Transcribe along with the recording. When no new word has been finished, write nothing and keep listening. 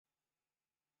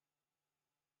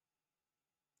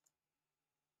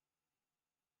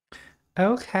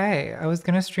Okay, I was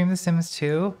gonna stream The Sims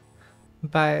 2,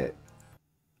 but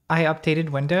I updated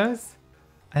Windows.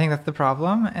 I think that's the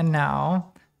problem, and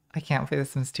now I can't play The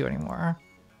Sims 2 anymore.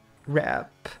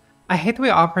 Rip. I hate the way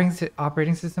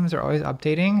operating systems are always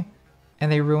updating,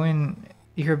 and they ruin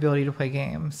your ability to play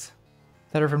games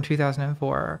that are from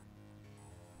 2004.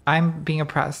 I'm being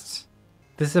oppressed.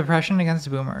 This is oppression against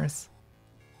boomers.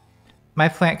 My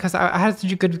plan, because I had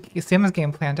such a good Sims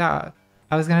game planned out.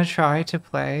 I was gonna try to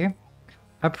play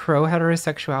a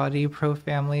pro-heterosexuality,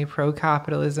 pro-family,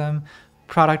 pro-capitalism,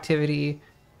 productivity,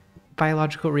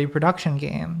 biological reproduction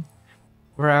game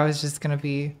where I was just gonna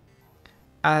be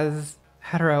as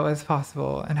hetero as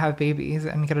possible and have babies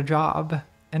and get a job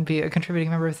and be a contributing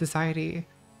member of society.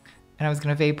 And I was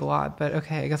gonna vape a lot, but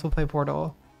okay, I guess we'll play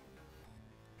Portal.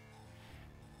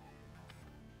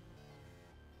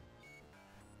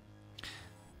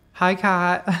 Hi,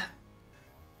 Kat.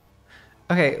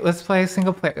 Okay, let's play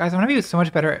single player. Guys, I'm gonna be so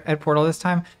much better at Portal this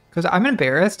time because I'm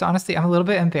embarrassed. Honestly, I'm a little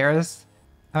bit embarrassed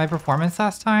at my performance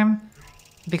last time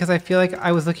because I feel like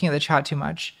I was looking at the chat too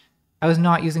much. I was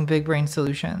not using big brain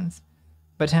solutions.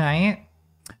 But tonight,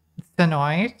 I'm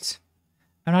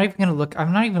not even gonna look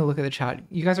at the chat.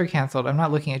 You guys are canceled. I'm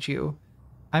not looking at you.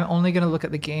 I'm only gonna look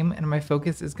at the game and my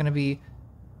focus is gonna be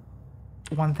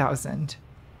 1000.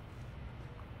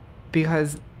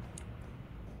 Because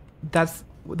that's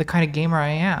the kind of gamer I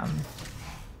am.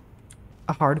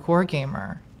 A hardcore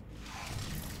gamer.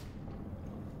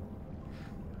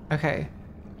 Okay.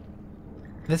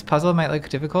 This puzzle might look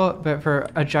difficult, but for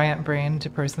a giant brained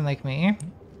person like me,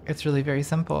 it's really very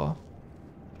simple.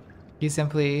 You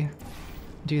simply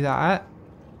do that.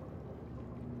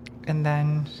 And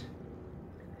then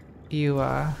you,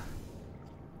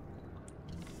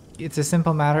 it's a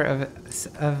simple matter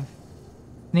of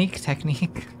sneak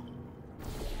technique.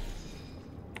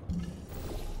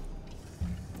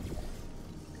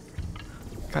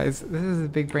 Guys, this is a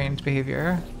big brained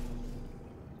behavior.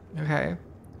 Okay.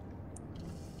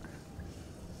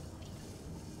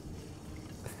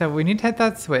 So we need to hit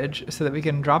that switch so that we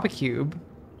can drop a cube.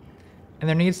 And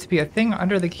there needs to be a thing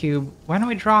under the cube. Why don't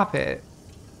we drop it?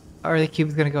 Or the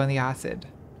cube's gonna go in the acid.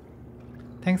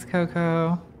 Thanks,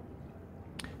 Coco.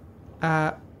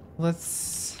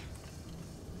 Let's...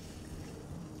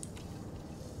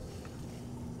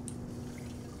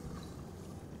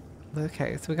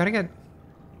 Okay, so we gotta get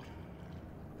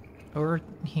over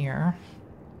here.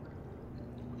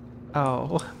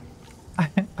 Oh,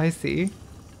 I see.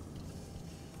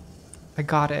 I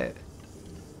got it.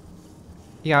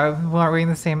 Yeah, I'm wearing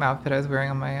the same outfit I was wearing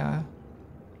on my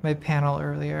my panel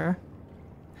earlier.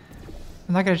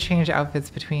 I'm not gonna change outfits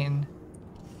between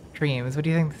streams. What do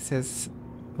you think this is?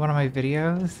 One of my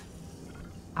videos?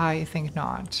 I think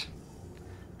not.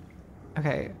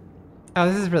 Okay. Oh,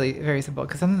 this is really very simple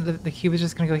because then the cube is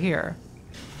just gonna go here.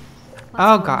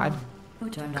 Oh God.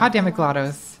 God damn it,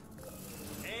 GLaDOS.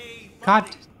 Hey, God.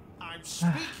 I'm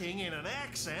speaking in an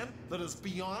accent that is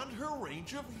beyond her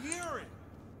range of hearing.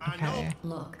 I Okay.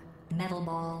 know. Look, metal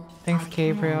ball. Thanks, I can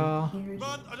Gabriel. hear you.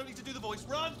 Run! I don't need to do the voice.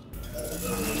 Run!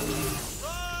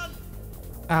 Run!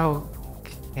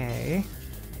 Okay.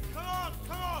 Come on!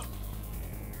 Come on!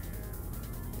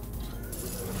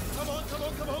 Come on! Come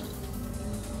on! Come on!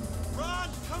 Run!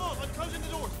 Come on! I'm closing the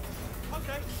doors.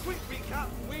 Okay. Quick recap.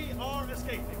 We are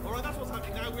escaping. All right. That's what's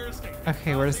happening now. We're escaping.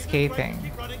 Okay, we're so you're doing great. escaping.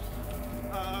 Keep running.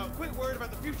 Quick word about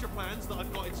the future plans that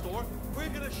I've got in store. We're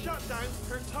going to shut down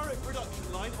her turret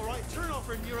production line, alright? Turn off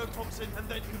her neurotoxin and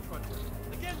then confront her.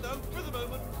 Again though, for the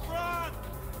moment, run!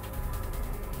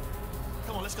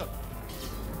 Come on, let's go.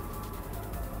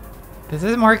 This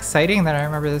is more exciting than I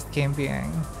remember this game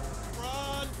being.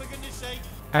 Run, for goodness sake.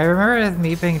 I remember it as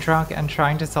me being drunk and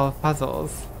trying to solve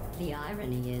puzzles. The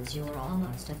irony is you're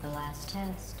almost at the last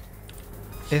test.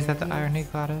 Is that the irony,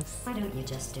 GLaDOS? Why don't you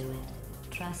just do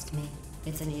it? Trust me,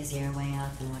 it's an easier way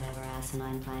out than whatever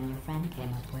asinine plan your friend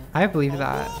came up with. I believe Oh,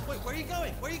 that. whoa, wait, where are you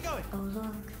going? Where are you going? Oh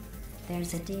look,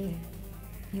 there's a deer.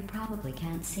 You probably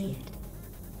can't see it.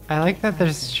 I like that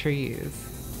there's trees.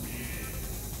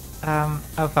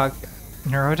 Oh fuck.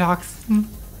 Neurotoxin?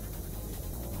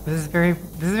 This is very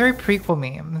prequel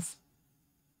memes.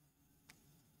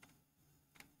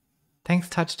 Thanks,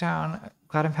 Touchdown.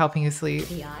 Glad I'm helping you sleep.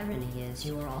 The irony is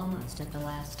you were almost at the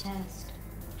last test.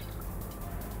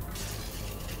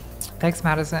 Thanks,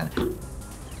 Madison.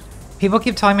 People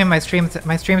keep telling me my streams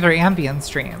are ambient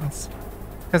streams.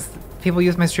 Because people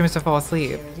use my streams to fall asleep.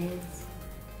 Here it is.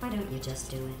 Why don't you just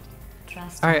do it?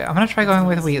 Trust Alright, me, I'm gonna try it's going an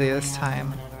with easier Wheatley way this out time.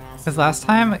 than whatever Because asinine last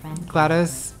plan time, your friend came up with.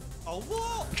 GLaDOS Oh,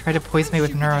 what? tried to poison me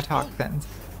with neurotoxins.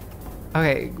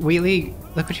 Okay, Wheatley,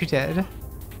 look what you did.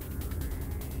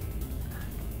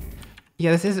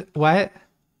 Yeah, this is what?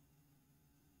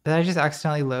 Did I just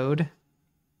accidentally load?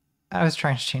 I was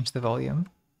trying to change the volume.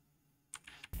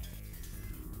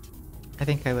 I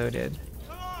think I loaded.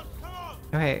 Come on, come on!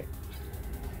 Okay.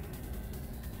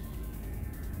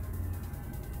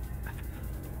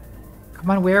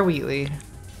 Come on, where, Wheatley?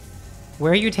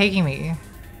 Where are you taking me?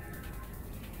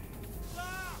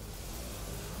 Ah!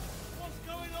 What's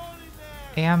going on in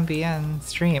there? Ambient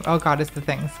stream. Oh god, it's the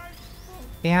things.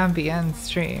 Ambient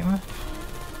stream.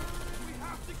 We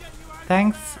have to get you out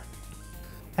Thanks. of there.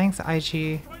 Thanks, IG.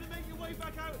 Try to make your way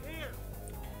back out here.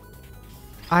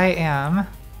 I am.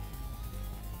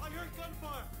 I heard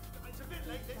gunfire. It's a bit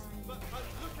late, this, but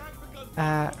look out for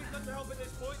gunfire. Probably nothing to help at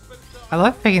this point, but I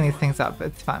love picking these things up.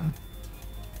 It's fun.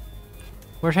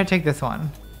 Where should I take this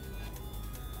one?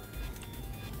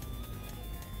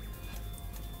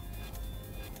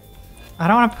 I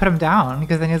don't want to put him down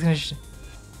because then he's gonna.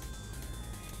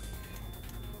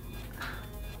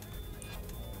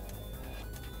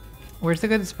 Where's a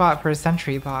good spot for a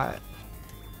sentry bot?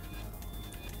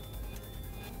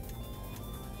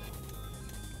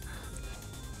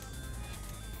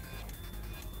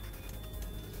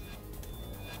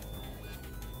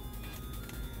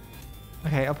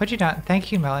 Okay, I'll put you down.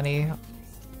 Thank you, Melanie.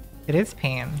 It is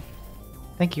pain.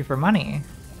 Thank you for money.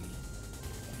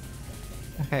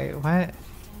 Okay, what?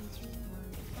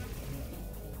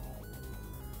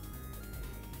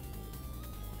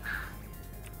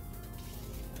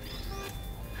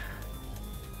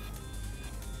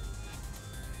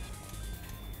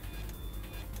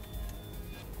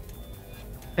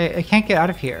 I can't get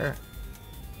out of here.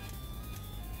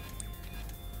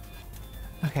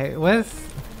 Okay, what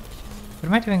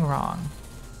am I doing wrong?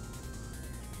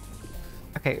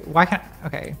 Okay, why can't,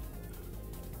 okay.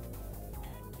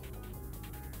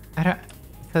 I don't,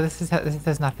 so this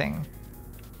says nothing.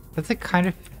 That's a kind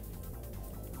of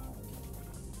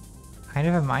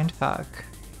a mind fuck.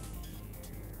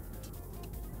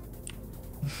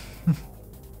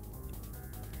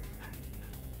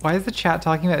 Why is the chat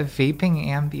talking about vaping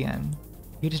Ambien?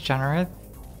 You degenerate?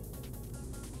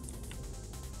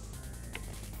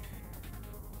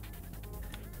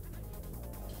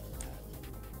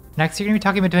 Next, you're gonna be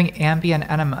talking about doing Ambien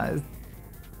enemas.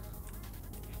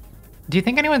 Do you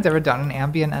think anyone's ever done an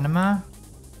Ambien enema?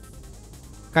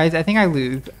 Guys, I think I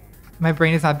lose. My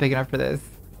brain is not big enough for this.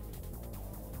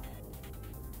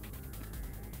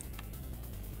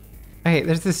 Okay,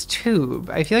 there's this tube.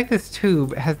 I feel like this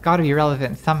tube has got to be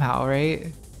relevant somehow,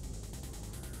 right?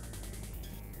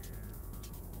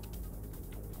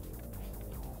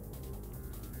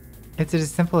 It's as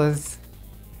simple as...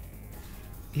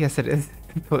 Yes, it is.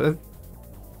 Simple as...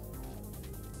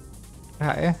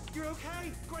 Okay. you're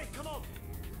okay. Great, come on.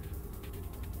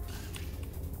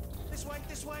 This way,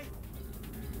 this way.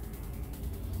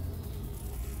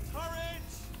 Turret.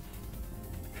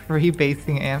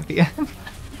 Freebasing Ambien. Go,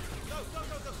 go,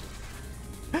 go, go.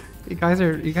 You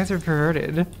guys are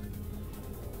perverted.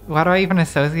 Why do I even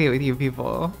associate with you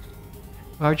people?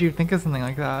 Why would you think of something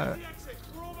like that? The exit.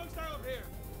 We're almost out of here.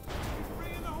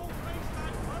 Bring in the whole place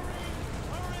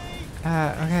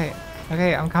back. Hurry, hurry. Okay.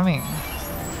 Okay, I'm coming.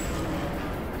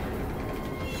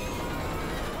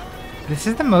 This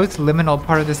is the most liminal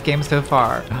part of this game so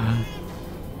far.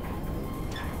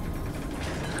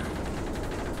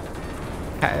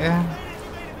 Okay.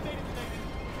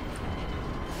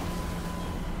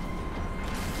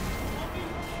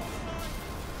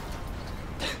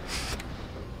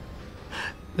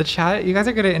 The chat, you guys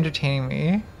are good at entertaining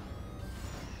me.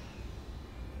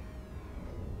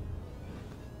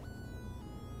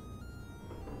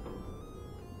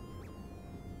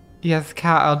 Yes,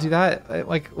 Kat, I'll do that.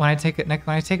 Like when I take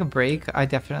a break, I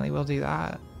definitely will do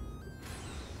that.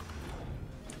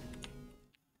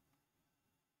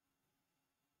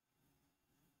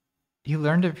 You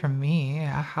learned it from me.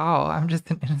 How? I'm just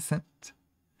an innocent.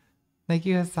 Thank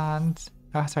you, Hassan.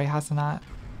 Oh, sorry, Hassanat.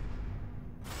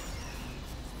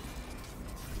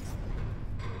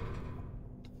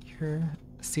 You're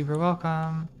super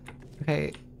welcome.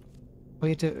 Okay, we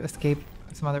have to escape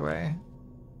some other way.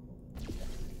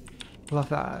 Love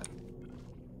that.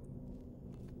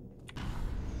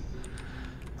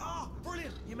 Ah,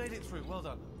 brilliant! You made it through. Well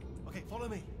done. Okay, follow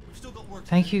me. We've still got work to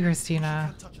Thank do. you, Christina.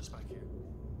 Can't touch us back here.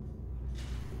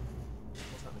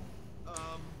 What's happening?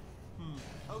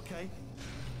 Okay.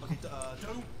 Okay,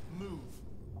 don't move.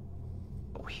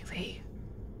 Wheelie.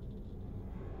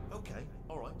 Okay,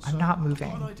 alright. I'm not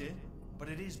moving. I've got an idea, but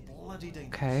it is bloody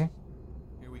dangerous. Okay.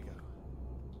 Here we go.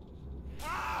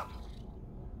 Ah!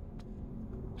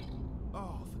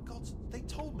 Oh, for God's... They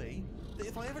told me that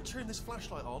if I ever turned this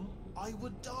flashlight on, I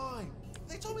would die.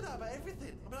 They told me that about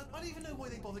everything. I mean, I don't even know why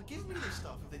they bothered giving me this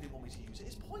stuff if they didn't want me to use it.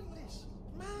 It's pointless.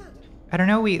 Mad. I don't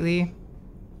know, Wheatley.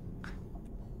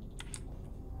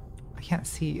 I can't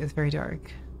see. It's very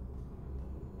dark.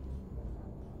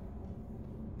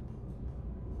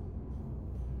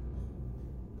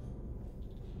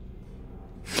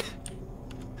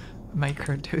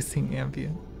 Microdosing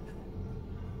Ambien.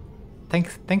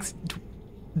 Thanks,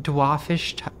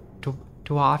 Dwarfish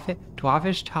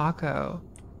Taco.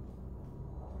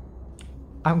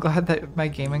 I'm glad that my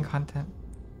gaming content,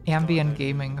 ambient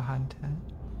gaming content,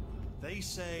 They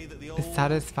say that the is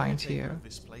satisfying to you.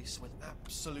 This place went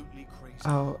absolutely crazy.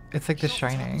 Oh, it's like The Chopped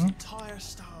up his Shining. entire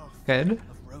staff Good. of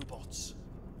robots,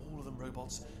 all of them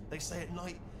robots. They say at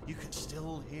night you can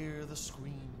still hear the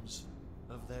screams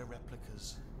of their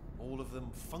replicas. All of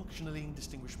them functionally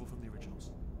indistinguishable from the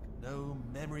originals. No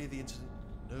memory of the incident.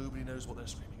 Nobody knows what they're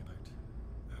screaming about.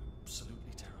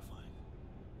 Absolutely terrifying.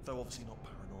 Though obviously not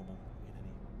paranormal in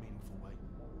any meaningful way.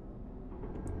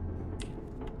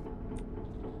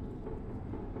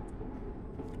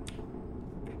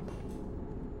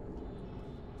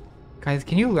 Guys,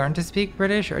 can you learn to speak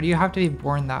British, or do you have to be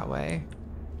born that way?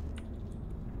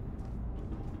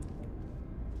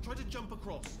 Try to jump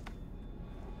across.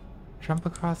 Jump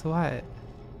across what?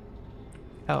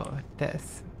 Oh,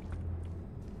 this.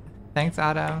 Thanks,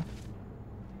 Adam.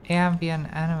 Ambient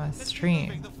enema Let's keep stream.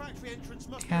 moving. The factory entrance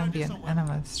must be around here Ambient somewhere.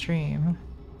 enema stream.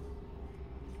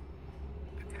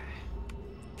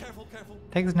 Careful, careful.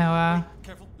 Thanks, Noah. Wait,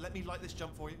 careful. Let me light this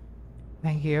jump for you.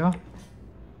 Thank you.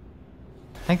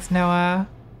 Thanks, Noah.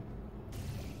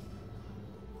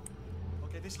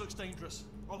 Okay, this looks dangerous.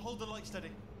 I'll hold the light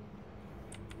steady.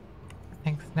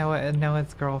 Thanks, Noah and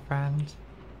Noah's girlfriend.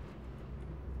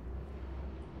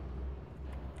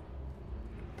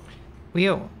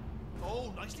 Wheel.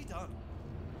 Oh, nicely done.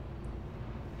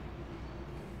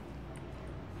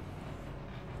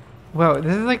 Whoa,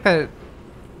 this is like the...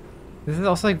 This is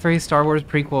also like very Star Wars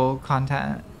prequel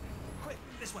content. Quick,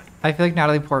 this way. I feel like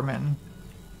Natalie Portman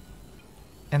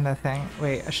in the thing.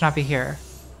 Wait, I should not be here.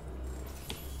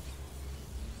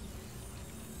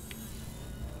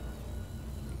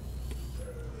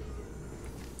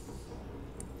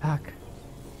 Fuck.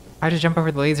 I had to jump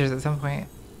over the lasers at some point.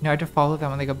 No, I had to follow them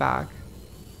when they go back.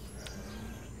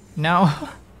 No.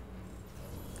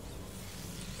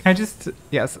 Can I just...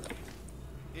 Yes.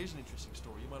 Here's an interesting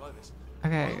story. You might like this.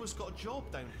 Okay. I almost got a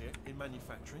job down here in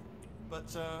manufacturing,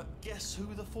 but guess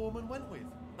who the foreman went with?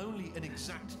 Only an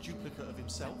exact duplicate of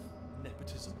himself.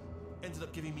 Nepotism. Ended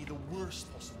up giving me the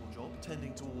worst possible job,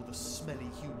 tending to all the smelly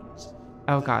humans.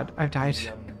 Oh god, I've died.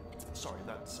 Sorry,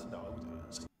 that's no.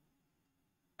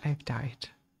 I've died.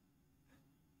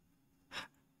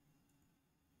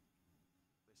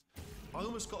 I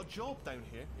almost got a job down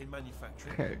here in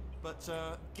manufacturing, Okay. but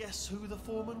guess who the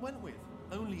foreman went with?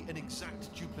 Only an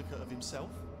exact duplicate of himself.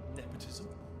 Nepotism.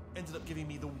 Ended up giving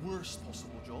me the worst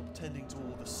possible job, tending to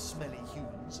all the smelly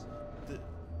humans.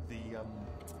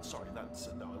 Sorry, that's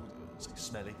no. I wouldn't say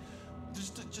smelly.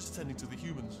 Just tending to the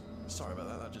humans. Sorry about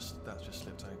that. That just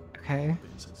slipped out. Okay. A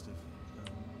bit insensitive.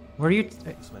 Where are you...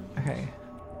 Smelly Okay.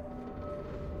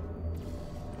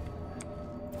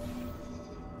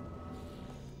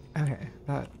 Okay,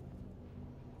 that...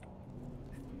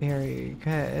 Very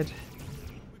good.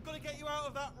 We've got to get you out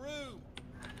of that room.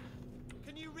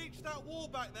 Can you reach that wall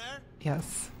back there?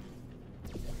 Yes.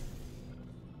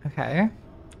 Okay.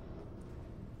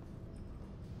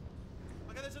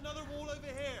 Okay, there's another wall over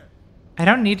here. I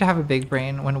don't need to have a big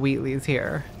brain when Wheatley's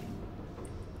here.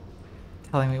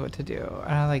 Telling me what to do.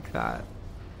 And I like that.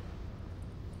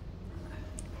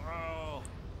 Oh,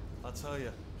 I'll tell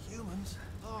you, humans.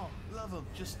 Oh, love them.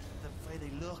 Just the way they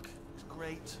look is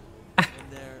great, and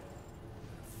their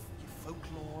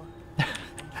folklore,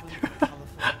 wonderful,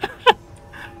 colourful.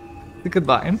 It's a good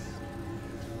line.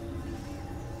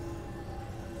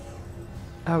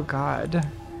 Oh god.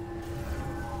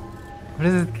 What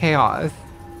is this chaos?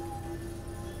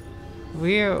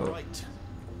 Whew. Right.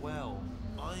 Well,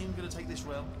 I'm gonna take this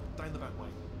rail down the back way.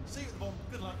 See you at the bottom.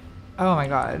 Good luck. Oh my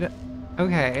god.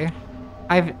 Okay.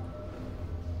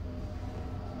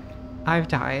 I've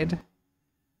died.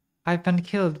 I've been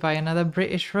killed by another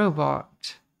British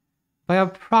robot. By a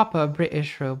proper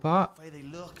British robot. The way they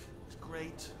look is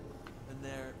great, and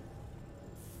their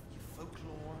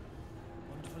folklore,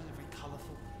 wonderful, very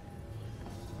colourful.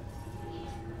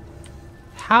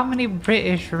 How many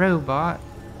British robots?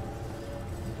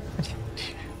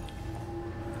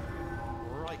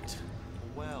 Right.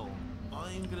 Well,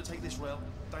 I'm gonna take this rail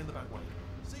down the back way.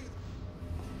 See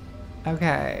you.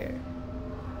 Okay.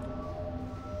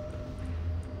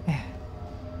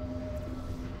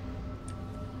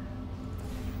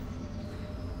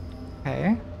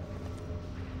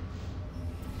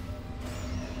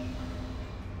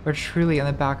 We're truly in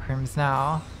the back rooms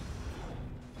now.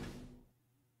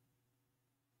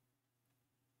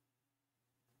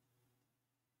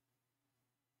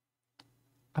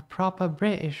 A proper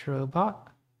British robot.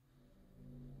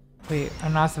 Wait,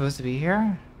 I'm not supposed to be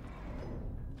here?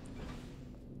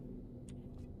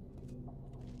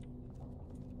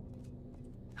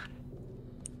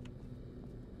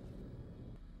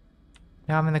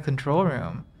 Now I'm in the control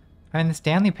room. I'm in the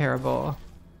Stanley Parable.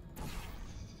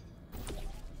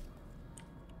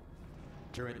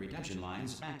 Turret redemption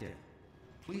lines active.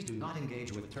 Please do not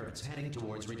engage with turrets heading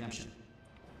towards redemption.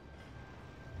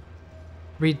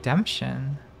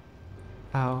 Redemption?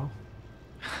 Oh.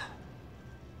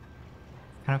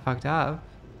 Kind of fucked up.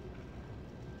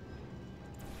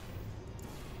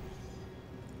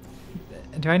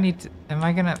 Do I need to... Am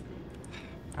I gonna...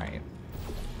 Alright.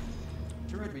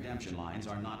 Turret redemption lines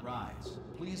are not rides.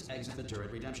 Please exit the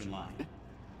turret redemption line.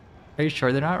 Are you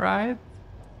sure they're not rides?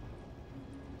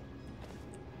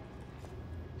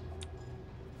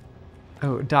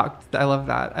 Oh, ducts. I love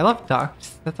that. I love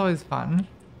ducts. That's always fun.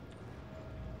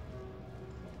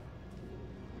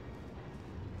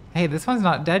 Hey, this one's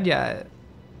not dead yet.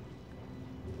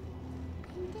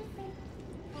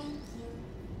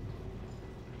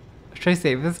 Should I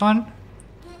save this one?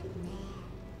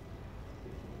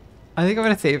 I think I'm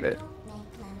gonna save it.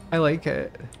 I like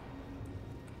it.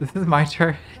 This is my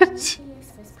turret. This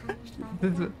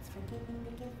is...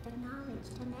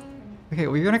 Okay,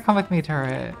 well, you're gonna come with me,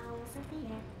 turret.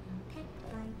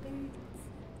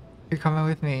 You're coming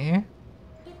with me.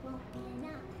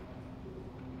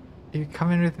 You're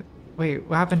coming with... Wait,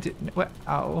 what happened to... What?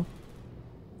 Oh.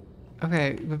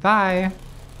 Okay, bye-bye.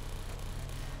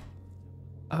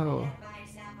 Oh.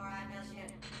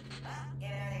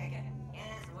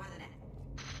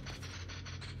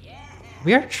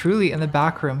 We are truly in the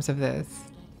back rooms of this.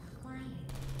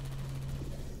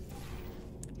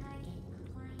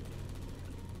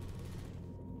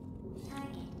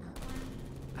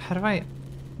 How do I...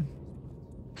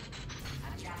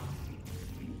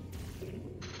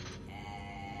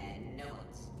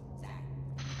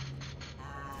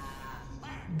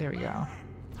 There we go.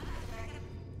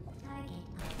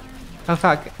 Oh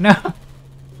fuck, no!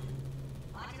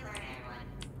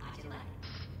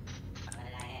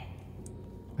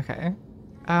 Okay.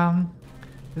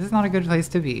 This is not a good place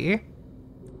to be.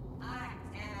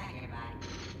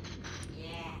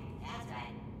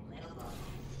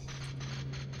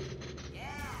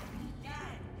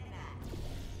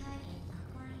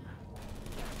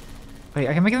 Wait,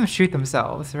 I can make them shoot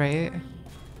themselves, right?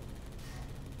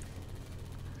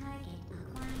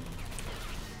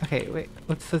 Okay, wait,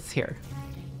 let's here.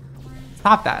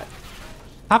 Stop that.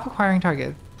 Stop acquiring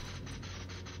targets.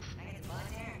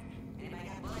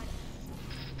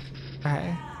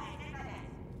 Okay.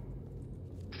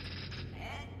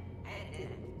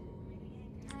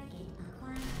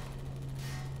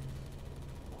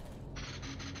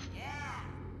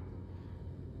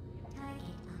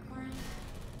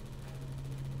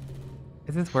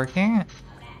 Is this working?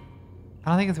 I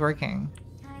don't think it's working.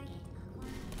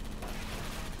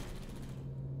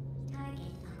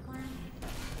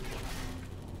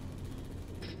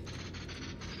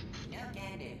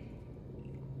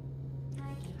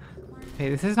 Okay,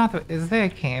 this is not the... Is this the way I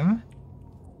came?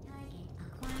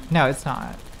 No, it's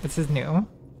not. This is new.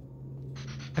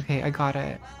 Okay, I got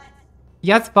it.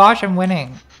 Yes, Bosch, I'm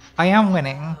winning. I am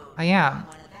winning. I am.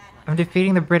 I'm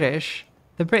defeating the British.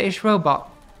 The British robot.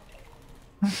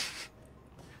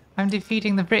 I'm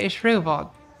defeating the British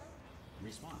robot.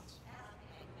 Response.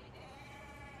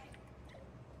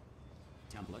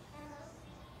 Template.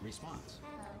 Response.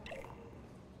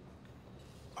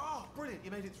 Oh, brilliant!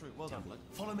 You made it through. Well done. Template.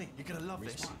 Follow me. You're gonna love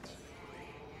this. Response.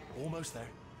 Almost there.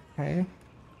 Okay.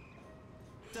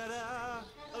 Ta-da!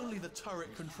 Only the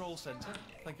turret control center.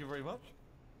 Thank you very much.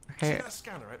 See Okay. that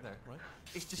scanner out there, right?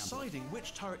 It's deciding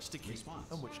which turrets to keep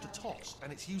and which to toss,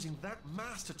 and it's using that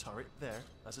master turret there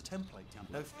as a template.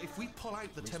 Now, if we pull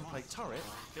out the template turret,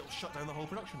 it'll shut down the whole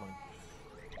production line.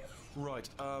 Right,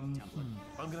 I'm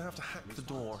gonna have to hack the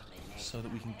door so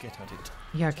that we can get at it.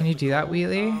 Yeah, can you do that,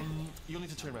 Wheatley? You'll need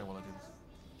to turn around while I do this.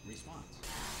 Response.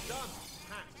 Done!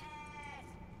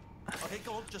 Hacked. Okay,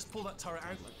 go on, just pull that turret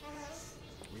out.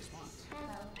 Response.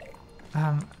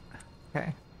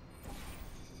 Okay.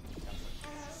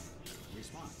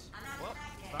 Response. Well,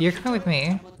 You're coming with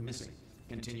me. Missing.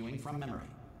 Continuing from memory.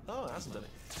 oh, it hasn't done it.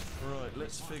 Right,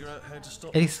 let's figure out how to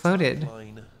stop It exploded. this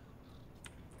line.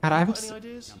 God, I'm... Got any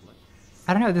ideas?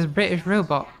 I don't know, this British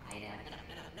robot.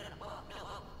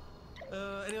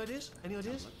 Any ideas? Any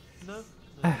ideas? No? No,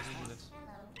 let's do this.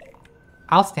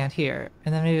 I'll stand here,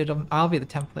 and then maybe I'll be the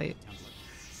template.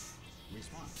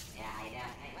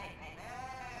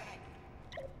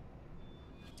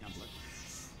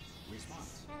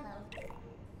 Response.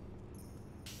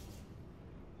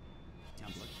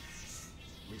 Template.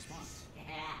 Response.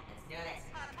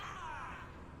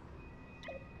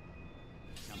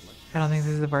 Template. I don't think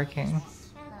this is working. Response.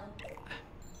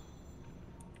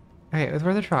 Okay, it was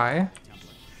worth a try.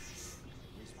 Template.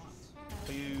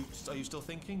 Response. Are you still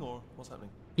thinking, or what's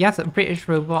happening? Yes, a British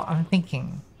robot, I'm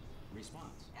thinking.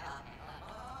 Response.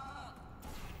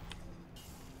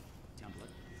 Template.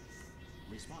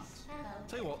 Response.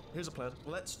 Tell you what, here's a plan.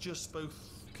 Let's just both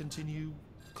continue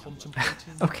contemplating.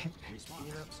 Okay. Response.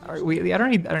 You know, Alright, Wheatley, I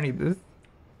don't need this.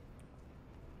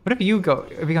 What if you become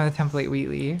the template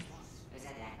Wheatley?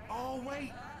 Oh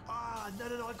wait!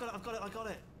 No, I got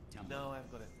it. Template. No, I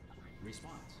haven't got it.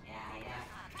 Response.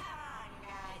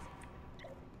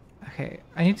 Okay,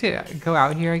 I need to go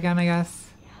out here again, I guess.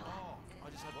 Oh, I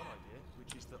just had one idea,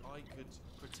 which is that I could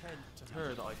pretend to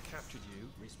her that I've captured you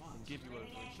Response. and give you a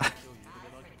location to kill you, but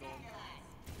then I could go on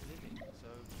living. So,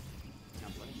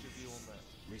 Template. what's your view on that?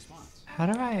 Response. What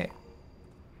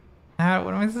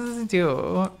am I supposed to do?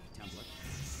 Template.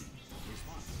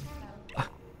 Response.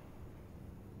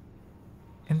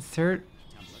 Insert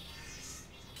Template.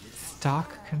 Response.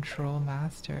 stock control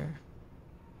master.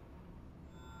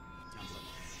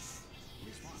 Template.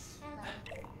 Response.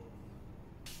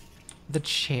 The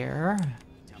chair?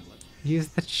 Template. Use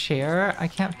the chair? I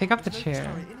can't pick up the There's no chair.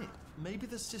 turret in it. Maybe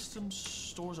the system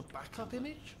stores a backup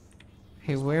image?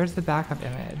 Okay, where's the backup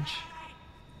image?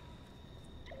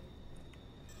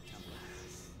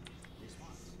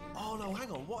 Response. Oh no,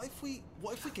 hang on. What if we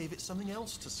gave it something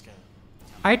else to scan?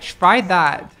 I tried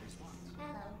that. Response.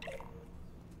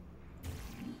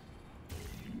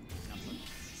 Template.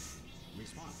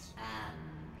 Response.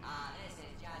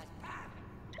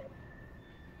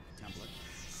 Template.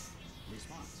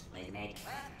 Response.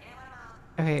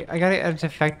 Okay, I got a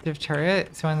defective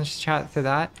turret. Someone just chat through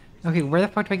that. Okay, where the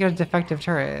fuck do I get a defective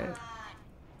turret?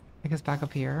 I guess back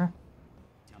up here.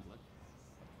 Template.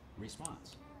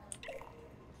 Response.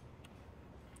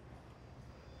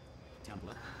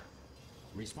 Template.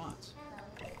 Response.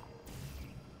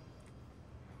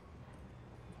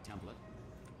 Template.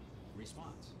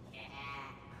 Response.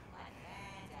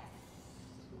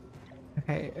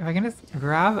 Okay, if I can just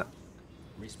grab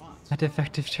Response. a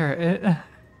defective turret.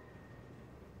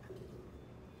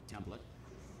 Template.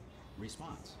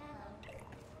 Response.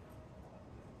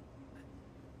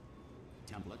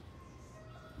 Template.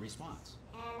 Response.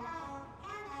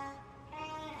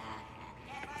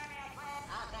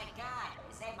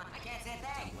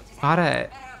 Got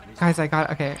it. Guys,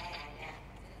 okay.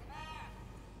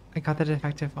 I got the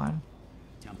defective one.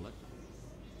 Template.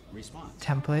 Response.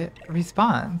 Template,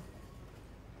 respawn.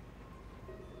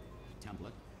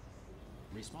 Template.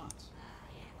 Response.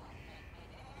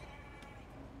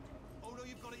 Oh no,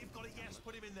 you've got it. Yes,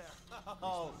 put him in there.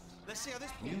 Oh, let's see how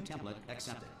this. New template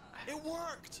accepted. It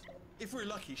worked. If we're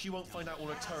lucky, she won't find out all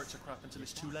her turrets are crap until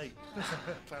it's too late.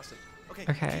 Classic. Okay,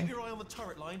 Okay. keep your eye on the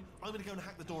turret line. I'm gonna go and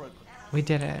hack the door open. We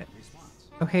did it. Response.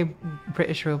 Okay,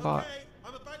 British robot. Okay,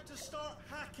 I'm about to start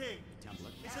hacking.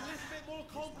 Template. It's a little bit more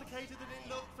complicated than it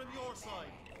looked from your side.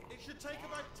 It should take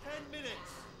about 10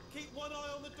 minutes. Keep one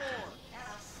eye on the door.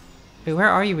 Wait, where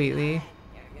are you, Wheatley?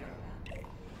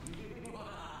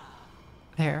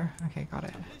 There. Okay, got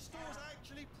it. This door's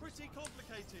actually pretty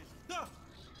complicated. Ah!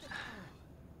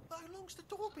 How long's the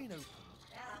door been open?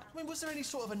 I mean, was there any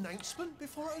sort of announcement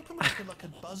before it opened? Like a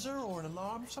buzzer or an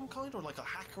alarm of some kind? Or like a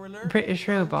hacker alert? British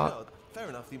robot. No, fair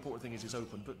enough, the important thing is it's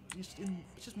open, but it's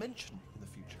just mentioned in the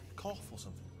future. Cough or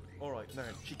something. Alright, now,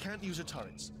 she can't use her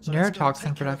turrets. So let's go and Neurotoxin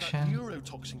take care of that production.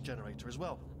 neurotoxin generator as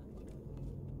well.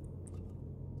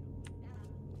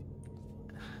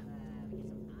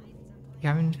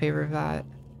 Yeah, I'm in favor of that.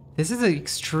 This is an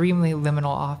extremely liminal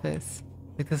office.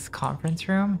 Like this conference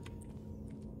room.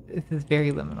 This is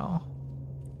very liminal.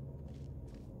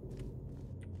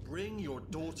 Bring your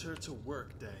daughter to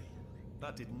work day.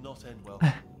 That did not end well.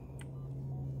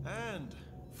 And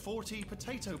 40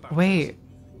 potato barrels. Wait,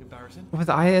 Embarrassing. was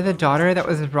I the daughter that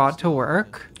was brought to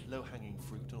work? Low-hanging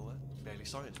fruit and all that. Barely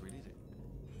science, really, is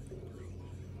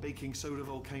it? Baking soda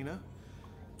volcano.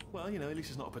 Well, you know, at least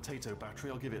it's not a potato battery,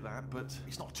 I'll give it that, but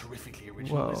it's not terrifically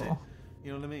original, is it? Whoa.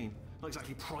 You know what I mean? Not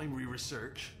exactly primary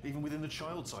research, even within the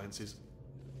child sciences.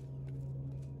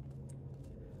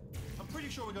 I'm pretty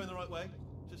sure we're going the right way,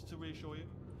 just to reassure you.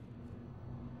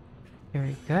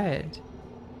 Very good.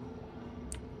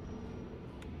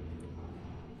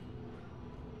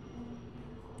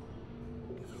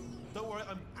 Don't worry,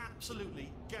 I'm absolutely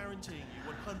guaranteeing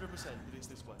you 100% that it's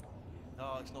this way.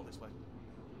 No, it's not this way.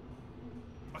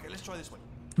 Okay, let's try this way.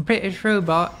 British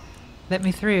robot, let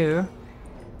me through.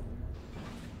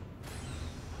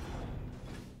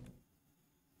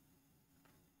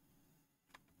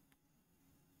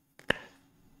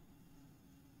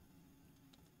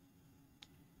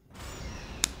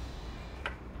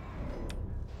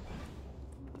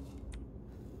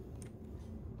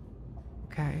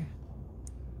 Okay.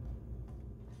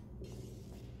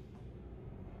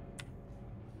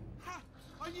 Ha!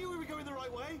 I knew we were going the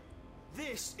right way.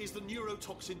 This is the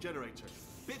neurotoxin generator.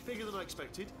 Bit bigger than I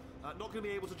expected. Not going to be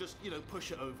able to just, you know,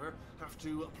 push it over. Have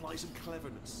to apply some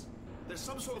cleverness. There's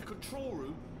some sort of control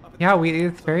room up at Yeah, the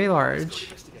top, it's very so let's go large.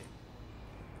 investigate.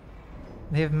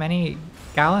 They have many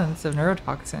gallons of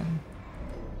neurotoxin.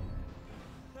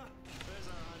 Ha, there's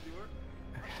our handiwork.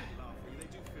 I shouldn't laugh, really.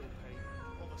 They do feel pain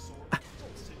of a sort. All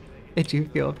simulated, They do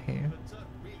feel pain. but,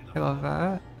 really I nothing. love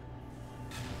that.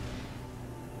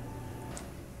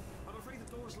 I'm afraid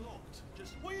the door's locked.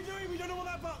 Just what are you doing? We don't know what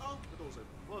that button. Oh, the door's open.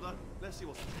 Well done. Let's see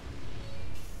what's.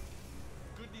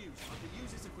 Good news. I can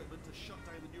use this equipment to shut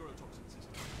down the neurotoxin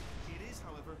system. It is,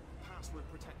 however, password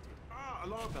protected. Ah,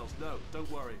 alarm bells. No, don't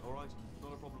worry. All right,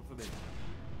 not a problem for me.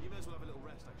 You may as well have a little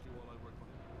rest actually while I work on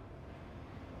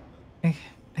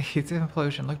it. It's an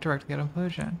implosion. Look directly at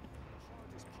implosion.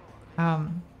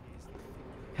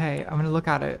 Okay, I'm gonna look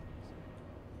at it.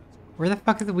 Where the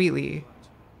fuck is Wheatley?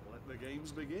 Let the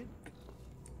games begin.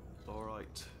 All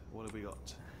right, what have we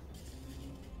got?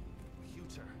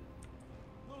 Computer.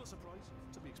 Not a surprise.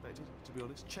 To be expected, to be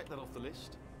honest. Check that off the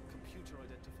list. Computer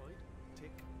identified.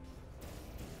 Tick.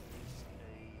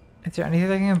 Is there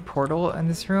anything I can portal in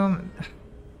this room?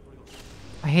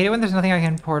 I hate it when there's nothing I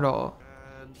can portal.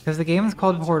 And Because the game is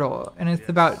called Portal, and it's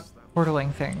about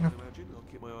portaling things. imagine. I'll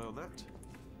keep my eye on that.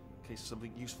 In case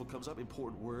something useful comes up,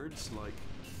 important words like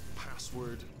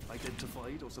password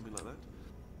identified or something like that.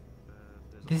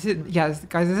 And there's This is, yes,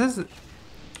 guys, this is,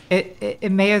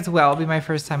 it may as well be my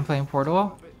first time playing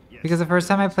Portal. Because the first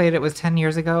time I played it was 10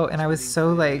 years ago, and I was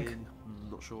so, like,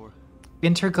 not sure.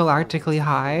 intergalactically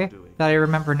high that I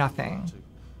remember nothing.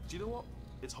 Do you know what?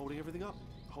 It's holding everything up.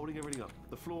 Holding everything up.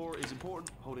 The floor is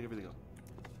important. Holding everything up.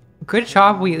 Good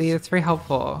job, Wheatley. It's very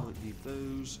helpful. Might need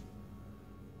those.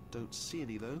 Don't see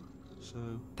any though. So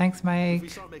Thanks, if we Mike.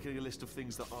 start making a list of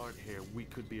things that aren't here, we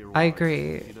could be I arrived.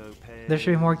 agree. You know, There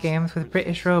should be more pens, games with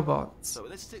British robots. So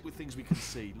let's stick with things we can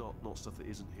see, not stuff that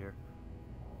isn't here.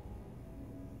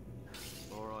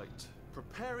 All right.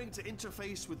 Preparing to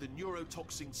interface with the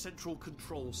neurotoxin central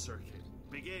control circuit.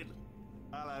 Begin.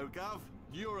 Hello, Gov.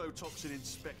 Neurotoxin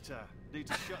inspector. Need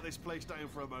to shut this place down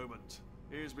for a moment.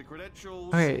 Here's my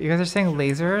credentials. Okay, you guys are saying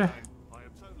laser? I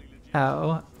am totally legit.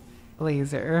 Oh,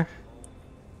 laser.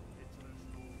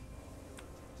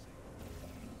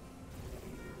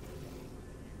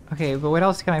 Okay, but what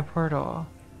else can I portal?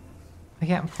 I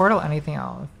can't portal anything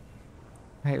else.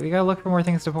 Okay, we gotta look for more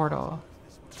things to portal.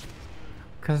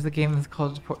 Because the game is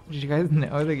called Did you guys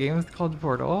know the game is called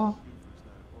Portal? All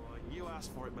right, you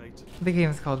asked for it, mate. The game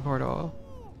is called Portal.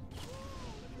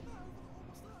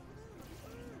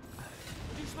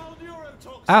 You smell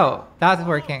neurotoxin? Oh, that's The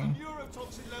working.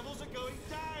 neurotoxin levels are going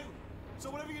down.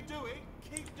 So whatever you're doing,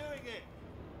 keep doing it.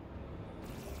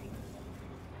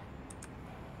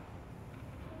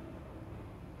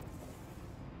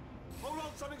 Hold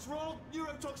on, something's wrong.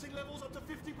 Neurotoxin levels up to 50%.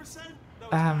 No,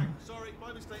 it's down. Sorry,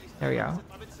 my mistake. there we go.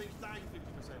 I meant to say it's down 50%.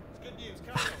 It's good news.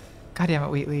 Carry on. God damn it,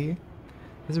 Wheatley.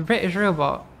 There's a British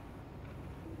robot.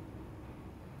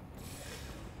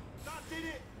 That did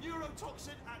it. Neurotoxin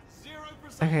at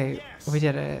 0%. Okay, Yes. we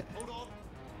did it. Hold on.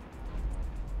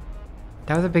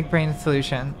 That was a big brain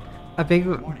solution. A big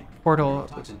Warning. portal.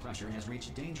 Toxin pressure has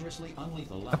reached dangerously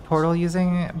unlethal levels. A portal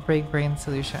using big brain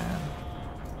solution.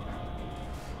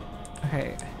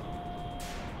 Okay.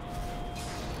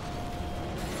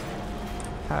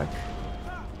 Fuck.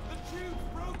 Ah, the tube's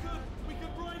broken. We can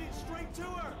ride it straight to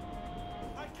her.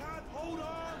 I can't. Hold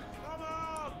on. Come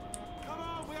on. Come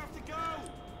on. We have to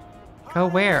go. Go Hurry.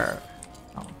 where?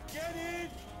 Oh. Get in.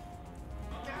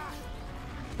 Ah.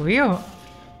 Whew.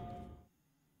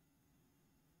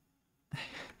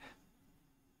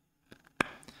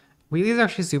 Wheatley's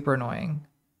actually super annoying.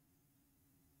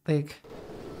 Like,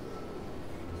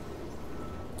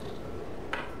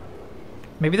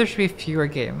 maybe there should be fewer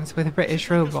games with British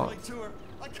Take us robots. right to her.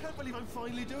 I can't believe I'm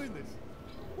finally doing this.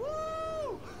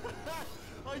 Woo!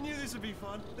 I knew this would be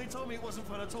fun. They told me it wasn't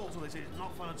fun at all, so they said it's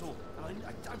not fun at all. And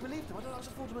I believed them. I don't know how to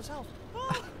afford to myself.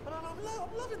 Oh, and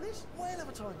I'm loving this. Whale of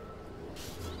a time.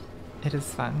 It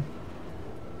is fun.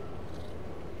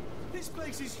 This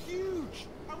place is huge,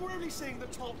 and we're only seeing the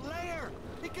top layer.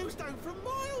 It goes down for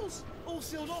miles. All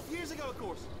sealed off years ago, of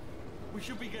course. We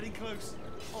should be getting close.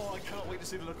 Oh, I can't wait to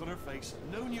see the look on her face.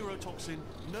 No neurotoxin,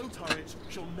 no turrets.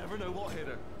 She'll never know what hit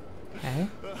her. Okay.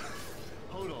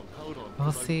 Hold on.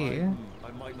 We'll 'cause see.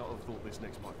 I might not have thought this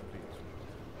next part could be.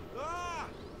 Ah!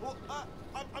 Well,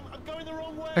 I'm going the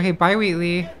wrong way. Okay, bye,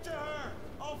 Wheatley. Get to her.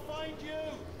 I'll find you.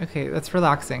 Okay, that's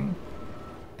relaxing.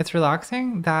 It's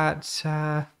relaxing that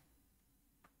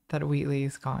that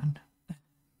Wheatley's gone.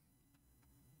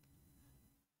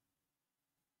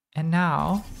 And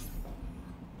now...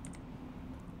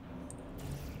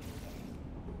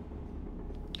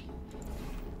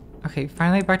 Okay,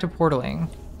 finally back to portaling.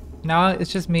 Now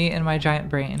it's just me and my giant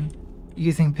brain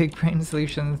using big brain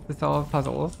solutions to solve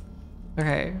puzzles.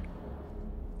 Okay.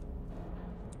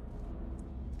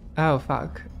 Oh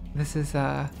fuck. This is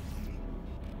the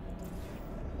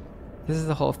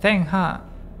whole thing, huh?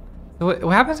 So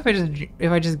what happens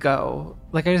if I just go?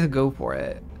 Like I just go for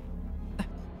it. Should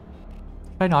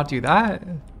I not do that?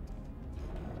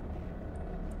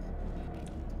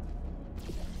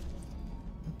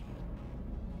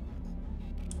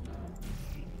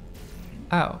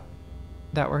 Oh,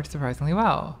 that worked surprisingly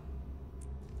well.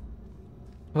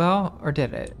 Well, or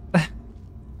did it?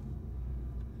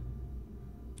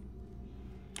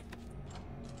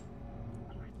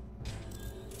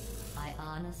 I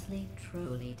honestly,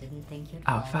 truly didn't think you'd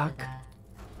Oh, fall fuck. for that.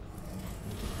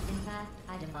 In fact,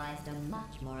 I devised a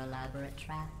much more elaborate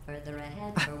trap further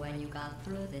ahead for when you got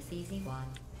through this easy one.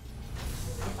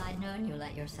 If I'd known you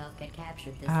let yourself get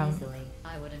captured this easily,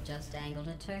 I would have just dangled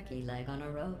a turkey leg on a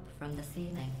rope from the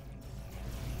ceiling.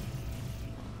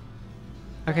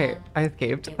 Okay, Well, I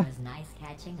escaped. It was nice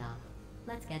catching up.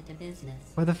 Let's get to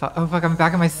business. What the fuck? Oh fuck, I'm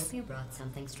back in my Hope you brought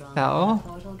something strong cell. for the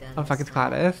portal gun Oh fuck, this it's time.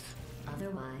 Gladys.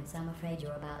 Otherwise, I'm afraid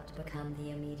you're about to become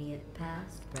the immediate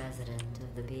past president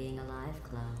of the Being Alive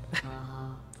Club.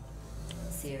 Uh-huh.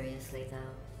 Seriously,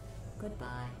 though.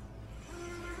 Goodbye.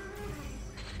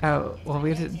 Oh, well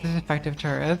we did the defective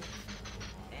turret.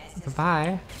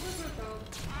 Goodbye.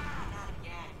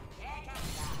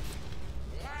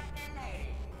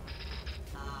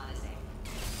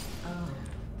 Oh,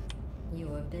 you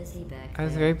were busy back I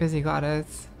was there. very busy,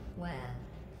 Gladys. Well,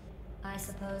 I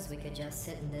suppose we could just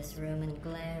sit in this room and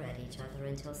glare at each other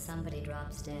until somebody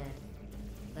drops dead.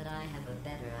 But I have a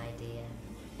better idea.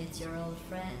 It's your old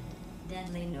friend,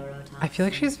 deadly neurotoxin. I feel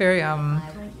like she's very If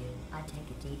I were you, I'd take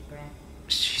a deep breath.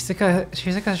 she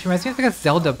reminds me of like a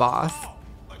Zelda boss.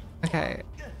 Okay.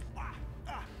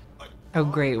 Oh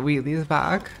great, Wheatley's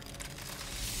back.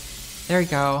 There we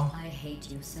go. I hate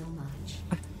you so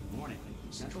much. Warning,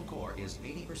 Central Core is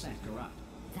 80% corrupt.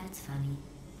 That's funny.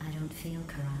 I don't feel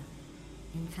corrupt.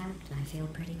 In fact, I feel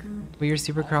pretty good. Well, you're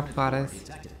super corrupt, Core Gladys.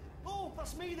 detected. Oh,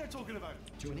 that's me they're talking about.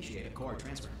 To initiate a core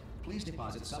transfer, please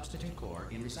deposit substitute core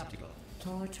in receptacle.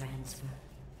 Core transfer.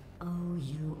 Oh,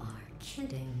 you are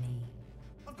kidding me.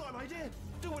 I've got an idea.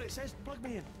 Do what it says. Plug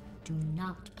me in. Do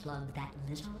not plug that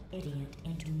little idiot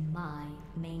into my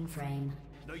mainframe.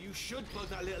 No, you should plug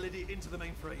that little idiot into the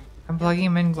mainframe. I'm plugging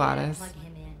him in, Gladys. Plug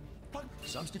him in.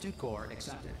 Substitute core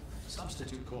accepted.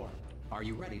 Substitute core. Are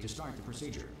you ready to start the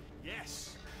procedure?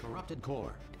 Yes. Corrupted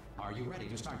core. Are you ready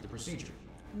to start the procedure?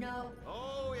 No.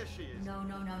 Oh, yes, she is. No,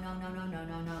 no, no, no, no, no, no,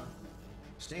 no, no.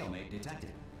 Stalemate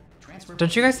detected. Transfer.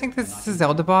 Don't you guys think this is a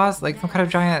Zelda boss? Like some kind of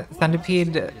giant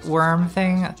centipede worm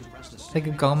thing? Like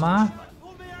a Goma?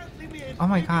 Pull me out. Leave me in. Oh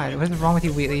my god, what is wrong with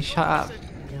you, Wheatley? Shut up.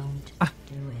 Don't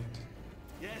do it.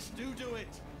 Yes, do it.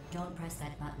 Don't press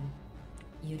that button.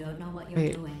 You don't know what you're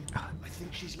Wait. doing. I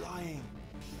think she's lying.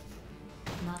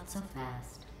 Not so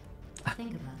fast.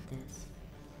 Think about this.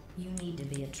 You need to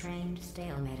be a trained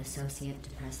stalemate associate to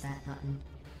press that button.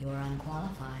 You're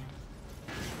unqualified.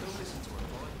 Don't listen to her,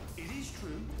 boy. It is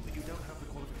true that you don't have the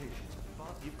qualifications,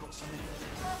 but you've got some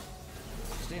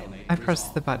interest. Stalemate. I pressed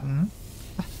resolved. the button.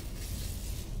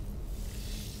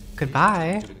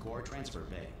 Goodbye. To the core transfer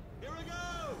bay. Here we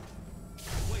go!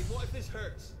 Wait, what if this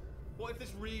hurts? What if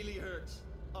this really hurts?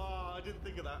 Ah, I didn't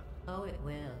think of that. Oh, it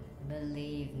will.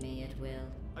 Believe me, it will.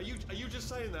 Are you just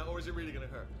saying that, or is it really gonna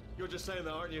hurt? You're just saying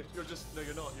that, aren't you? You're just no,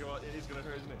 you're not. It is gonna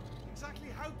hurt, isn't it? Exactly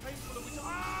how painful are we talking?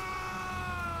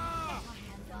 Ah!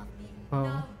 Hands off me. Whoa.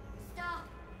 No! Stop!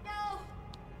 No!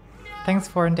 No! Thanks,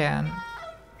 for and Dan. No!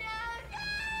 No!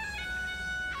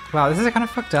 Wow, this is kind of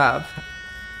fucked up.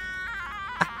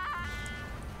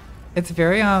 It's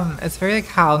very like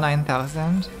HAL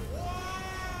 9000.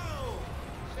 Whoa!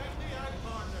 Check me out,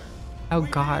 partner. Oh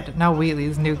god, now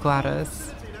Wheatley's new Gladys.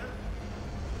 Facility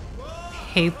now. Whoa!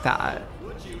 Hate that.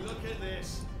 Would you look at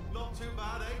this? Not too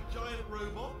bad, eh? Giant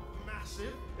robot,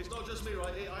 massive. It's not just me,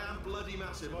 right? I am bloody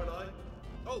massive, aren't I?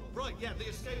 Oh, right, yeah, the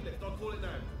escape lift. I'll call it now.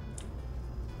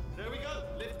 There we go.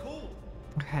 Lift called.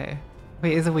 Okay.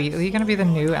 Wait, is Wheatley gonna be the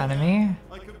new enemy?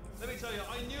 Let me tell you,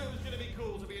 I knew it was going to be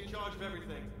cool to be in charge of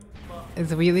everything. But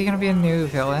Is Wheatley gonna be a new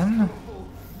villain?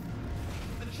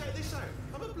 and check this out.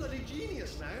 I'm a bloody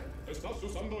genius now. Estás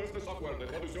usando este software de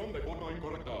traducción de forma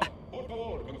incorrecta. Por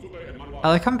favor, consulte el manual. I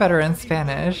like him better in Just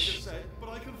Spanish. said, but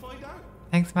I can find out.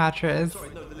 Thanks, mattress. Sorry,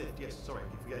 no, the lift. Yes, sorry,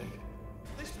 I keep forgetting.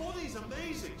 This body's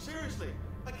amazing, seriously.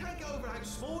 I can't get over how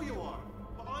small you are,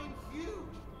 but I'm huge.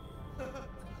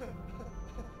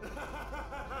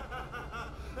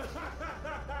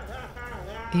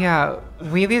 Yeah,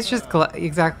 Wheelie's just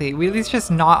exactly. Wheelie's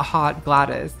just not hot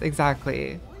Gladys.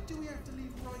 Exactly. Why do we have to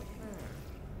leave right there?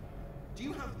 Do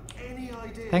you have any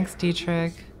idea? Thanks, how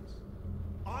Dietrich.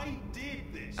 I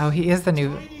did this. Oh, he is the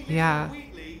new. Tiny little Yeah,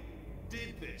 Wheatley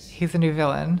did this. he's the new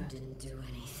villain. Didn't do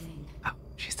anything. Oh,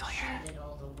 she's still here. She did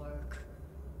all the work.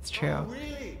 It's true. Oh,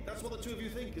 really? That's what the two of you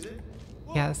think, is it?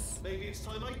 Well, Yes. Maybe it's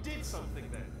time I did something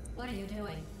then. What are you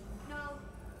doing? No,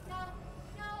 no,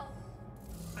 no.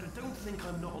 And don't think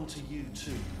I'm not onto you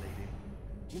too, lady.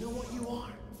 Do you know what you are?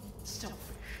 Selfish.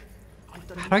 I've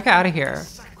done How do I get out of here?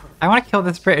 sacrifice. I want to kill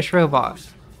this British robot.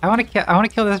 I want to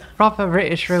kill this proper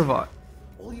British robot.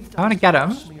 All you've I wanna is get him.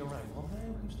 boss me around. Well,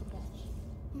 now who's the boss?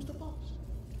 Who's the boss?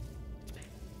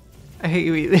 I hate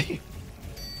you, Wheelie.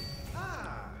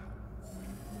 Ah.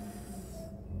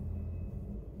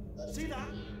 See that?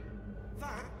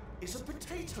 That is a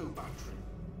potato battery.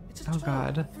 It's a Oh, toy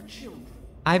God. for children.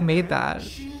 I made that.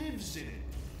 She lives in it.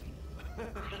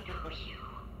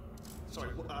 Sorry,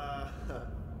 what?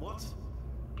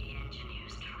 The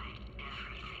engineers tried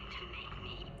everything to make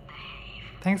me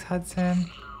behave, Thanks, Hudson. slow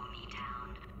me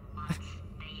down. Once,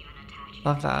 they even attached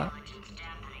Love an that. intelligence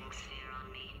dampening sphere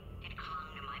on me. It clung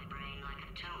to my brain like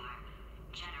a tumor,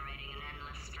 generating an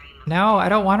endless stream of No, I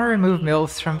don't want to remove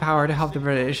MILFs from power to help the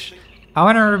British. I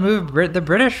want to remove the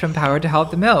British from power to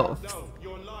help the MILFs. No,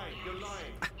 you're lying. You're lying.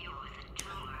 you're with a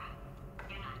tumor.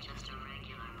 You're not just a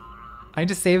regular moron. I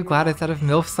just saved Gladys out of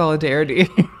MILF solidarity.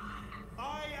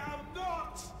 I am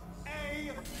not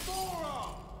a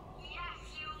moron. Yes,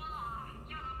 you are.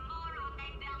 You're the moron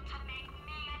they built to make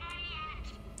me an idiot.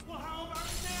 Well, how about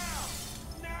now?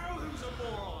 Now who's a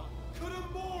moron? Could a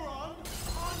moron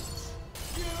hunt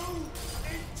you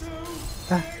into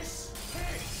this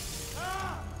pit?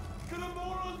 Ah! Could a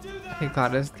moron do that? Okay,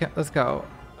 Gladys, let's go.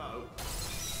 Oh.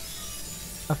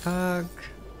 Oh, fuck.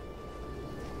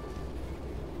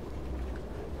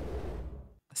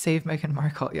 Save Meghan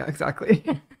Markle. Yeah, exactly.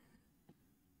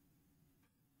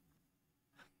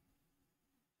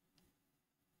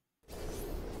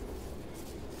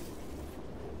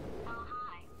 Oh,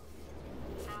 hi.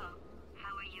 So,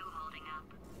 how are you holding up?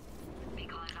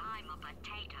 Because I'm a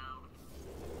potato.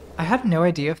 I had no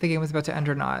idea if the game was about to end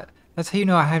or not. That's how you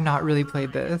know I have not really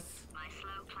played this. My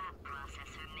slow clap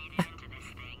processor made it into this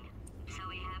thing, so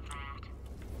we have that.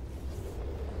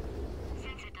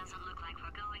 Since it doesn't look like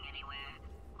we're going anywhere,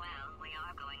 well, we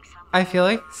are going somewhere. I feel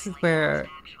like this is where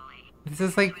Actually, this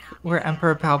is like where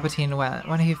Emperor Palpatine went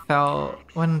when he fell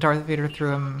when Darth Vader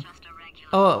threw him. just a regular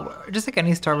Oh, just like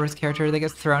any Star Wars character that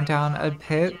gets thrown down a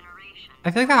pit. generation.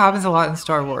 I feel like that happens a lot in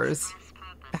Star Wars. This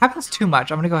purpose It happens too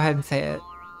much. I'm gonna go ahead and say it.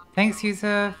 Thanks, Yusuf.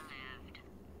 lived,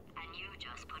 and you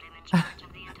just put him in charge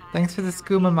of the entire Thanks for the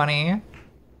skooma money.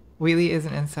 Wheelie is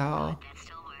an incel. That's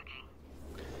still working.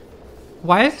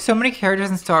 Why do so many characters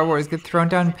in Star Wars get thrown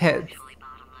down pits? Totally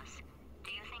bottomless.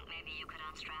 Do you think maybe you could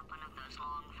unstrap one of those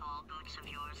long fall boots of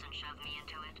yours and shove me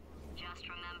into it? Just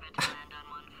remember to land on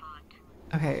one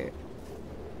foot. Okay.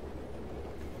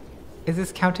 Is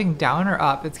this counting down or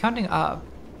up? It's counting up.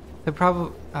 The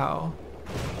problem. Oh.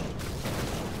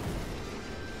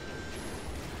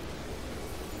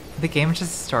 The game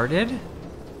just started?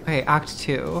 Okay, Act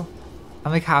 2.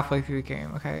 I'm like halfway through the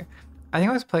game, okay. I think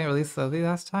I was playing really slowly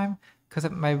last time because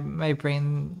my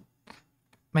brain,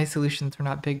 my solutions were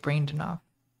not big brained enough.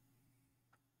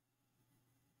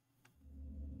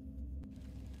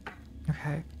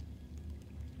 Okay.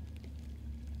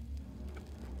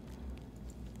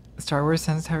 Star Wars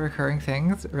tends to have recurring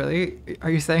things? Really? Are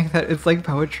you saying that it's like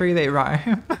poetry, they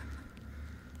rhyme?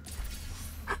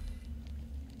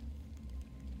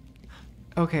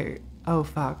 Okay. Oh,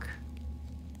 fuck.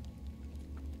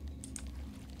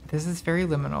 This is very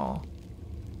liminal.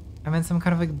 I'm in some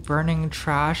kind of like burning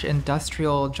trash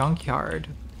industrial junkyard.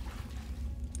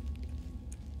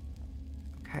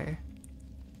 Okay.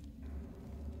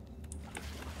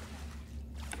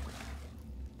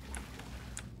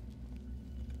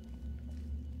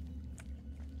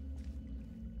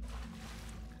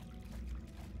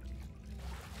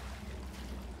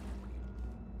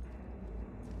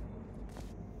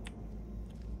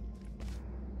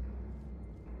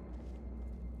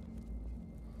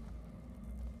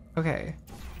 Okay.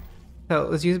 So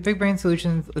let's use big brain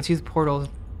solutions. Let's use portals.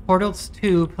 Portals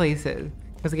to places.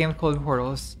 Because the game is called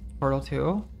Portals. Portal 2.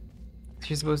 So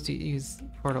you're supposed to use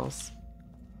portals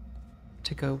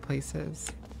to go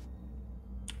places.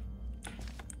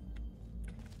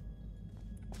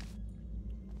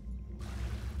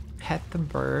 Pet the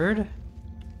bird?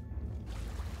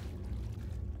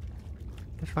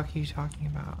 The fuck are you talking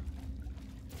about?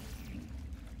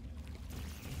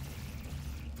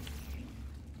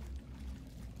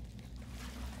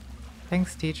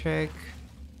 Thanks, Dietrich.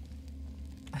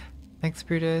 Thanks,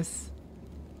 Brutus.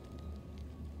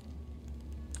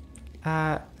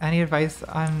 Any advice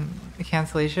on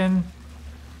cancellation?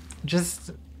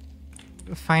 Just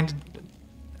find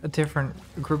a different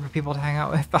group of people to hang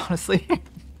out with, honestly.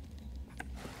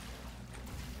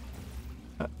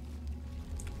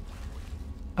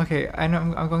 Okay, I know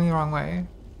I'm going the wrong way.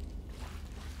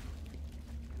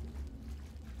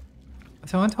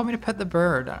 Someone told me to pet the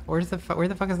bird. Where the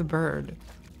fuck is the bird?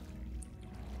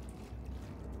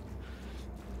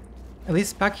 At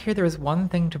least back here there was one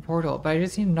thing to portal, but I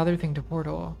just need another thing to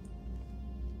portal.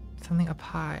 Something up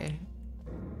high.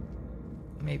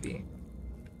 Maybe.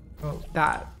 Oh,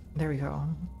 that. There we go.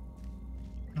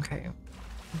 Okay.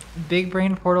 Big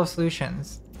brain portal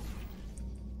solutions.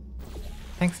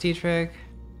 Thanks, Dietrich.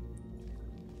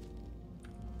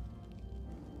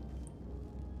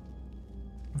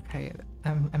 Okay,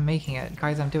 I'm making it.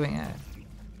 Guys, I'm doing it.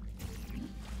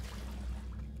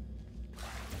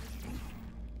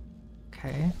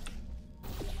 Okay.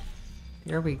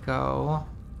 Here we go.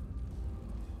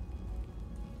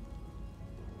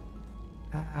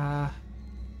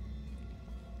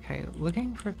 Okay,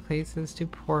 looking for places to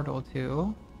portal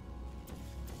to.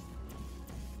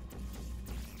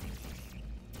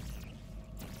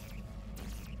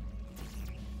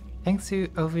 Thanks to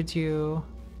Overdue.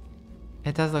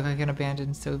 It does look like an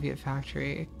abandoned Soviet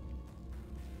factory.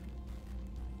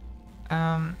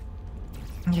 Yeah.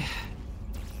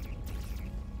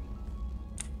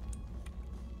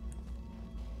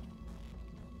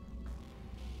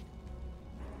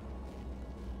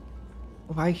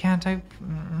 Why can't I?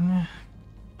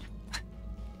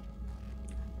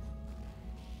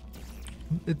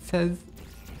 It says.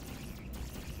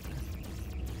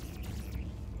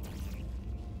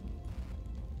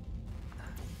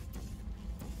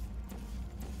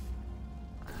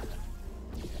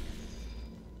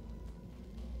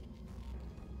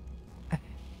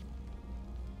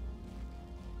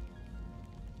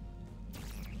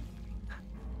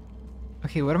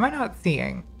 Okay, what am I not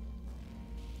seeing?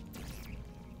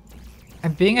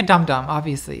 I'm being a dum-dum,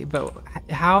 obviously, but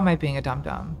how am I being a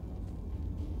dum-dum?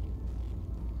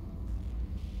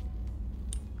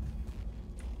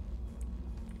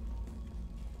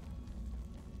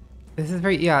 This is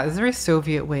very, yeah, this is very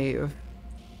Soviet wave.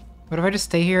 What if I just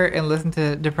stay here and listen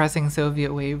to depressing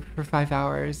Soviet wave for 5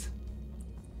 hours?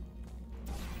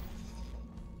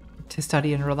 To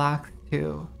study and relax,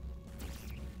 too.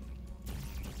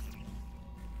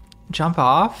 Jump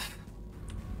off?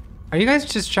 Are you guys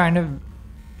just trying to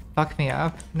fuck me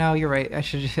up? No, you're right. I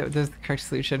should have the correct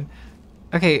solution.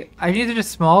 Okay, I needed a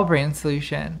small brain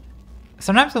solution.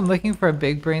 Sometimes I'm looking for a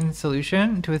big brain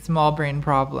solution to a small brain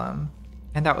problem.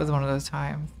 And that was one of those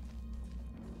times.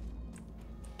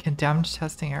 Condemned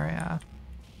testing area.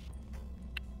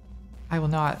 I will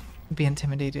not be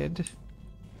intimidated.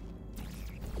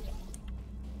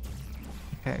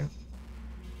 Okay.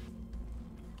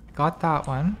 Got that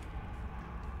one.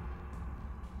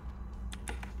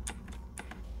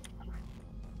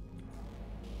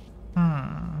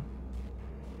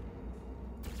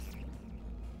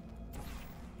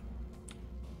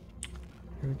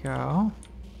 Here we go.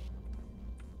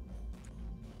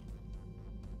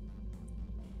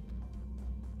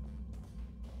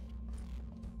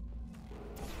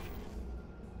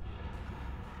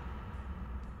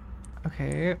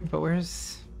 Okay, but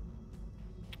where's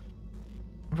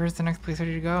the next place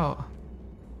ready to go?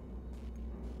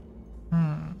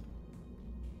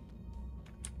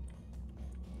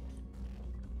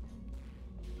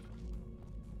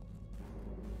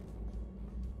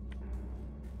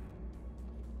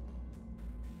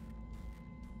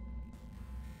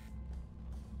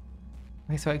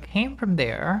 Okay, so I came from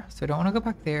there, so I don't want to go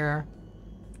back there.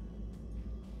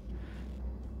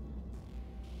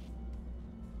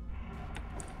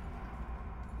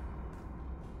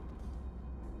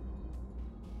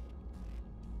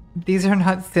 These are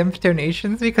not simp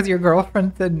donations because your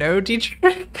girlfriend said no,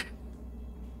 Dietrich.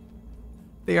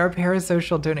 They are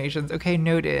parasocial donations. Okay,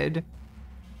 noted.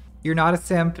 You're not a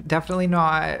simp. Definitely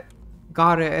not.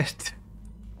 Got it.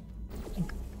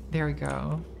 There we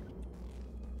go.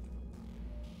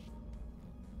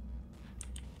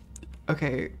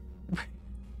 Okay.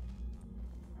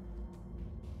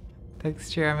 Thanks,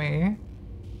 Jeremy.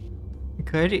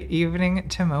 Good evening,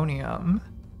 Timonium.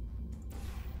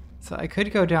 So I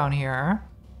could go down here.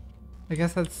 I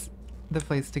guess that's the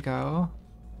place to go.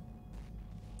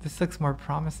 This looks more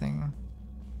promising.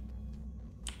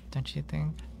 Don't you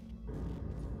think?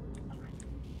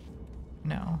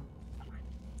 No.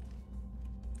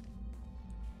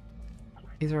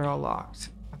 These are all locked.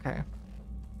 Okay.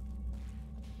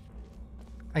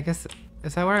 I guess,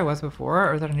 is that where I was before,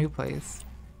 or is that a new place?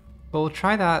 Well, we'll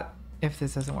try that if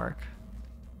this doesn't work.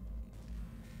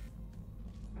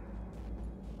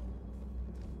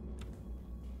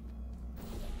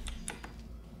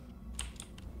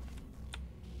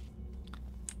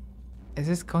 Is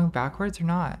this going backwards or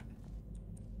not?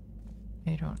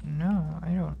 I don't know. I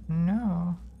don't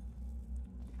know.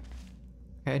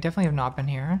 Okay, I definitely have not been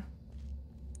here.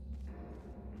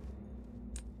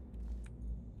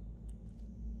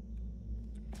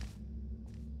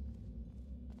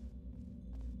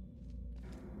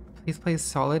 Please play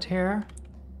solitaire.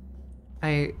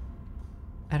 I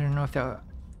don't know if that...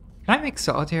 Can I make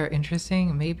solitaire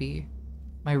interesting? Maybe.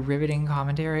 My riveting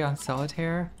commentary on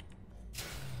solitaire.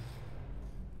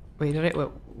 Wait,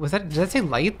 what was that? Did that say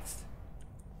lights?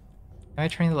 Am I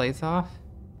turning the lights off?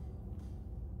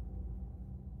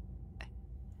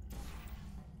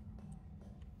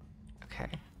 Okay.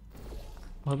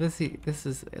 Well, this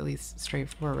is at least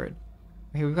straightforward.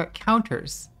 Okay, we've got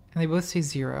counters, and they both say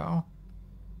 0.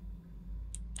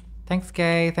 Thanks,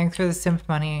 Gay. Thanks for the simp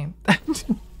money.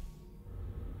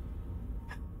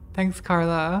 Thanks,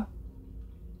 Carla.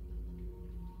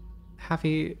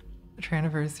 Happy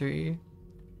anniversary.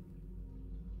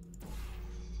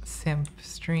 Simp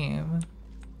stream.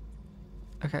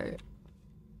 Okay.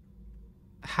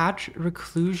 Hatch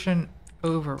reclusion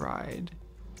override.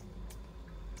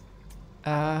 Is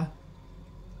that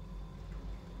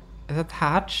the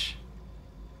hatch?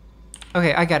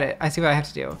 Okay, I get it. I see what I have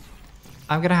to do.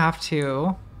 I'm gonna have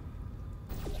to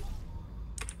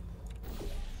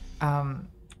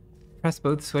press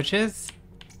both switches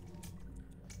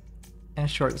in a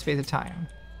short space of time.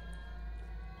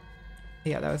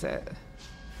 Yeah, that was it.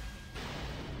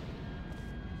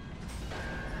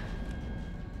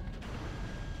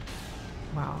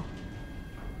 Wow.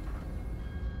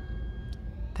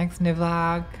 Thanks,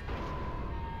 Nivlag.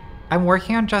 I'm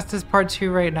working on Justice Part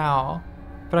 2 right now,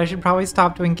 but I should probably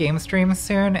stop doing game streams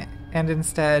soon, and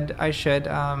instead I should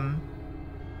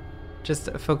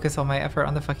just focus all my effort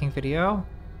on the fucking video.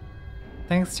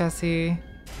 Thanks, Jesse.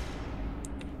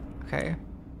 Okay.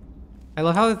 I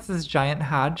love how it's this giant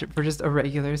hatch for just a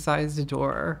regular sized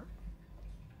door.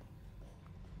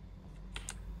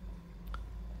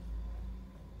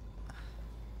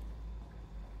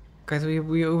 Guys,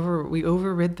 we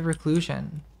overrid the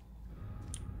reclusion.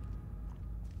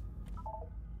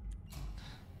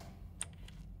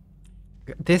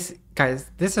 This,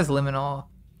 guys, this is liminal.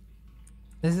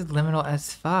 This is liminal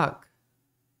as fuck.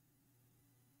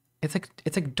 It's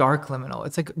like dark liminal.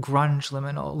 It's like grunge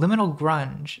liminal. Liminal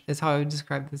grunge is how I would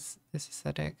describe this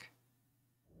aesthetic.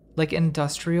 Like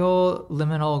industrial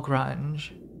liminal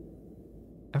grunge.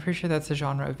 I'm pretty sure that's a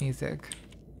genre of music.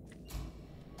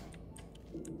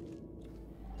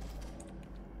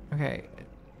 Okay.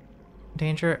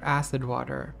 Danger acid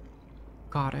water.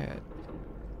 Got it.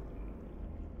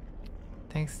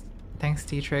 Thanks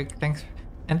Dietrich.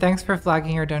 Thanks for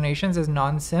flagging your donations as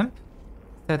non-simp,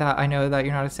 so that I know that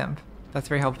you're not a simp. That's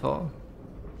very helpful.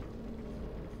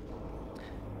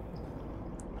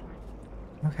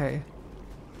 Okay.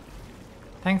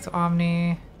 Thanks,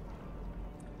 Omni.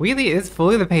 Wheelie is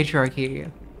fully the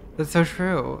patriarchy. That's so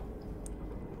true.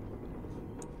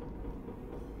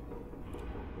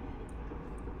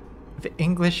 The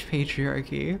English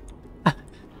patriarchy.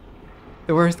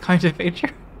 The worst kind of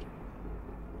patriarchy.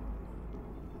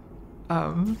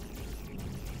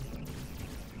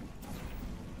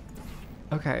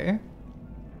 Okay.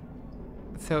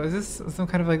 So is this some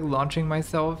kind of like launching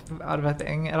myself out of a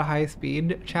thing at a high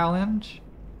speed challenge?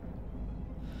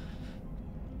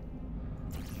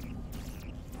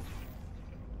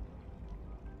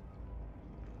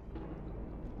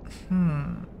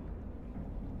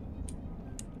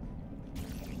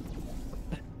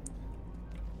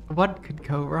 What could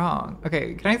go wrong?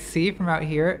 Okay, can I see from out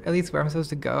here at least where I'm supposed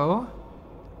to go?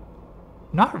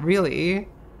 Not really.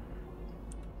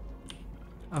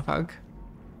 Oh fuck.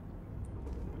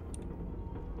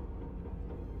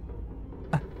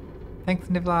 Thanks,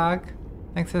 Nivlag.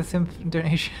 Thanks for the simp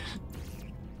donation.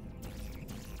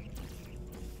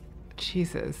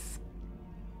 Jesus.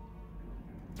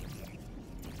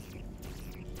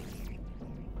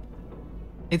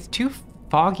 It's too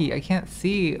foggy. I can't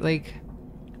see, like...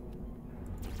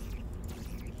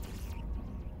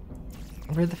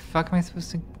 Where the fuck am I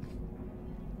supposed to...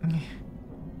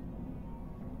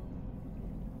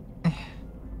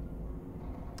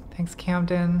 Thanks,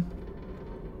 Camden.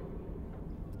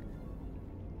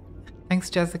 Thanks,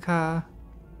 Jessica.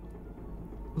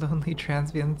 Lonely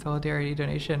Transient Solidarity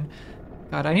donation.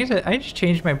 God, I need to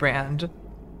change my brand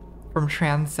from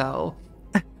Transcell.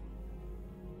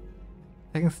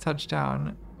 Thanks,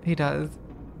 Touchdown. He does.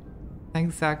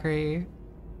 Thanks, Zachary.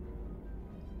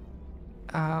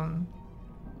 I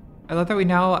love that we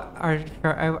now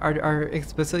are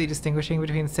explicitly distinguishing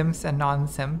between simps and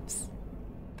non-simps.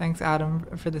 Thanks, Adam,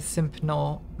 for the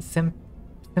simpinal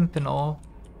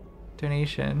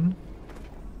donation.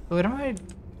 What am I?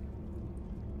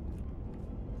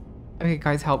 Okay,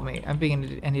 guys, help me. I'm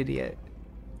being an idiot.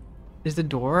 There's a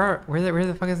door? Where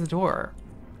the fuck is the door?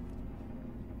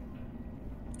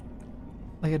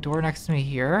 Like a door next to me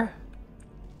here?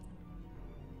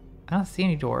 I don't see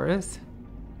any doors.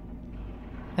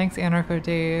 Thanks, Anarcho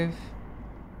Dave.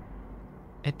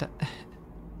 It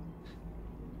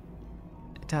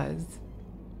does.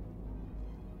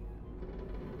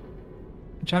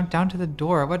 Jump down to the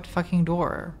door. What fucking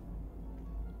door?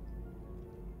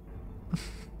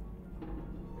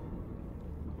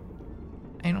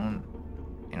 I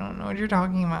don't know what you're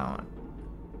talking about.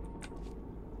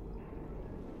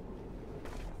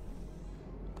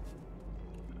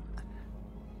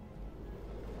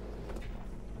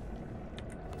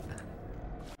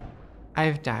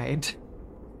 I've died.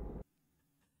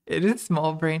 It is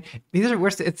small brain. These are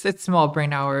worse. It's small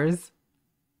brain hours.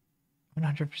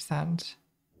 100%.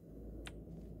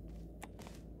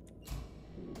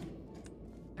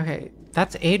 Okay,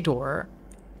 that's a door.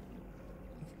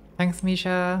 Thanks,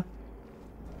 Misha.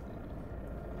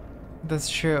 That's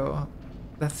true.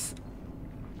 That's.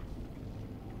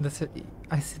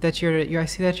 I see that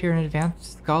you're an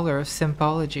advanced scholar of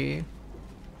symbology.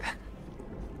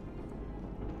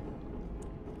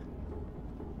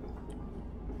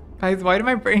 Guys, why did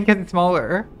my brain get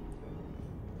smaller?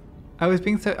 I was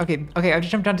being so... Okay, I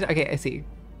just jumped down to... Okay, I see.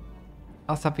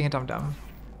 I'll stop being a dum-dum.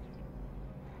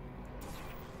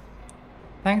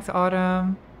 Thanks,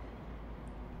 Autumn.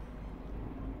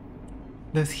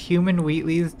 This human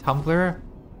Wheatley's Tumblr?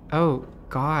 Oh,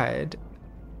 God.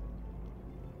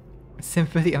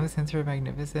 Sympathy, I'm Sensor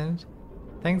Magnificent.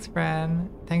 Thanks,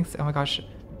 Bran. Thanks... Oh my gosh.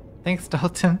 Thanks,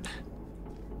 Dalton.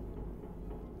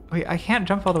 Wait, I can't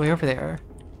jump all the way over there.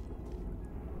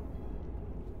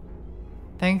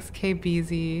 Thanks,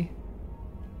 KBZ.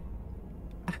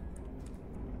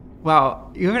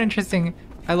 Wow, you have an interesting...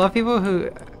 I love people who...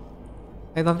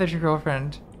 I love that your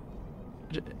girlfriend...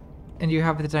 And you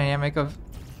have the dynamic of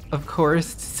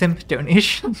coerced simp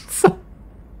donations.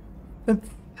 That's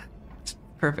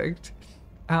perfect.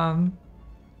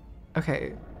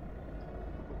 Okay.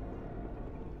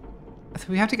 So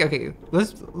we have to... Okay,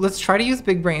 let's try to use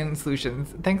big brain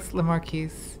solutions. Thanks,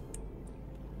 Lamarquise.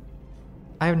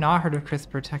 I have not heard of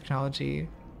CRISPR technology.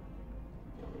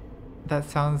 That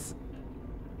sounds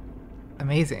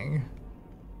amazing.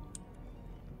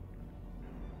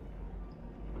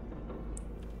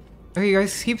 Okay, you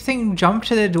guys keep saying jump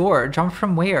to the door. Jump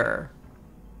from where?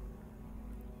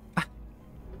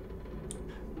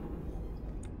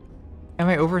 Am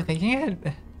I overthinking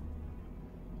it?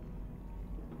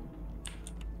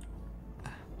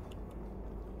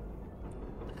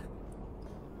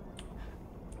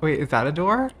 Wait, is that a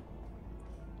door?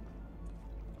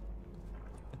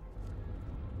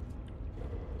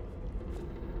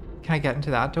 Can I get into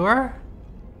that door?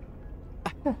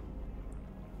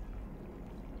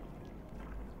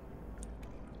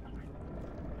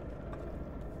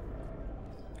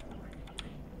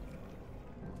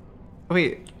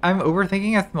 Wait, I'm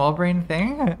overthinking a small brain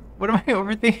thing? What am I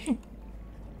overthinking?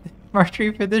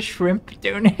 Marjorie for the shrimp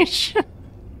donation.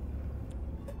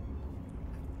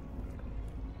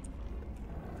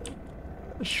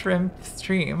 Shrimp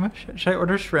stream. Should I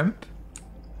order shrimp?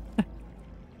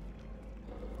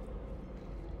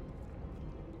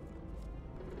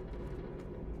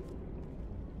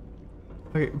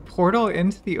 Okay, portal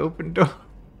into the open door.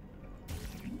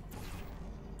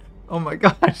 Oh my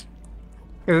gosh.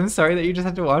 I'm sorry that you just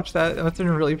had to watch that. That's been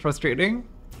really frustrating.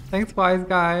 Thanks, wise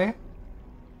guy.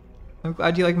 I'm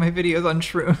glad you like my videos on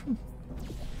shrooms.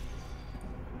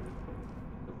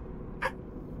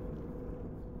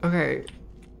 Okay.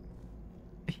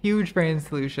 Huge brain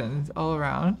solutions all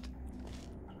around.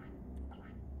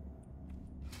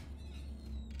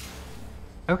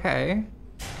 Okay.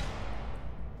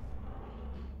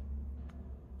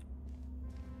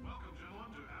 Welcome,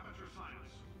 gentlemen, to Amateur Science.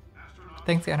 Astronauts,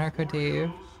 Thanks, Anarcho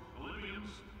Dave. Olympians,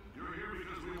 you're here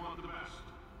because we want the best,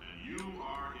 and you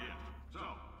are it. So,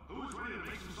 who is ready to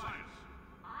make some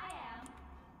science?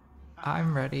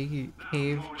 I'm ready,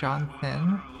 Cave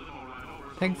Johnson.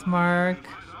 Thanks, Mark.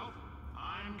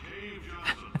 I'm Cave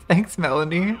Johnson. Thanks,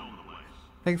 Melanie.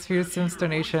 Thanks for your Sims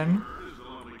donation. Is the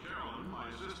lovely Carolyn, my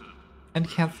And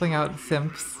canceling out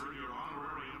simps. Earn your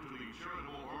honorarium to the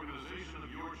charitable organization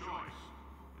of your choice.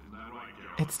 Isn't that right,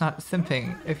 Carol? It's not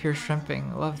simping if you're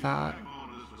shrimping. Love that. Backbone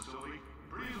of this facility.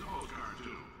 Pretty as a postcard,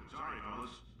 too. Sorry,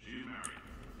 fellas. She's married.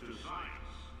 To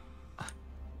science.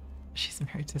 She's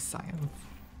married to science.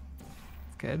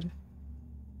 It's good.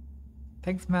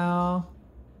 Thanks, Mel.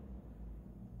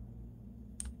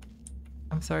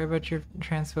 I'm sorry about your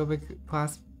transphobic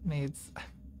classmates.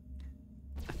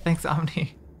 Thanks,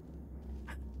 Omni.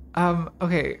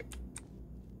 Okay.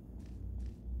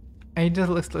 I need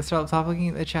to stop looking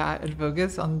at the chat and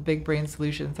focus on big brain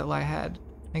solutions that lie ahead.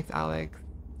 Thanks, Alex.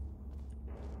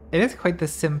 It is quite the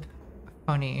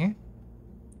symphony.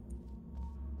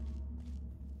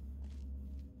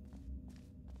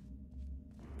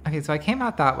 Okay, so I came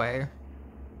out that way.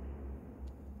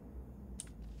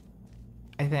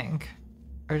 I think.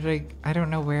 Or did I don't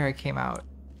know where I came out.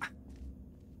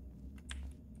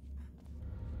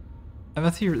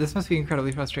 This must be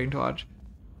incredibly frustrating to watch.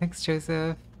 Thanks,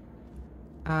 Joseph.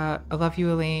 I love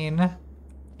you, Elaine.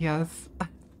 Yes.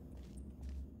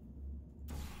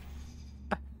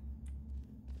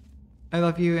 I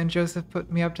love you, and Joseph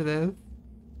put me up to this.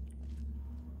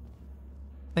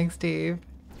 Thanks, Dave.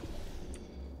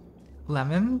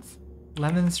 Lemons?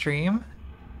 Lemon stream?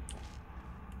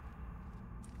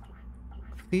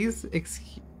 Please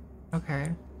excuse...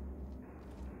 Okay.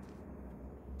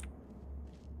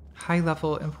 High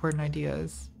level important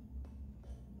ideas.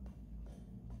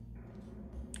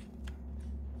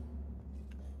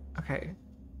 Okay.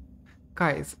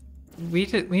 Guys, we need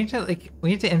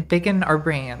to embiggen our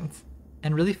brains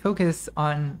and really focus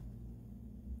on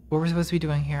what we're supposed to be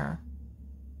doing here.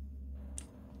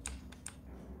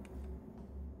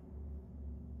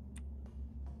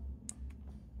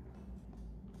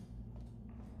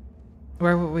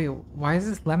 Wait, why is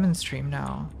this lemon stream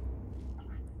now?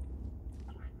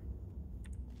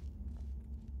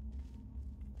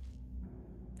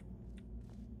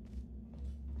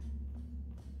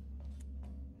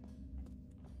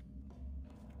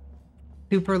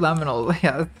 Super liminal,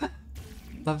 yes.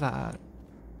 Love that.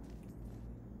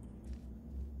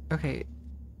 Okay.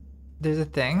 There's a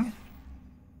thing.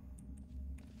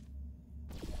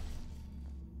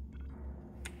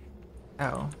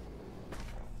 Oh.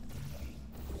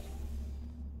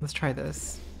 Let's try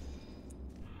this.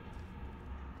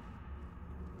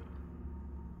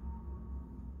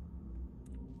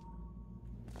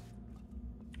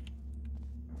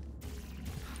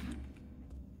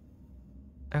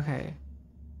 Okay.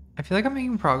 I feel like I'm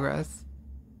making progress.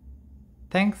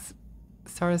 Thanks,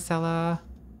 Saracella.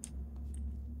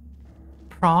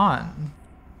 Prawn.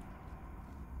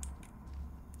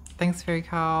 Thanks, Fairy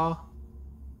Cow.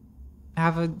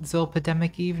 Have a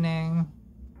Zolpidemic evening.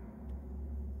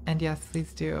 And yes,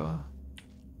 please do.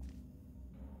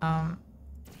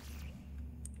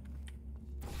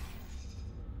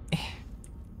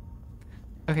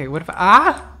 Okay, what if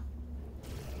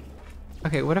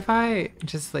Okay, what if I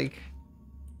just like...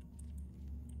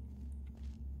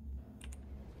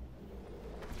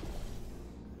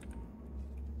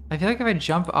 I feel like if I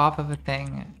jump off of a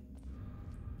thing...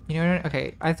 You know what?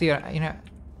 Okay, I see it. You know,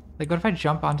 like what if I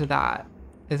jump onto that?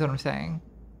 Is what I'm saying.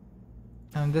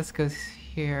 And this goes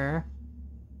here.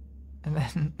 And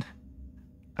then...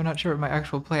 I'm not sure what my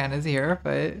actual plan is here,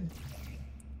 but...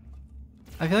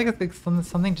 I feel like it's like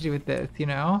something to do with this, you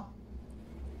know?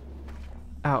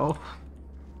 Oh.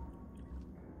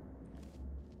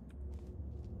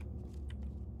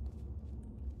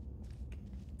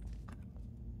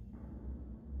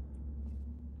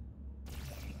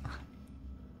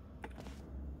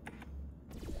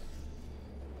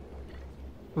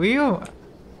 Wheel.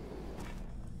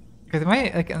 Because am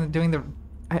I like doing the?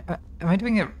 Am I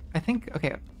doing it? I think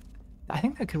okay. I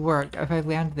think that could work if I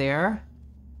land there.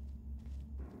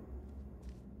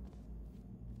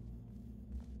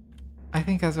 I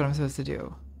think that's what I'm supposed to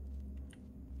do.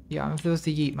 Yeah, I'm supposed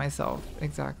to yeet myself.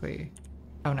 Exactly.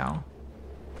 Oh no.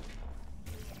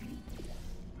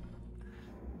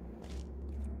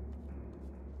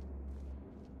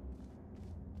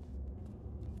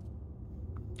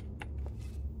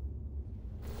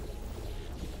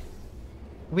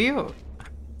 Wheel.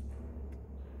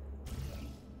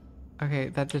 Okay,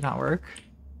 that did not work.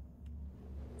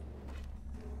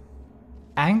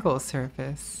 Angle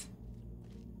surface.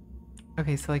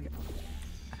 Okay, so like...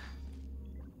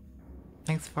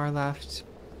 Thanks, far left.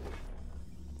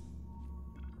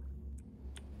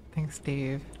 Thanks,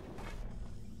 Dave.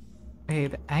 Okay,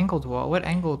 the angled wall. What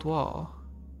angled wall?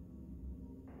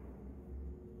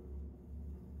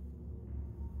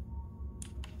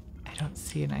 I don't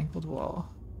see an angled wall.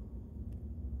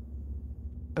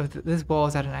 Oh, this wall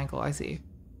is at an angle, I see.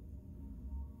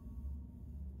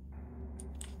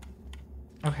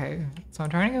 Okay, so I'm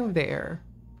trying to go there.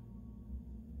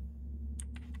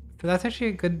 So that's actually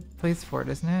a good place for it,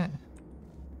 isn't it?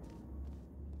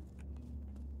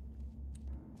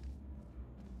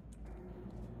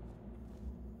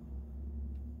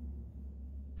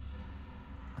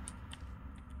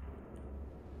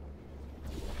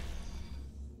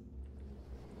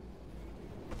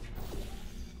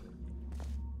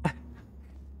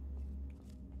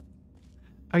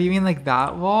 Oh, you mean like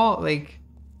that wall? Like...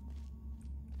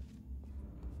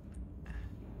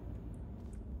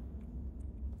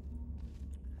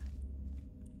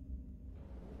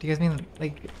 Do you guys mean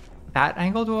like that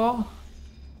angled wall?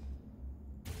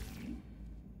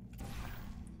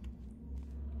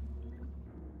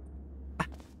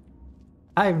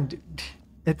 I'm...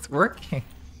 It's working.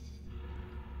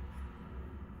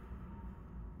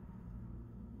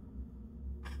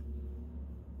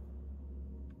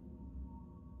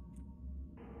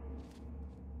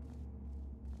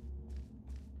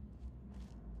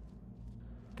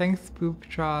 Thanks, Boop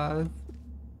Draws.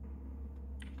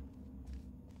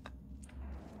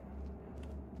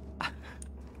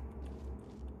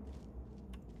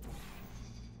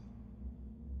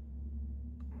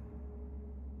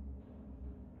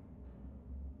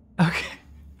 Okay.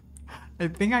 I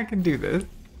think I can do this.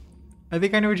 I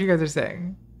think I know what you guys are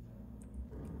saying.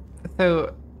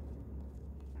 So,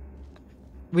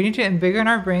 we need to embiggen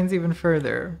our brains even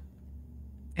further.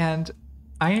 And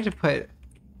I need to put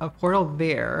a portal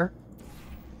there.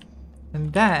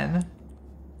 And then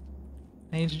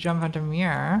I need to jump onto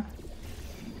Mirror.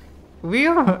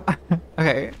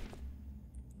 Okay.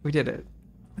 We did it.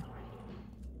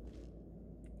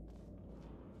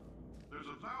 There's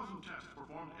 1,000 tests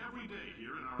performed every day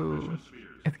here in our Ooh. efficient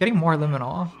spheres. It's getting more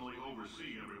liminal. Personally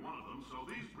oversee every one of them, so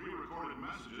these pre-recorded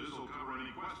messages will cover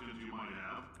any questions you might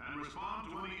have and respond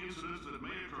to any incidents that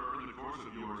may occur in the course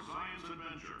of your science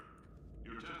adventure.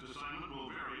 Your test assignment will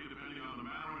vary depending on the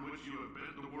manner in which you have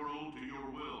bent the world to your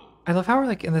will. I love how we're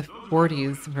like in the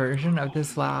 40s version of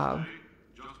this lab.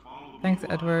 Just follow the Thanks,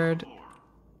 blue line on the Edward. floor.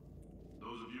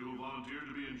 Those of you who volunteered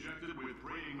to be injected with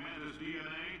praying mantis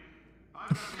DNA, I've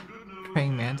got some good news Praying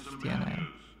and mantis some DNA. bad news.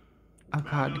 Oh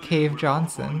Bad god, news is Cave we're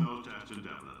Johnson. postponing those tests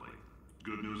indefinitely.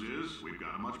 Good news is we've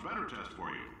got a much better test for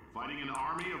you. Fighting an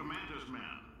army of mantis men.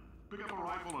 Pick up a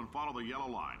rifle and follow the yellow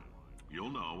line.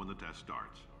 You'll know when the test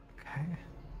starts. Okay.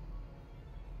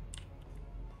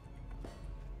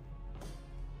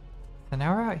 So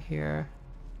now we're out here.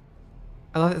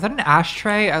 I love. Is that an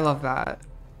ashtray? I love that.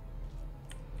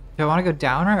 Do I want to go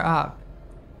down or up?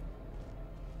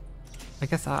 I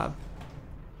guess up.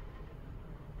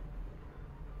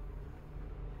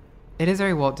 It is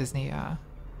very Walt Disney, yeah.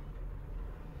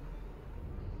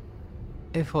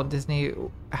 If Walt Disney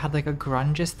had like a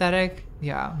grunge aesthetic,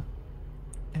 yeah.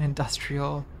 An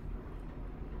industrial.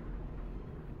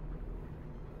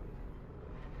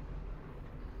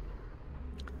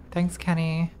 Thanks,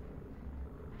 Kenny.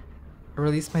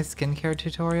 Release my skincare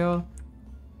tutorial.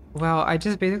 Well, I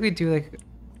just basically do like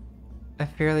a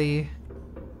fairly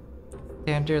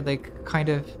standard, like kind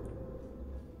of.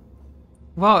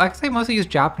 Well, actually, I mostly use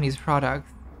Japanese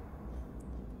products.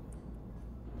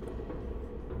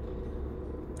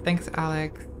 Thanks,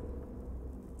 Alex.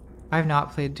 I have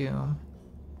not played Doom.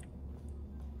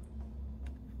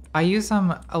 I use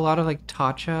a lot of like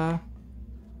Tatcha.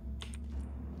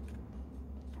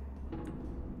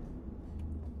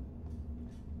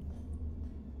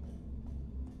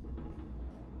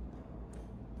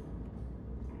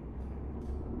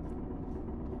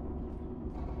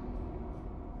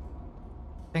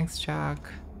 Thanks,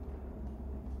 Jack.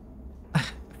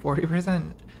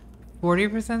 40%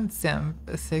 simp,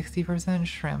 60%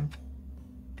 shrimp,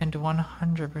 and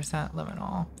 100%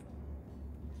 liminal.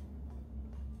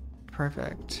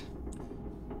 Perfect.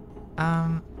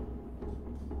 Am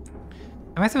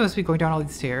I supposed to be going down all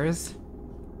these stairs?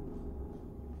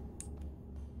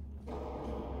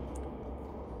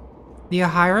 Yeah,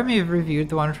 Hiram, you've reviewed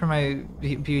the one from my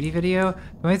beauty video.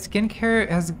 My skincare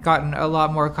has gotten a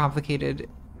lot more complicated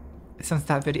since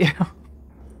that video.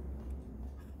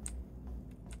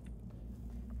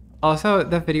 Also,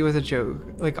 that video was a joke.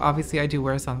 Like, obviously I do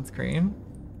wear sunscreen.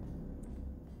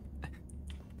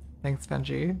 Thanks,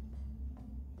 Benji.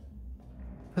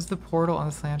 Puts the portal on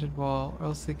the slanted wall, or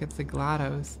else it gets the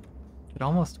GLaDOS. It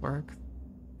almost works.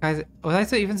 Guys,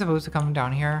 was I even supposed to come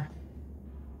down here?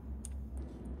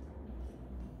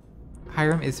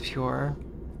 Hiram is pure.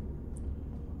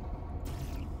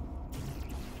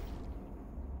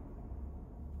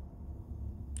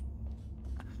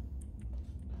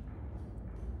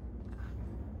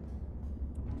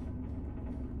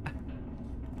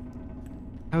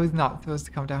 I was not supposed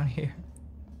to come down here.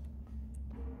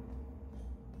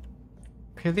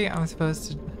 Clearly I'm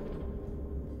supposed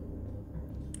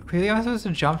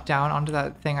to jump down onto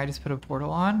that thing I just put a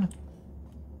portal on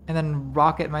and then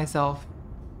rocket myself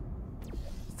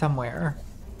somewhere.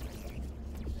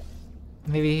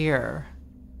 Maybe here.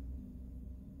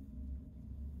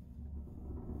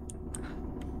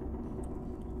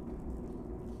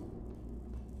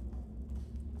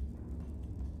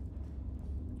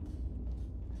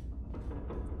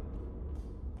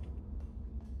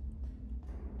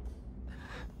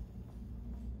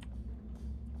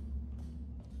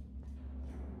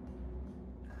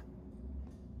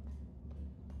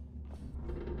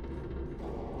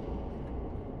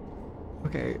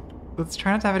 Okay, let's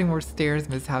try not to have any more stairs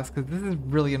in this house because this is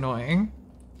really annoying.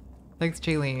 Thanks,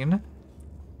 Jaylene.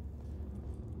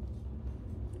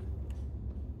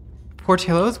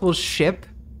 Portillo's will ship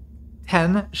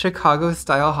 10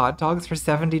 Chicago-style hot dogs for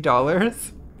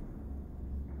 $70.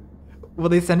 Will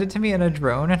they send it to me in a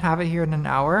drone and have it here in an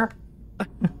hour?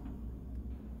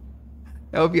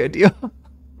 That would be ideal.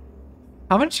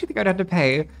 How much do you think I'd have to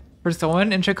pay for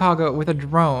someone in Chicago with a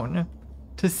drone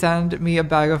to send me a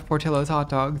bag of Portillo's hot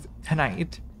dogs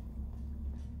tonight?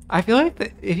 I feel like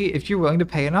that if you're willing to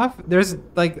pay enough, there's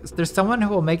someone who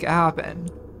will make it happen.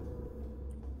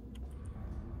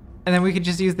 And then we could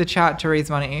just use the chat to raise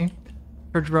money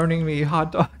for droning me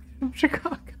hot dogs from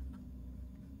Chicago.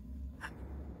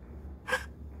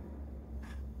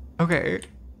 Okay.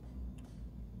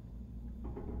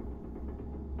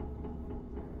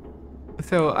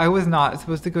 So I was not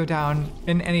supposed to go down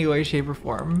in any way, shape, or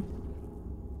form.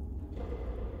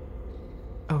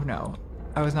 Oh no,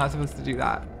 I was not supposed to do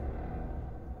that.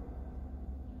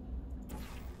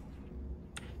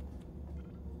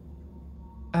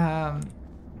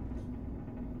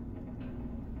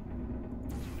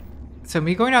 So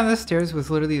me going down the stairs was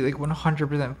literally like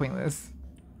 100% pointless.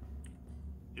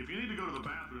 If you need to go to the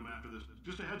bathroom after this,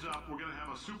 just a heads up, we're going to have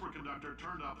a superconductor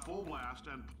turned up full blast,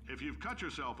 and if you've cut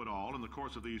yourself at all in the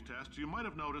course of these tests, you might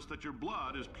have noticed that your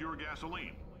blood is pure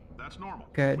gasoline. That's normal.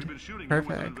 Good. We've been shooting Perfect.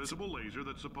 you with an invisible laser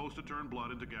that's supposed to turn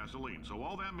blood into gasoline. So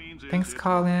all that means is... Thanks,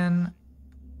 Colin.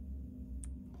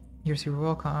 You're super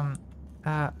welcome.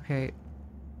 Okay.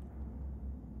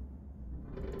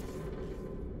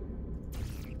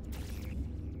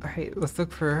 Alright, let's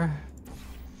look for...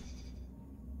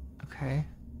 Okay.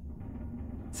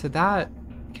 So that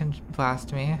can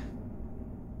blast me.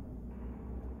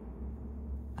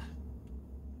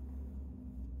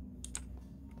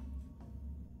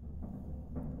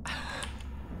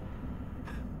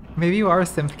 Maybe you are a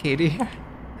simp, Katie.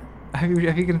 have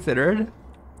you considered?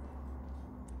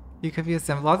 You could be a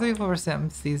simp. Lots of people are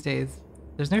simps these days.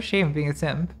 There's no shame in being a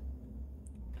simp.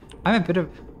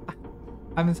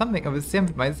 I'm something of a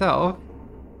simp myself.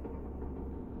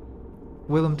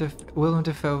 Willem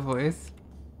Dafoe voice.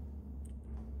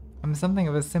 I'm something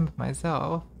of a simp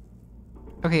myself.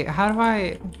 Okay, how do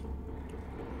I...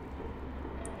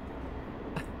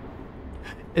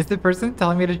 Is the person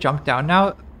telling me to jump down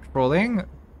now trolling?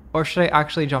 Or should I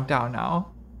actually jump down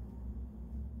now?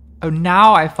 Oh,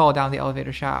 now I fall down the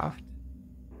elevator shaft.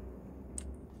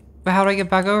 But how do I get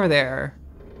back over there?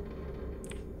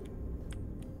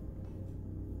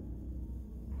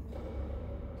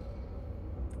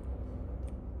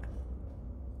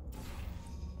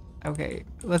 Okay,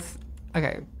 let's...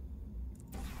 Okay.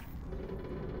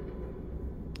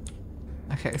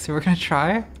 Okay, so we're gonna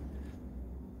try.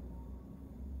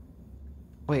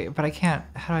 Wait, but I can't...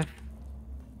 How do I...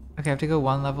 Okay, I have to go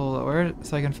one level lower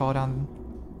so I can fall down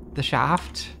the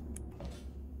shaft.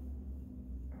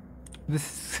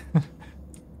 This...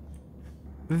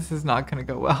 This is not gonna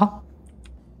go well.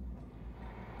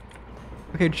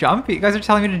 Okay, jump? You guys are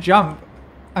telling me to jump.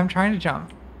 I'm trying to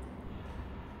jump.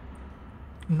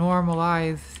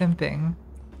 Normalize simping.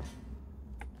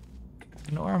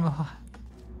 Normal.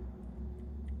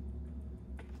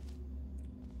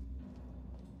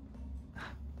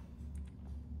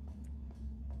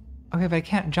 Okay, but I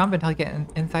can't jump until I get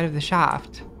inside of the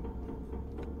shaft.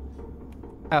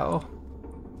 Oh.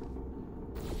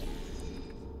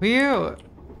 Whew.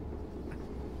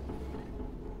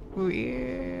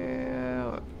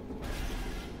 Whew.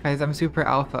 Guys, I'm super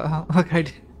alpha. Look, I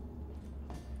did.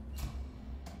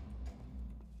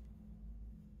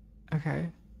 Okay.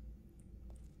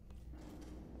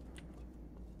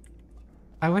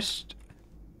 I wish...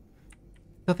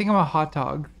 Still think I'm a hot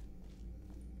dog.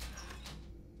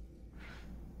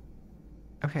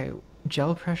 Okay,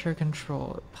 gel pressure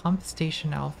control. Pump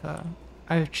station alpha.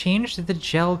 I've changed the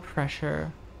gel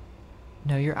pressure.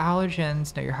 Know your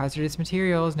allergens, know your hazardous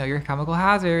materials, know your chemical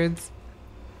hazards.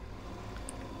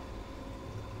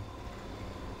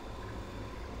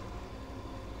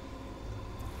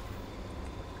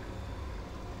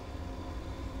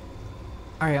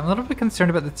 Alright, I'm a little bit concerned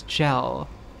about this gel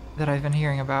that I've been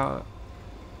hearing about.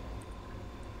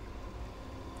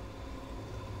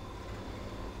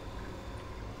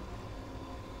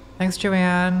 Thanks,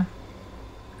 Joanne.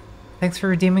 Thanks for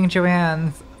redeeming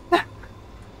Joanne's.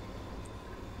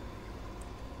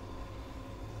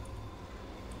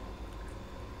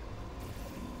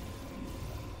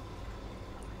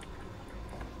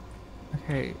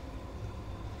 Okay.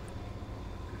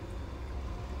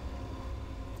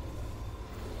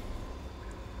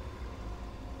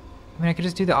 I mean, I could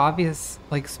just do the obvious,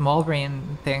 like, small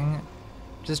brain thing.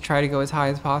 Just try to go as high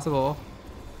as possible.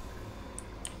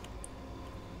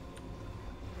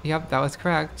 Yep, that was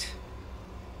correct.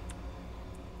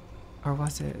 Or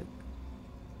was it?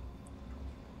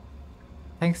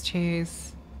 Thanks,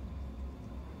 Chase.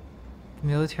 The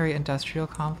military-industrial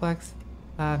complex?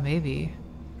 Maybe.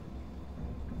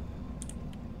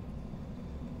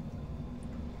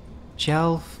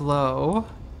 Gel flow.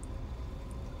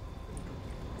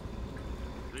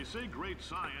 They say great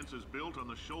science is built on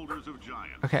the shoulders of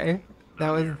giants. Okay, that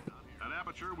Now was... here, at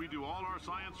Aperture, we do all our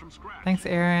science from scratch. Thanks,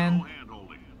 Aaron. No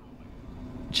hand-holding.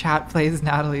 Chat plays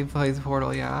Natalie plays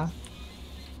Portal, yeah.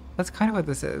 That's kind of what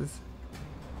this is.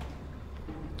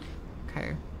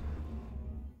 Okay.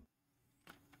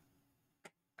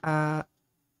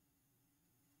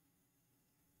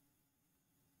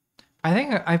 I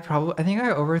think I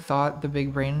overthought the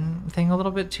big brain thing a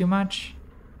little bit too much.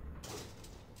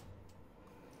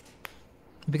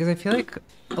 Because I feel like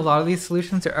a lot of these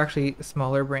solutions are actually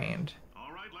smaller brained.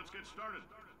 All right, let's get started.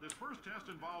 This first test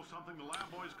involves something the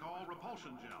lab boys call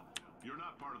repulsion gel. You're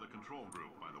not part of the control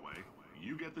group, by the way.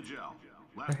 You get the gel.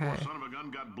 Last poor Okay. son of a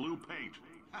gun got blue paint.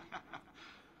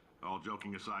 All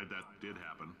joking aside, that did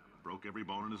happen. Broke every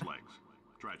bone in his legs.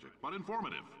 Tragic, but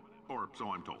informative. Or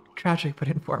so I'm told. Tragic but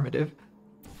informative.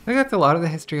 I think that's a lot of the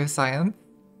history of science.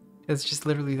 It's just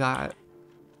literally that.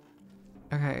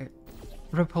 Okay.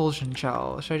 Repulsion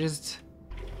gel. Should I just...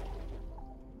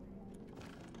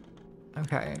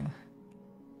 Okay.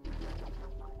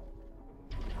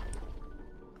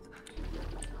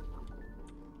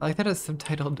 I like that it's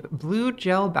subtitled Blue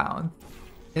Gel Bounce.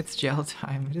 It's gel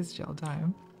time. It is gel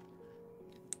time.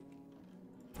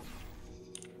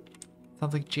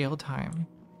 Sounds like jail time.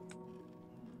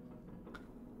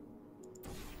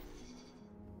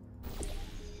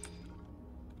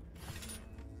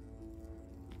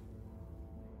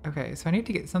 Okay, so I need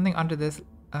to get something onto this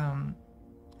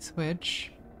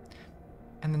switch.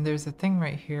 And then there's a thing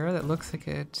right here that looks like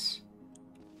it.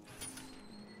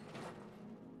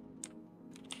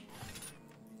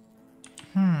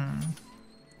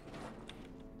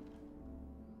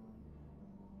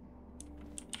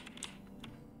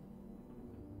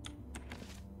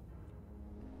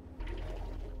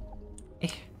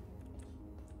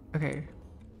 Okay.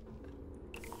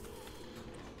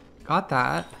 Got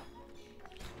that.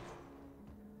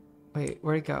 Wait,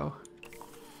 where'd it go?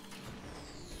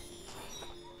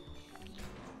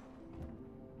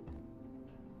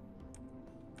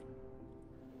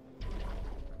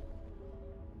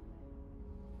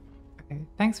 Okay,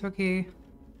 thanks, Rookie.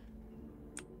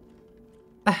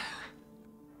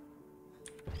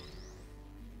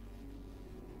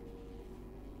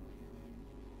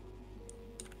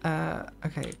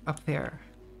 Okay, up there.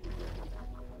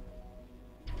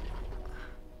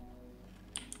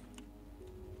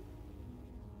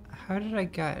 How did I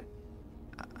get...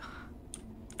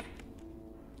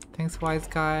 Thanks, wise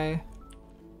guy.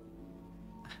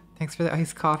 Thanks for the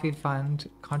iced coffee fund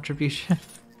contribution.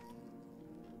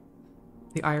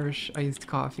 The Irish iced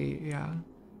coffee, yeah.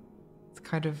 It's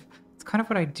kind of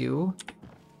what I do.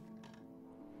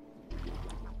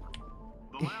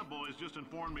 The lab boys just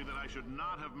informed me that I should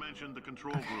not have mentioned the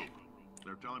control group.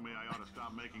 They're telling me I ought to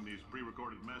stop making these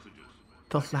pre-recorded messages.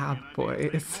 The lab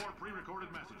boys. More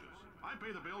pre-recorded messages. I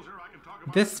pay the bills here. I can talk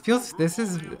about This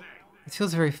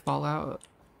feels very Fallout.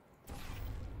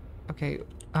 Okay,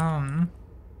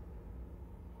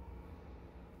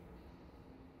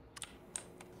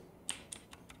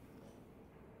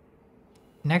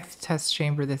 next test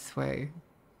chamber this way.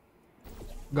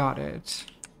 Got it.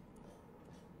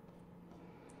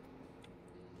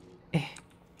 Eh.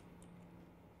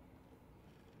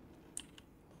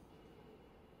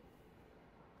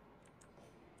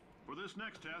 For this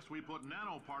next test, we put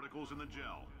nanoparticles in the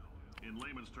gel. In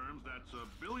layman's terms, that's a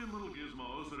billion little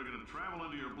gizmos that are going to travel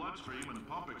into your bloodstream and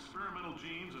pump experimental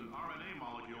genes and RNA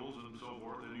molecules and so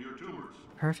forth into your tumors.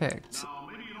 Perfect. Now,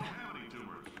 maybe you don't have any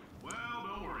tumors. Well,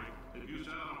 don't worry. If you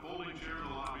sat on a folding chair in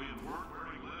the lobby and weren't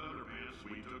wearing lead underpants,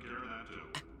 we took care of that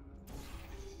too.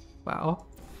 Wow.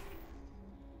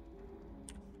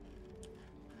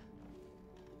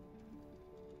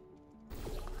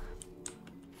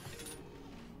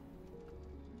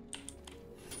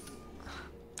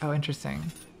 Oh, interesting.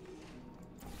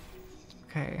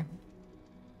 Okay.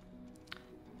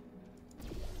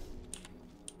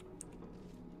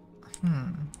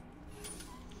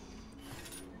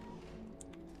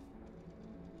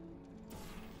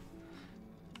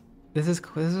 This is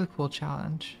cool. This is a cool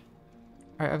challenge.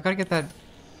 All right, I've got to get that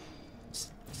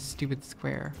stupid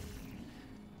square.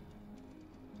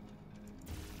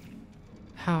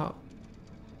 How?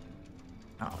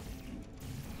 Oh.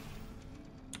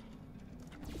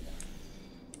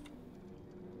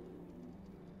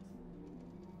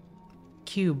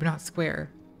 Cube, not square.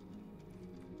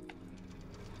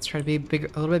 Let's try to be big,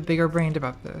 a little bit bigger brained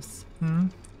about this. Okay.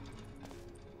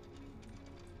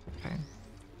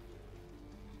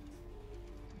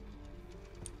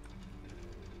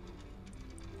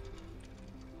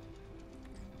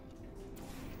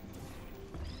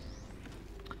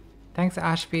 Thanks,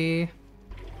 Ashby.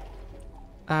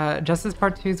 Justice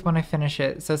Part 2 is when I finish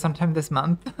it, so sometime this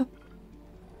month.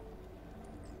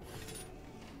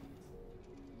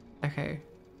 Okay.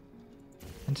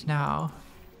 And now...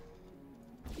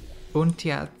 Und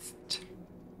jetzt.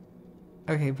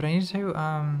 Okay, but I need to,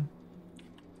 I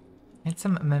need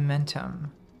some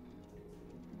momentum.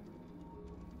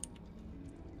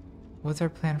 What's our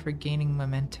plan for gaining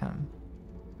momentum?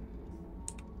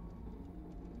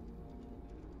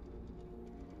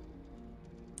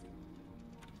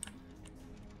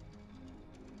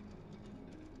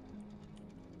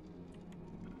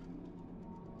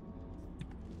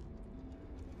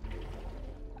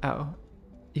 Oh,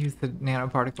 use the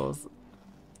nanoparticles.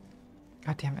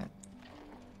 God damn it.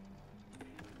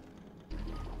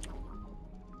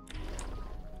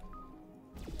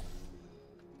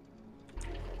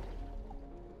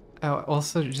 Oh,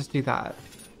 also just do that.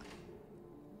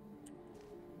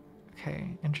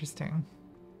 Okay, interesting.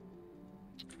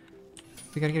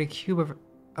 We gotta get a cube of...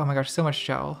 Oh my gosh, so much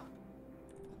gel.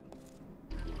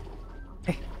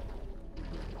 Hey.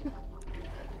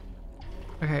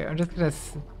 Okay, I'm just gonna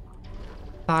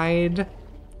side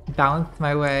bounce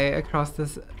my way across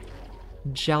this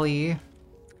jelly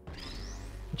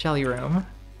room.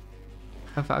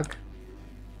 Oh fuck.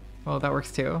 Well, that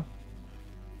works too.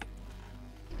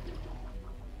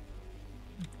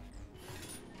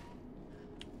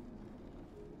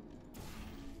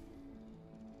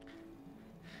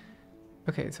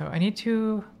 Okay, so I need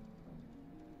to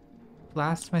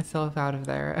blast myself out of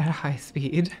there at high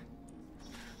speed.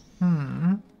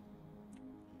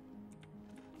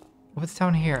 What's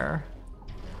down here?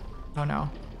 Oh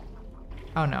no.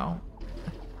 Oh no.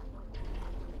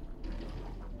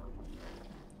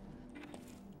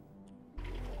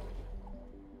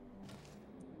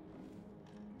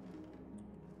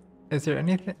 Is there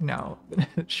anything? No,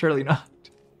 surely not.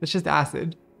 It's just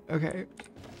acid. Okay.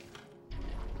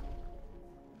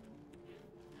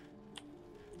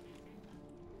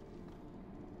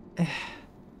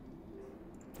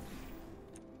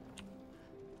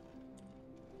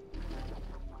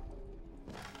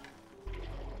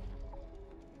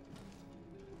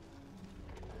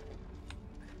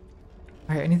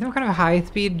 Alright, I need some kind of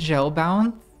high-speed gel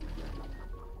bounce.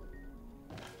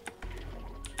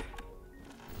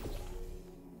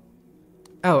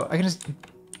 Oh, I can just...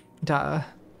 Duh.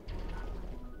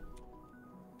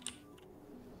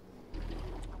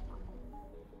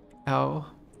 Oh.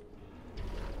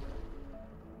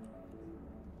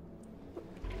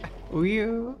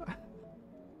 Wee-oo.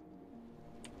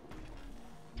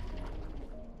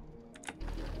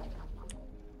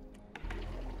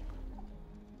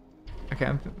 Okay,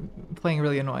 I'm playing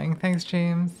really annoying. Thanks,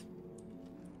 James.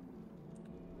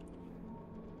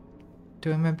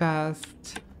 Doing my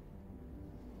best.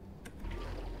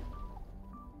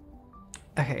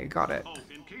 Okay, got it. Oh,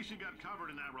 in case you got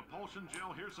covered in that repulsion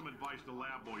gel, here's some advice the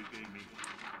lab boys gave me.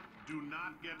 Do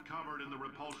not get covered in the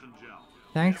repulsion gel.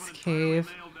 Thanks,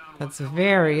 Cave. That's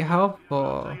very helpful.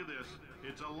 I'll tell you this,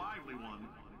 it's a lively one,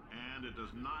 and it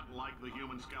does not like the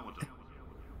human skeleton.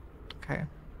 Okay.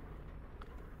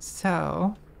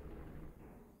 So,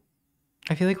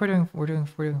 I feel like we're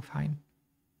doing fine.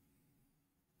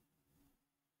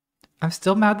 I'm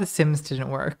still mad the Sims didn't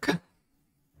work.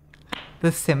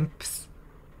 The Simps.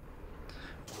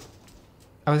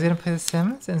 I was gonna play the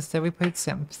Sims, instead we played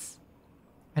Simps.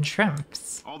 And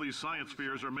Shrimps. All these science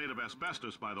spheres are made of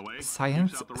asbestos, by the way.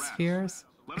 Science Keeps out the rats. spheres?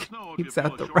 Let us know if Keeps you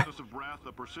feel out a the shortness rats. of breath,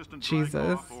 a persistent dry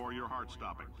Jesus. cough, or your heart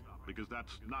stopping, because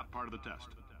that's not part of the test.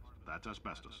 That's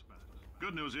asbestos.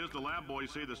 Good news is the lab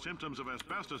boys say the symptoms of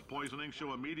asbestos poisoning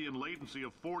show a median latency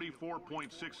of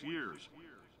 44.6 years.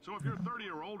 So if you're 30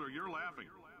 or older, you're laughing.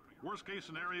 Worst case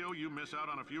scenario, you miss out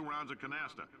on a few rounds of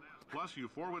canasta. Plus, you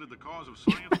forwarded the cause of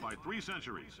science by 3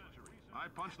 centuries. I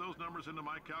punch those numbers into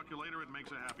my calculator, it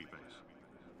makes a happy face.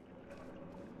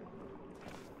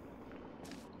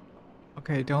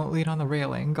 Okay, don't lean on the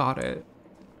railing. Got it.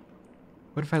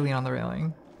 What if I lean on the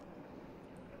railing?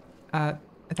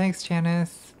 Thanks,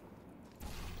 Janice.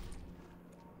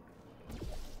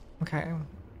 Okay.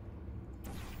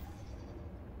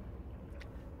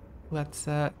 Let's,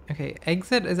 okay,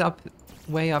 exit is up,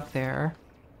 way up there.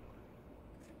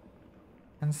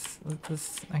 And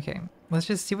okay, let's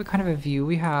just see what kind of a view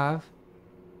we have.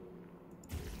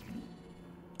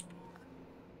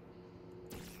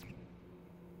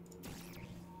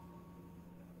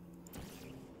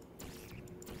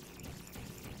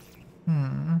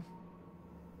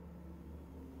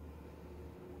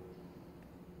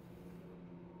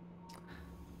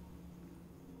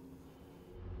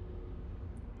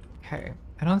 Okay,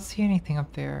 I don't see anything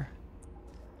up there.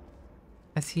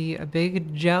 I see a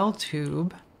big gel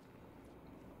tube.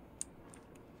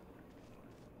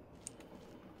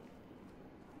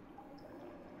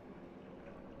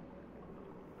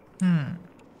 Am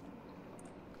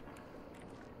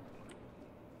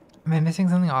I missing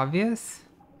something obvious?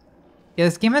 Yeah,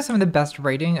 this game has some of the best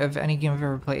writing of any game I've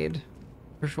ever played,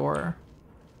 for sure.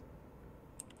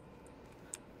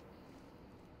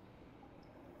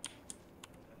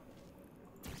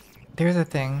 There's a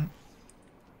thing.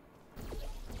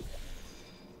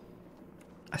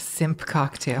 A simp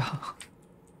cocktail.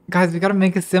 Guys, we gotta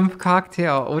make a simp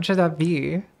cocktail. What should that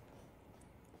be?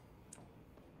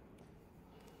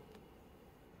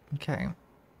 Okay.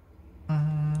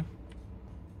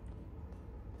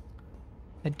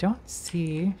 I don't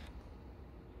see...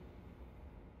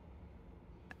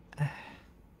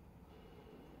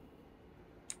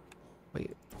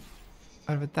 Wait.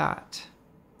 What about that?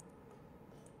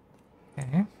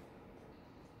 Okay.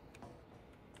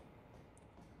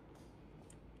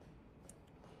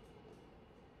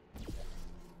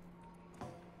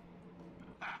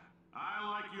 I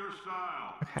like your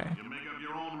style. Okay. You make up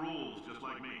your own rules, just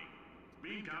like me.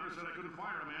 Bean Counter said I couldn't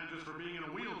fire a man just for being in a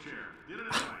wheelchair. Did it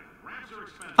anyway. Ramps are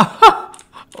expensive.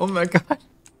 Oh my god.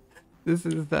 This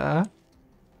is the...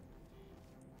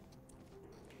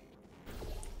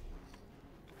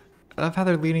 I love how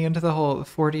they're leaning into the whole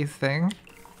 40s thing.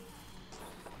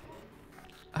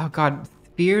 Oh god,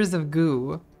 spheres of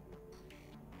goo.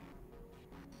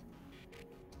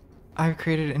 I've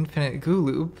created an infinite goo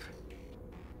loop.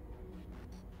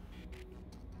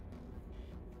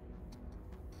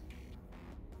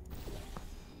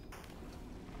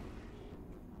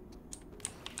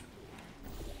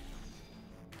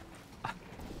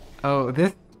 Oh,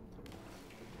 this...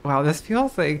 Wow, this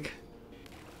feels like...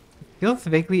 Feels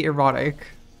vaguely erotic.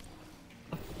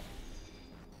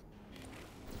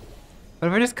 What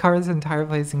if I just cover this entire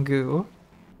place in goo?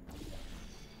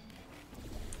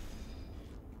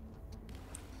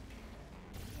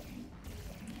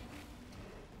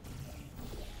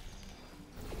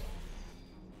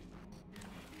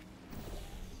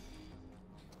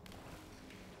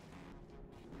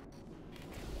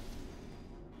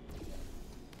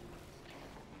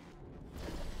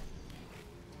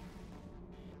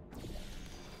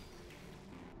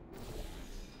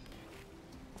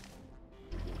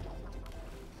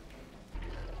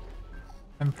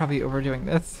 I'm probably overdoing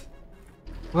this.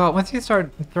 Well, once you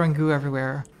start throwing goo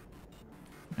everywhere,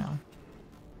 you know,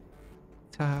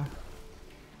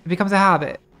 it becomes a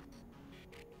habit.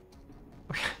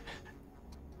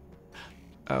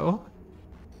 Oh.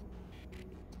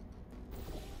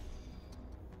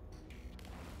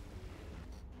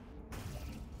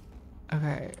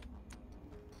 Okay.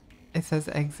 It says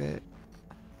exit.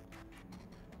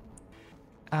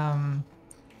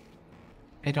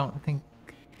 I don't think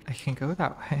I can go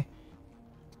that way.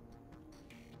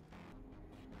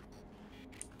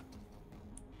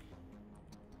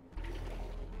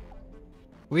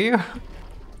 Weird.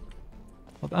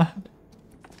 Hold on.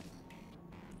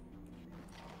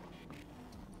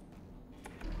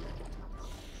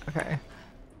 Okay.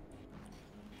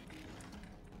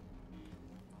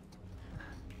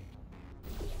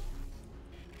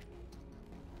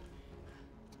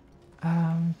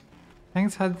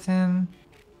 Thanks, Hudson.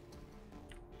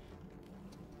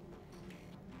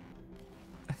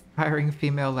 Aspiring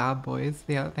female lab boys.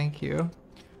 Yeah, thank you.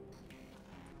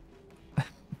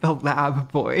 The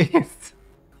lab boys.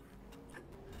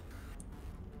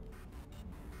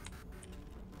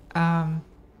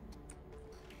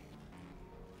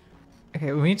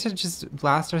 Okay, we need to just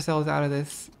blast ourselves out of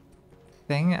this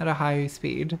thing at a high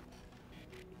speed.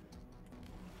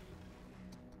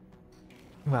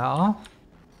 Well,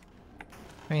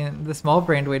 I mean, the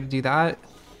small-brained way to do that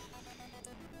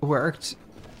worked.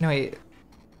 No, wait.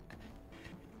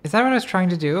 Is that what I was trying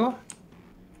to do?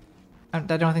 I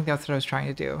don't think that's what I was trying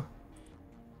to do.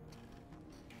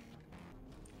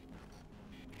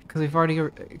 Because we've already...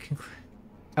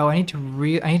 Oh, I need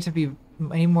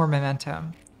more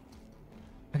momentum.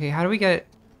 Okay, how do we get...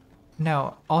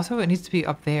 No, also it needs to be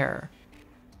up there.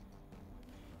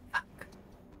 Fuck.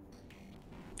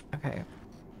 Okay.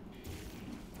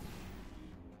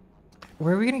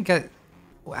 Where are we gonna get...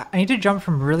 I need to jump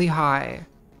from really high.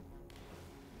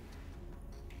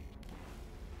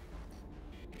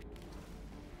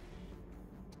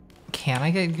 Can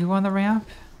I get goo on the ramp?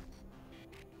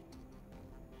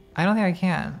 I don't think I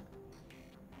can.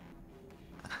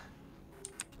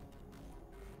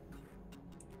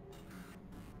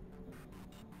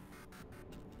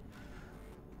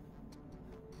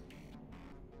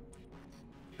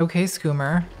 Okay,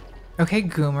 Scoomer. Okay,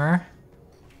 Goomer.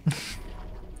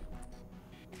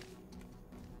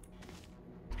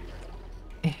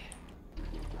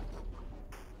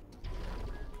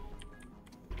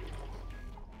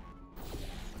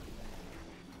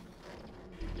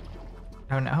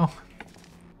 Oh no.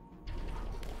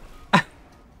 I'm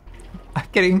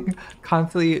getting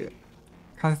constantly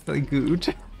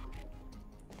gooed.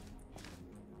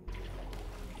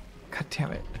 God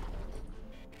damn it.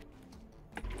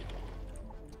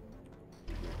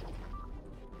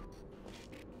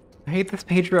 I hate this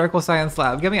patriarchal science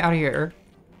lab. Get me out of here.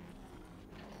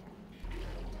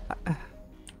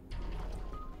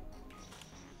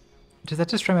 Does that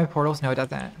destroy my portals? No, it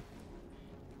doesn't.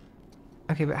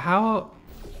 Okay, but how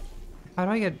do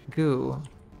I get goo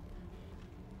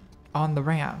on the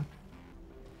ramp?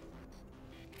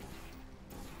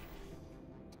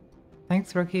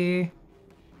 Thanks, rookie.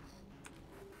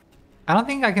 I don't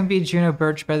think I can be Juno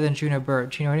Birch better than Juno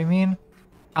Birch, you know what I mean?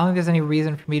 I don't think there's any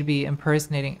reason for me to be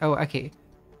impersonating. Oh, okay.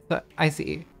 So I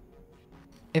see.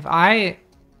 If I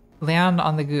land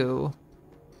on the goo,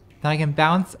 then I can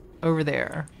bounce over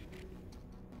there.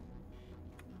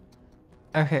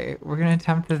 Okay, we're gonna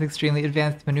attempt this extremely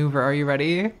advanced maneuver. Are you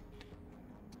ready?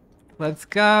 Let's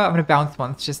go. I'm gonna bounce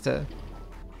once just to...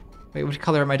 Wait, which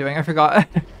color am I doing? I forgot.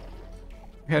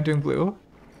 Okay, I'm doing blue.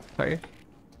 Sorry.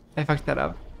 I fucked that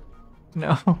up.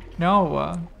 No.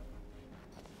 No.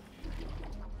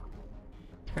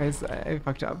 Guys, I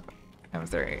fucked up. I'm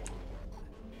sorry.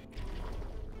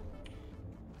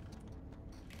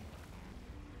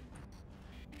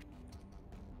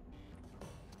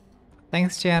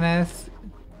 Thanks, Janice.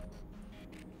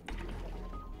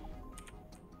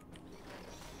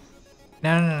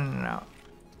 No.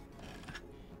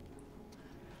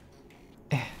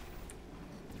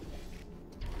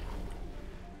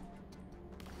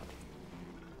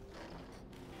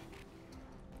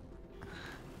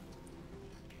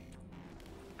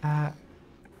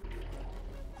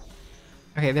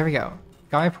 Okay, there we go.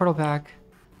 Got my portal back.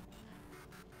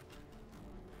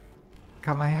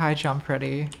 Got my high jump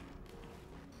ready.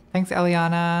 Thanks,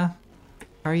 Eliana.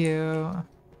 How are you?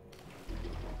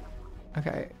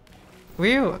 Okay.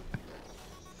 Woo!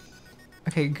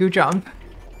 Okay, goo jump.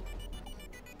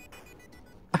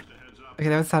 Okay,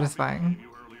 that was satisfying.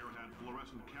 You earlier had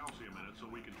fluorescent calcium in it so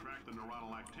we can track the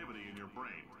neuronal activity in your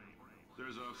brain.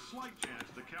 There's a slight chance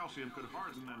the calcium could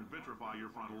harden and vitrify your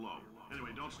frontal lobe. Anyway,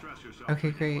 don't stress yourself.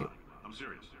 Okay, great. I'm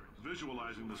serious.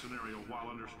 Visualizing the scenario while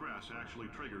under stress actually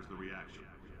triggers the reaction.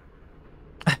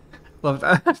 Love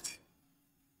that.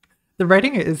 The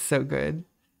writing is so good.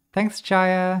 Thanks,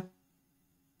 Jaya.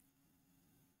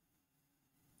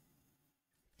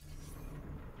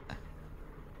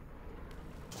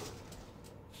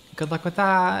 Good luck with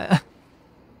that.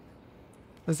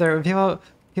 Was there people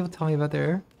tell me about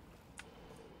their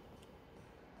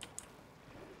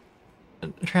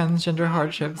transgender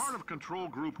hardships? Part of control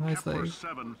group I was Kepler like,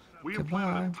 7, we good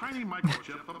implanted luck. a tiny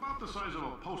microchip about the size of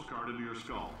a postcard into your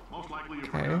skull. Most likely you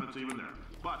Okay. forgot it's even there.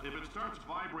 But if it starts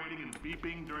vibrating and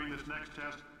beeping during this next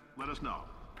test, let us know.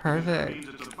 Perfect. That means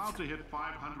it's about to hit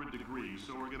 500 degrees,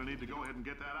 so we're going to need to go ahead and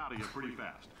get that out of you pretty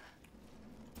fast.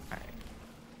 Alright.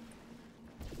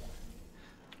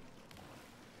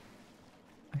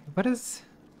 Okay, what is...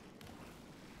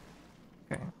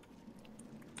 Okay.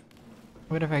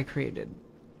 What have I created?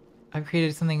 I've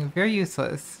created something very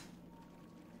useless.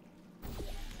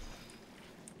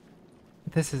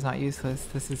 This is not useless,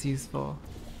 this is useful.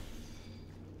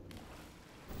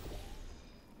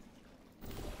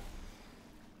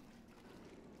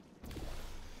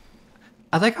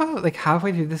 I like how, like,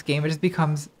 halfway through this game, it just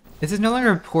becomes... This is no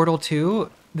longer Portal 2.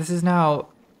 This is now...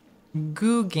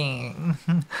 Goo Game.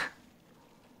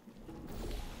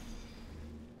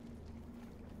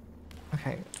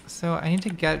 Okay, so I need to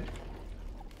get...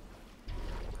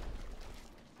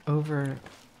 over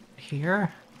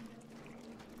here.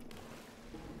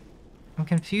 I'm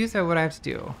confused at what I have to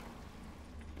do.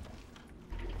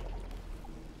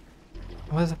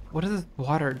 What does this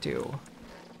water do?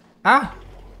 Ah!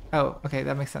 Oh, okay,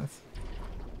 that makes sense.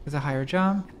 There's a higher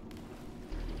jump.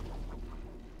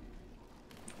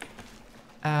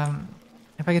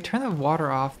 If I could turn the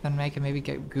water off, then I can maybe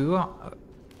get goo.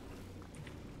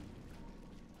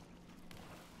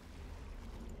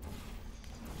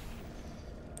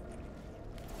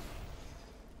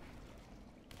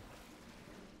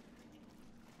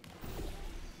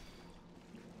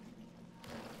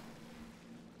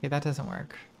 Okay, that doesn't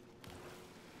work.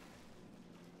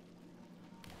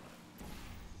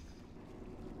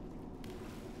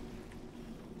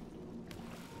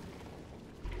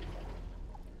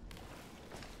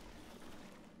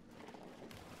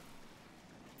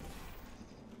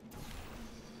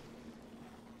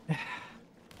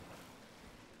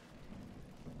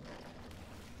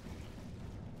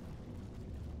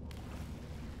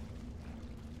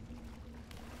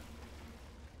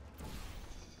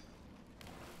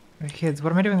 Kids,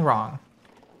 what am I doing wrong?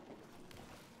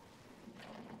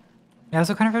 I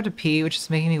also kind of have to pee, which is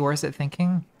making me worse at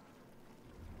thinking.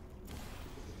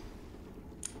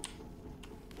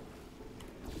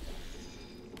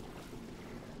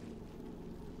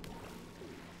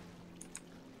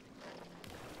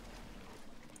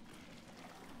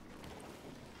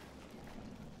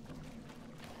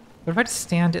 What if I just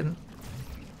stand in...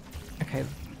 Okay.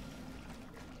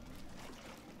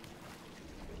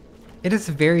 It is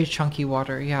very chunky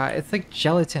water. Yeah, it's like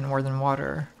gelatin more than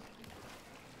water.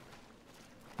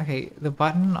 Okay, the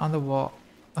button on the wall.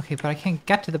 Okay, but I can't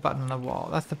get to the button on the wall.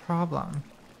 That's the problem.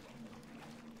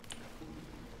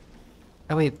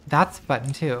 Oh wait, that's the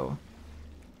button too.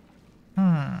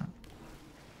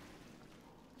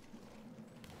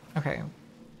 Okay.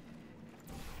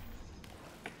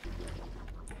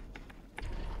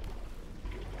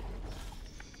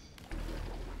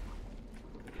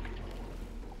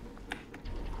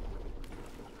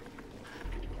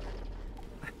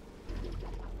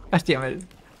 God damn it.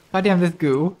 God damn this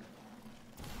goo.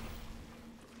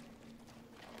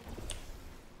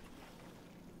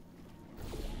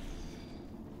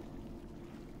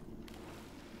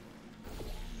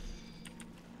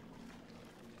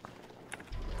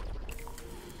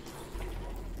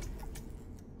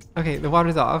 Okay, the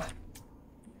water's off.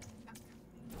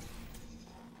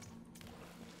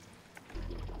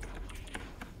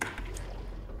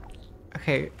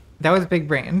 Okay, that was big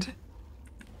brained.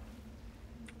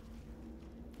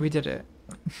 We did it.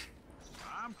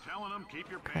 I'm telling them,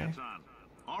 keep your pants on.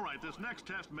 All right, this next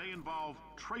test may involve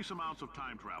trace amounts of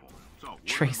time travel. So,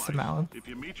 Trace amounts. If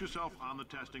you meet yourself on the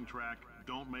testing track,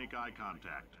 don't make eye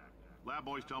contact. Lab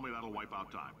boys tell me that'll wipe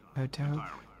out time. Oh, dope.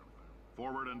 Entirely.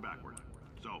 Forward and backward.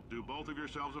 So, do both of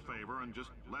yourselves a favor and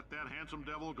just let that handsome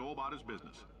devil go about his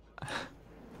business.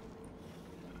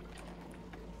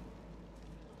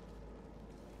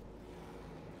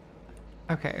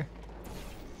 Okay.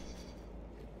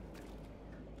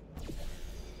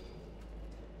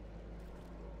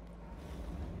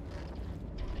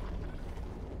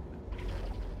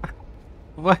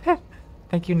 What?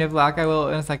 Thank you, Nivlak. I will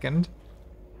in a second.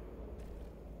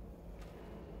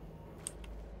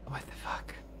 What the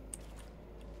fuck?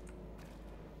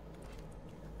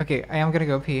 Okay, I am gonna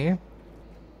go pee.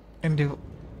 And do...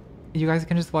 You guys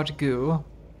can just watch goo.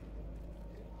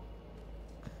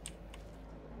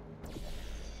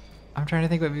 I'm trying to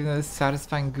think what would be the most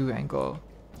satisfying goo angle.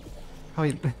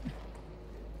 Probably...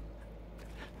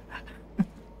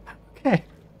 Okay.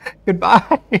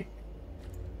 Goodbye.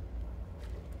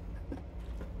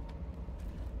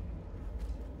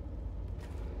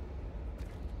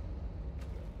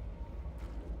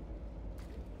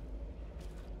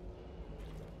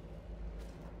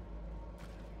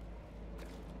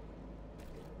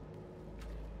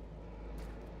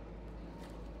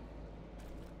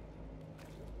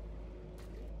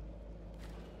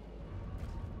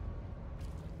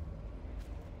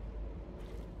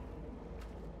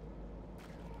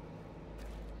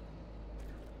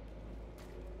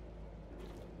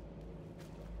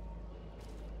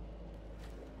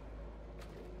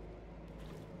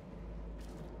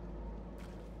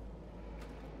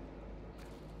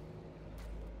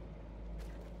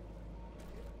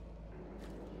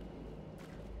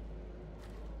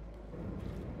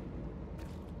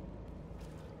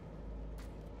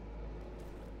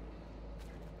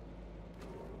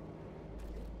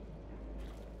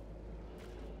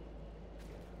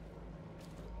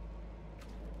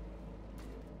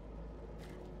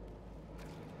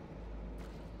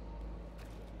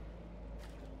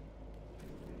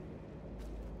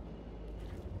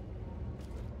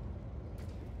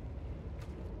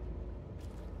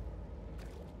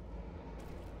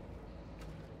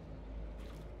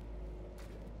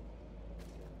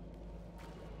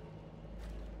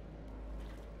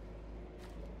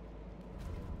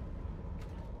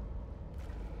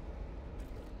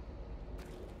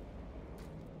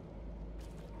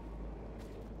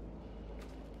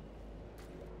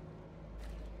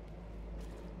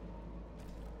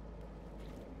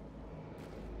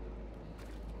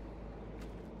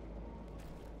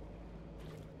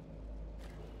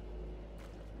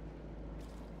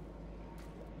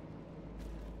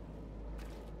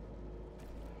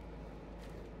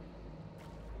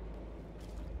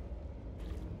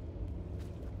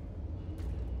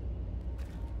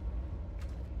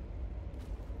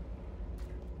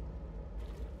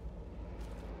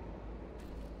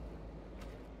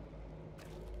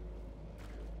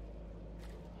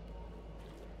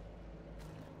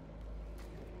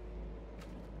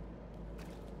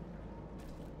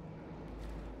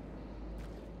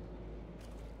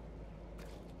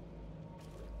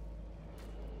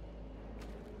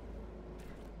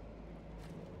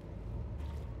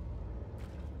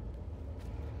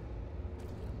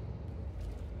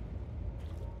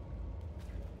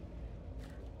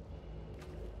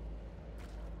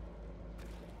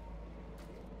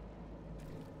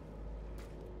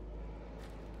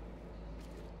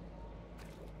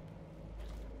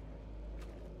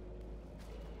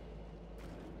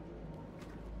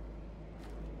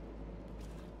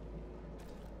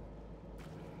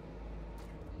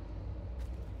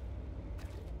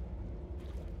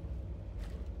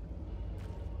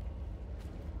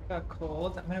 got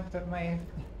cold. I'm gonna put my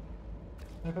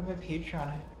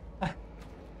Patreon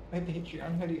my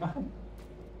Patreon hoodie on.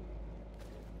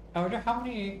 I wonder how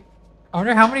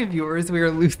many viewers we are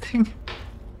losing.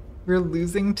 We're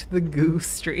losing to the goo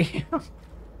stream.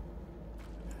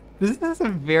 This is a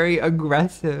very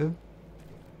aggressive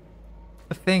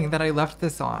thing that I left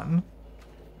this on.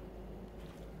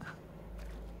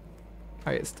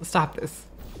 Alright, stop this.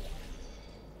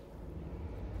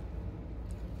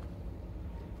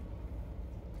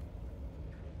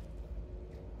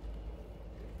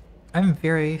 I'm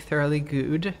very thoroughly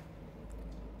gooed.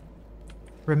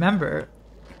 Remember,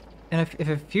 and if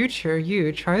a future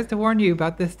you tries to warn you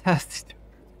about this test,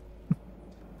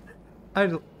 I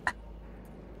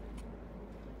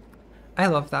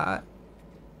love that.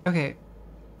 Okay.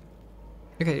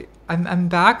 Okay, I'm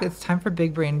back. It's time for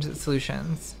big brain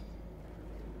solutions.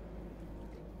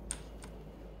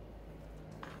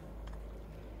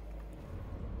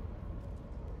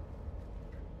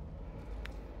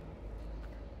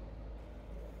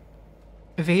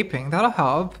 Vaping, that'll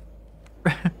help.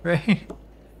 Right?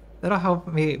 That'll help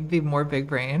me be more big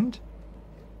brained.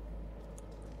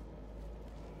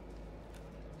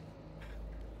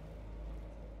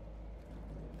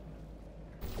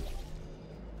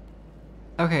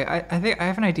 Okay, I think I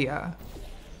have an idea.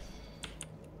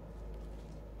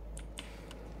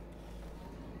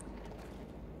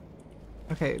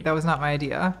 Okay, that was not my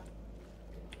idea.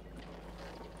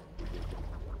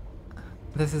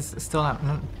 This is still not...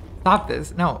 No, stop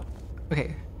this. No.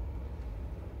 Okay.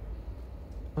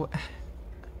 What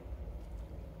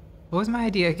was my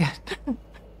idea again?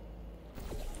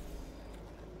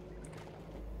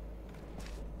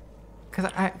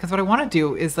 Because what I want to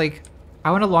do is, like, I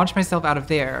want to launch myself out of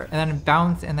there and then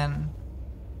bounce and then...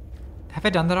 Have I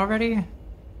done that already?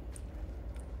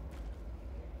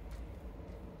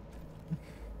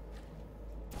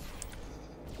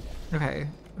 Okay,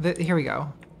 here we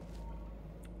go.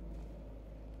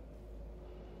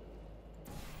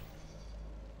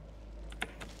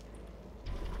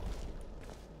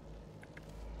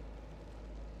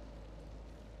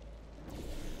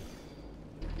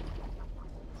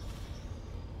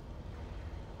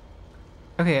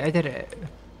 Okay, I did it.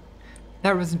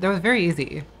 That was very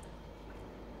easy.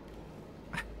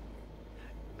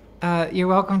 You're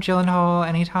welcome, Gyllenhaal,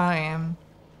 anytime.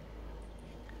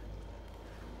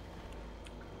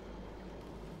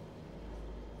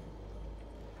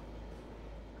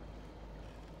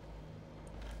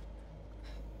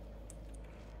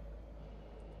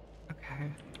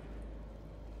 Okay.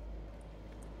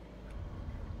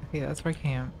 Okay, that's where I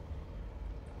came.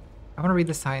 I want to read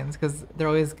the signs because they're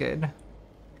always good.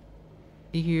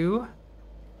 You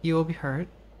will be hurt.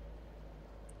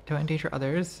 Don't endanger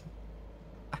others.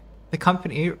 The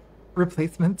company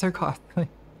replacements are costly.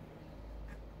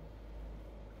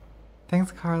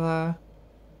 Thanks, Carla.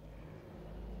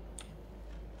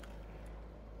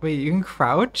 Wait, you can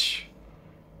crouch?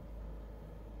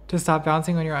 To stop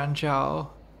bouncing when you're on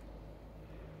gel.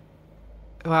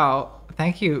 Wow,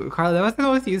 thank you, Carla. That was the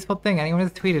most useful thing anyone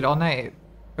has tweeted all night.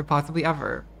 Or possibly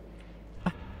ever.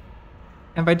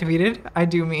 And by tweeted, I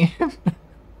do mean...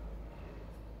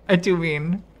 I do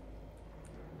mean...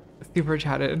 super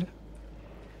chatted.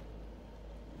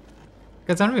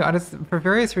 Because I'm gonna be honest, for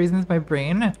various reasons, my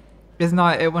brain is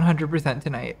not at 100%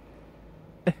 tonight.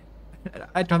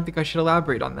 I don't think I should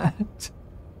elaborate on that.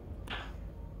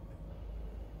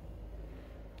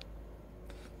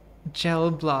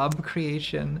 Gel blob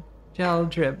creation. Gel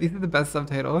drip. These are the best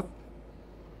subtitles.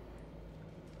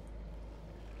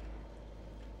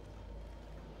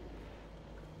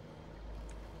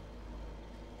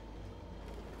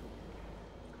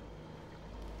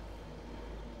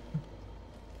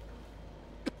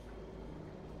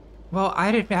 Well,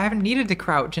 I haven't needed to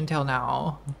crouch until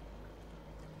now.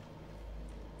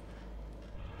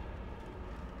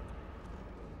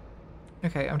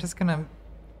 Okay, I'm just gonna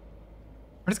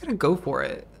go for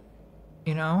it,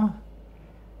 you know?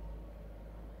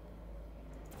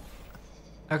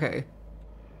 Okay.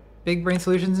 Big brain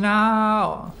solutions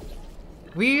now.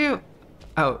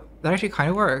 Oh, that actually kind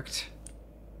of worked.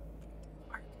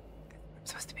 I'm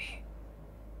supposed to be.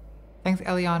 Thanks,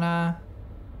 Eliana.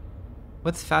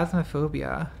 What's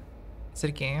Phasmophobia? Is it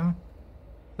a game?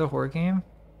 Is it a horror game?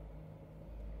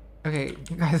 Okay,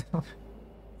 guys.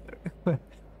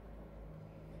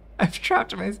 I've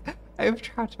trapped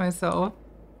myself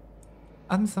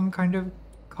on some kind of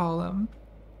column.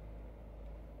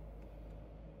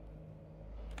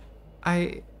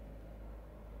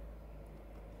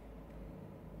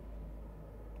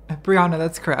 Brianna,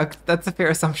 that's correct. That's a fair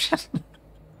assumption.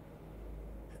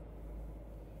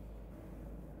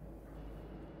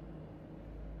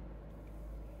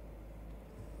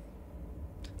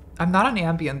 I'm not on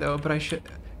Ambien though, but I should.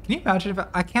 Can you imagine if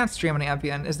I can't stream on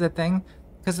Ambien? Is the thing?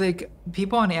 Because like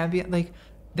people on Ambien, like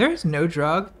there's no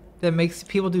drug that makes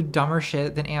people do dumber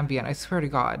shit than Ambien. I swear to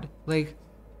God. Like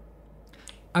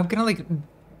I'm gonna like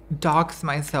dox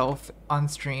myself on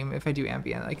stream if I do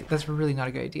Ambien. Like that's really not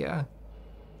a good idea.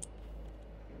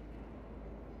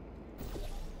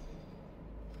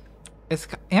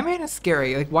 Ambien is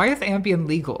scary. Like why is Ambien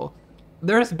legal?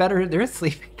 There's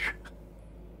sleeping drugs.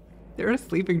 There are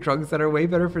sleeping drugs that are way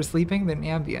better for sleeping than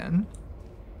Ambien.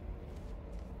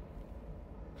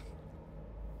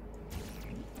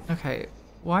 Okay,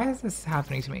 why is this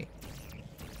happening to me?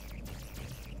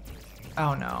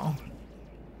 Oh no.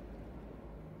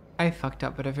 I fucked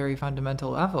up at a very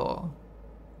fundamental level.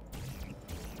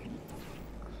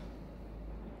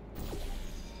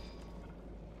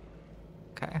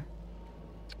 Okay.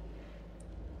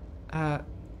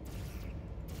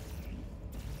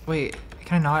 Wait,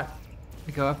 can I not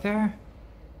go up there?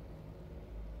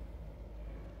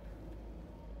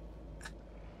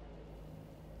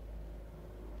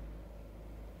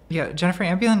 Yeah, Jennifer,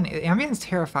 Ambien's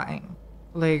terrifying.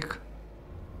 Like,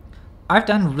 I've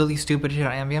done really stupid shit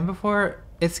on Ambien before.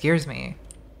 It scares me.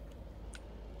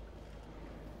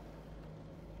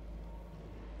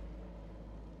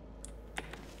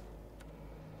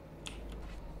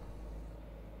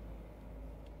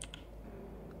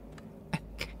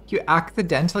 You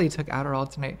accidentally took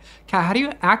Adderall tonight. Kat, how do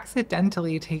you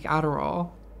accidentally take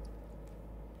Adderall?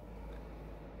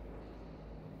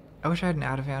 I wish I had an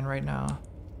Ativan right now.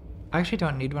 I actually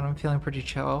don't need one. I'm feeling pretty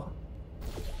chill.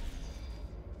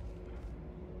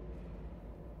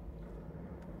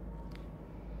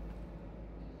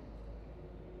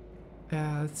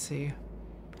 Yeah, let's see.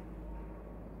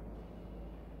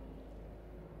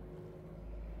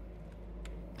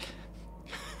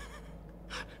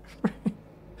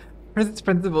 First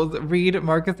principles, read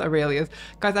Marcus Aurelius.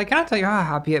 Guys, I cannot tell you how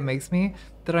happy it makes me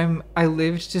that I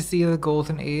lived to see the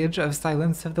golden age of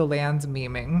Silence of the Lambs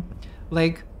memeing.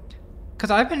 Like,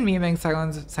 because I've been memeing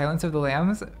Silence of the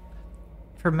Lambs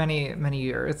for many, many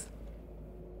years.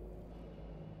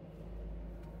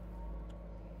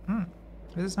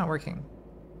 This is not working.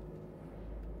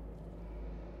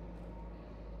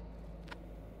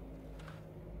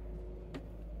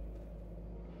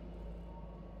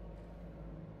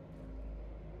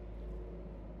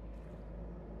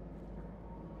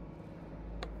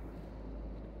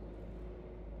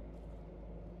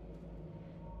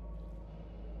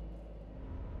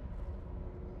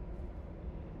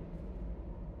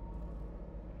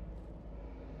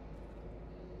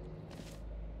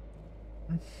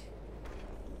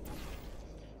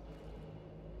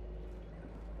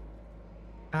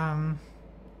 Um...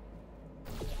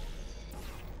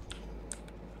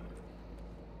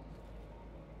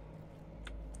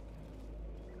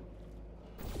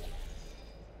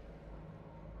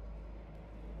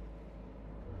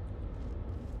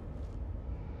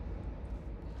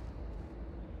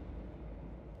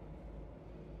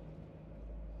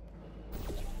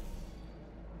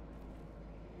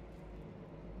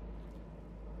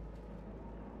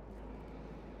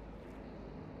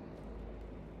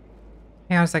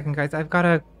 Hang on a second, guys. I've got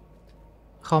to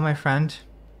call my friend.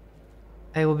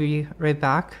 I will be right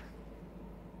back.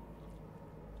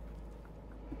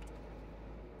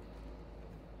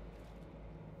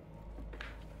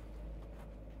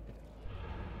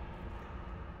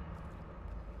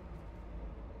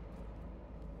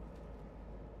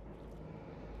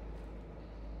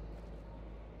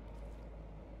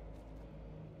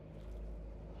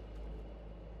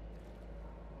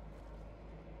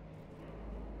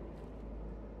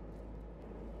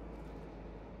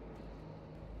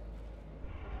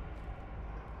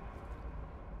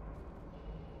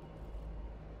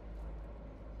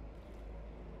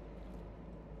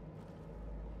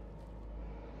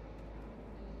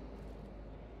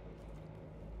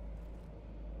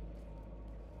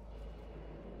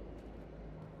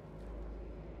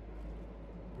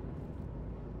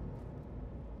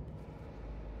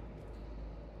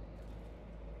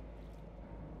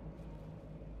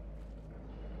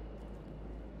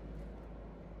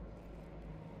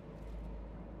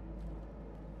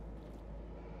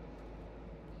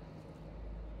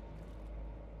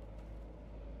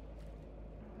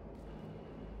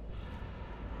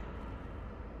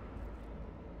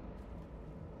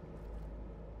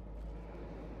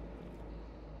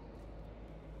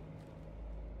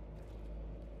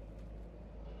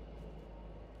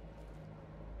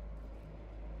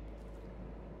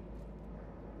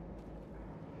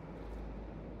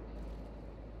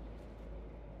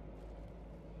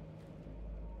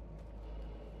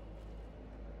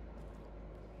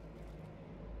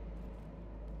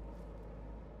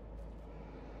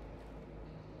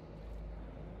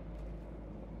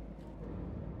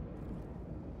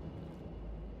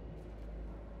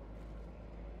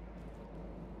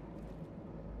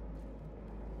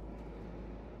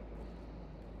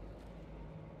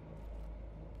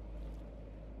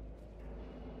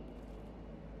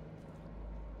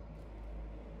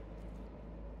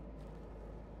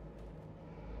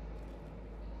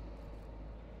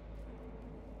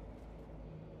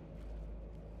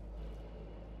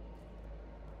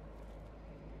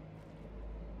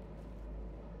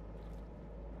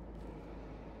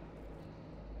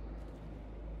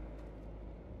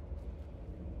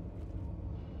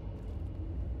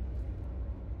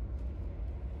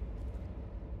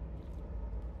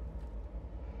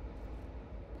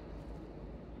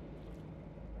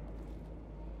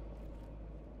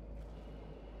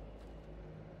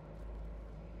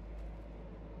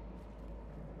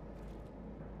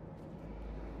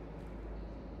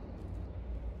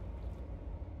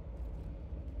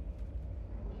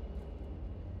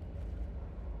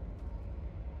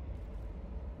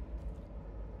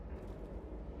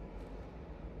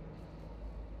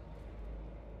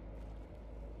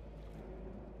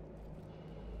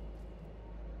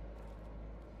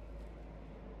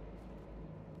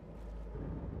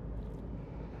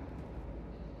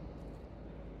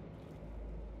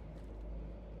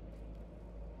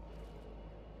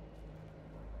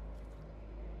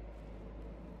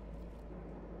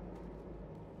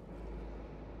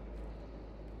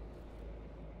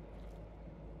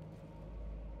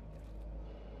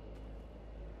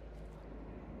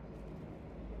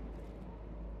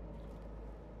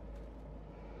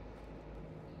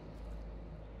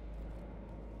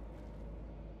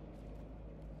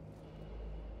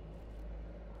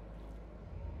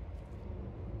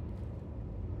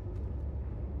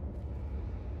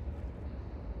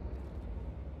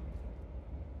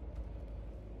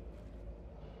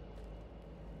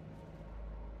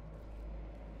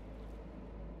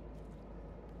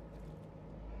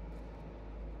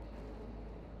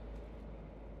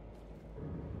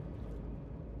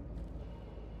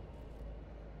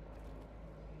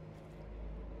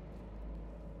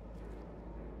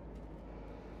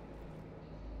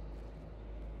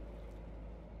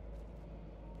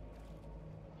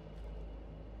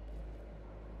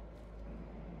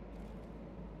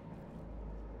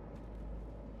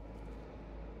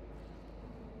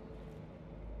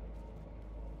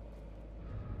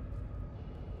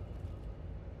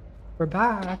 We're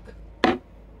back.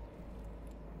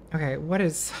 Okay, what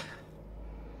is...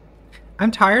 I'm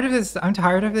tired of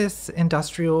this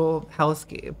industrial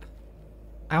hellscape.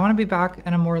 I want to be back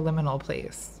in a more liminal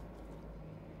place.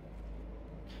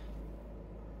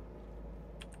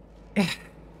 Okay.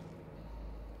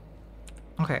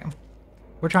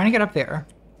 We're trying to get up there.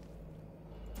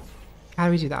 How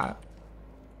do we do that?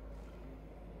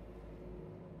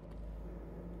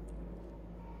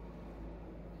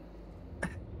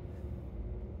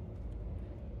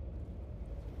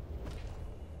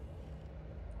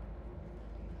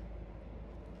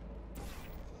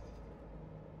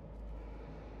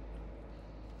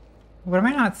 What am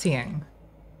I not seeing?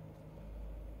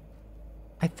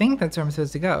 I think that's where I'm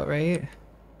supposed to go, right?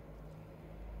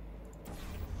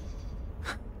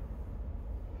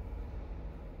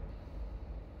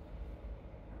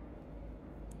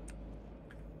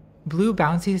 Blue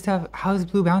bouncy stuff? How is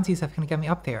blue bouncy stuff gonna get me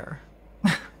up there?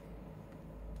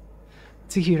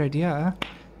 It's a cute idea.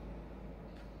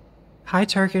 Hi,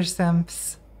 Turkish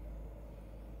simps.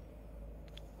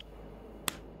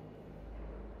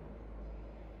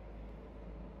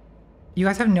 You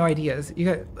guys have no ideas. You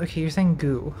got okay, you're saying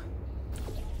goo.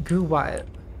 Goo what?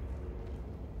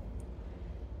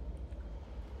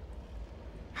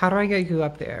 How do I get goo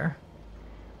up there?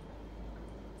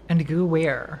 And goo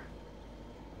where?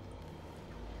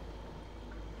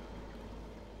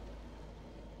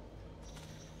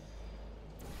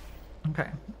 Okay.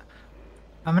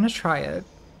 I'm gonna try it.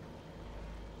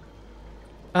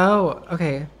 Oh,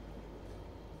 okay.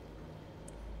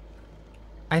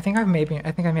 I think I maybe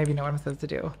know what I'm supposed to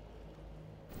do.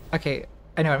 Okay,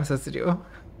 I know what I'm supposed to do.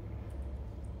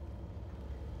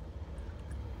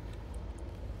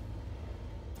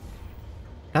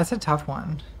 That's a tough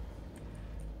one.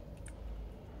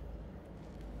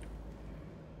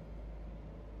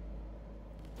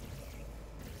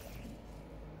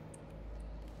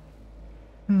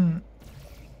 Hmm.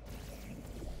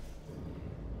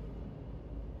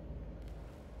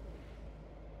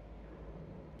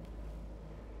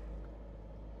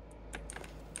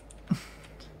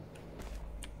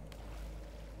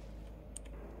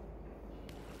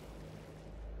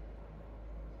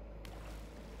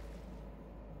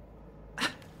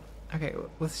 Okay,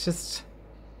 let's just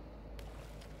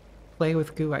play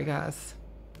with goo, I guess.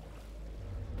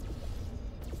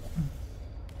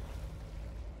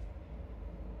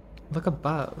 Look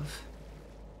above.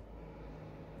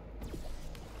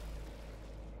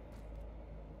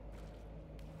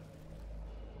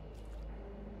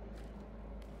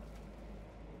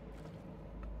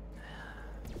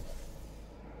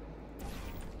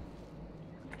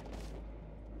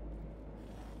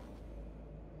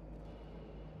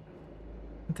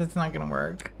 That's not gonna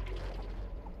work.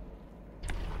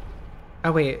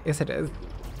 Oh wait, yes it is.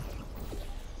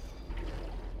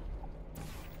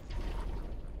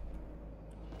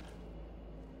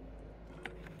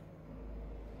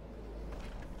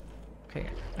 Okay,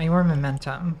 I need more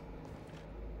momentum.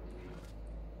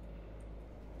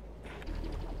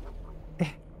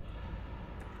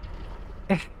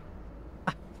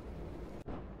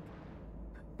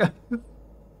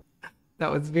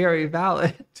 That was very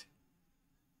valid.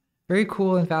 Very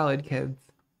cool and valid, kids.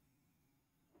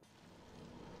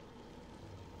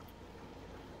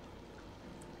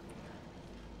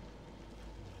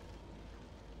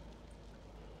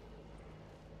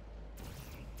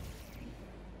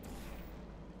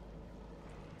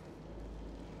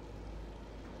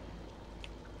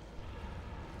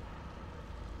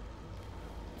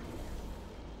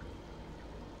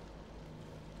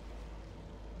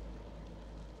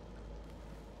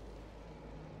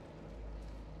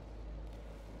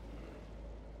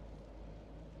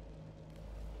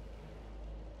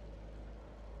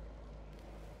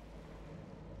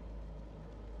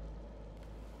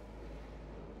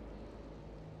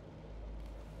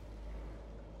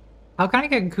 How can I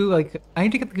get goo, like, I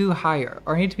need to get the goo higher,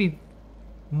 or I need to be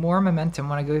more momentum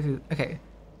when I go through, okay.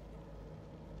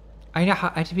 I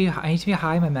need to be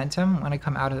high momentum when I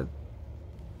come out of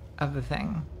the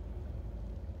thing.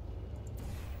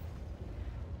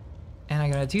 And I'm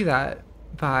gonna do that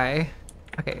by,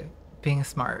 okay, being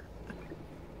smart.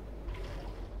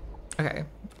 Okay.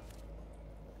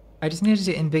 I just needed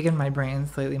to embiggen my brain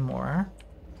slightly more.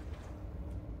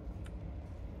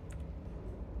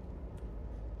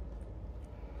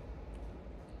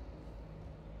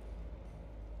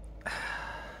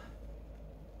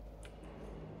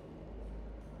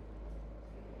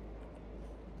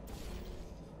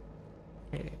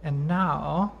 Okay, and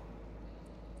now...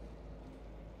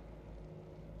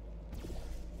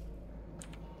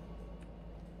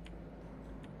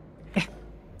 If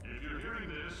you're hearing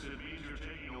this, it means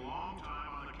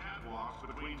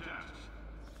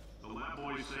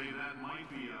always say that might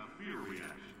be a fear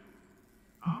reaction.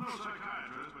 I'm no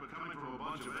psychiatrist, but coming from a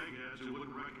bunch of eggheads who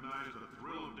wouldn't recognize the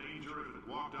thrill of danger if it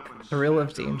walked up and Thrill of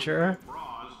snapped their danger. little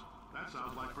bras, that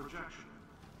sounds like projection.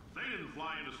 They didn't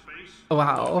fly into space,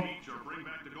 Wow. beach, or bring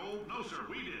back the gold. No, sir,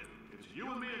 we did. It's you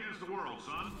and me against the world,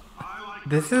 son. I like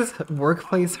This is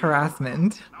workplace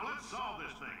harassment. Now let's solve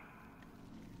this thing.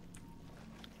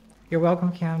 You're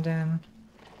welcome, Camden.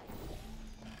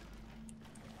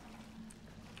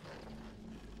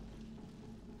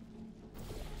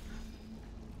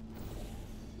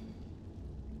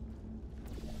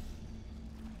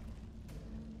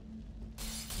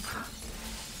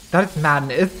 That is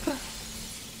madness.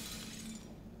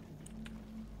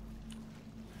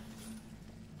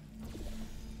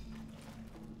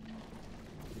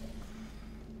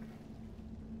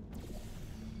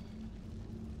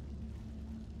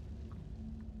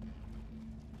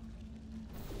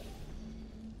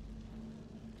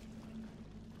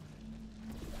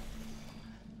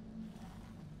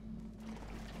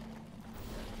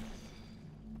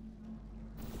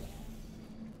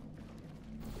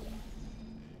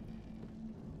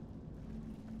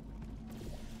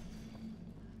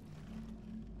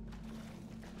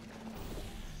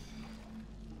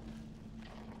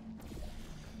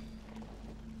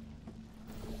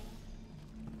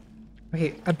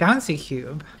 Okay, a bouncy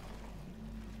cube.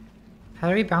 How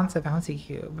do we bounce a bouncy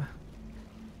cube?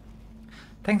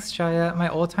 Thanks, Jaya. My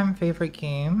all-time favorite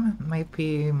game might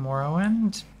be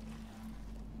Morrowind.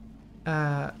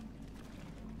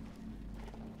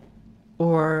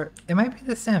 Or it might be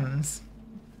The Sims.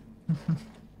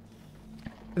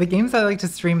 The games I like to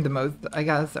stream the most, I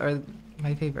guess, are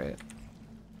my favorite.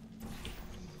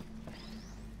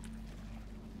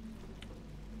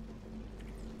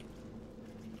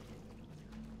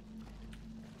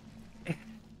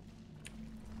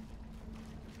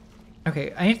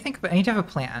 Okay, I need to have a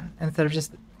plan instead of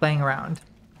just playing around.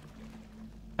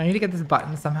 I need to get this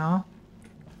button somehow.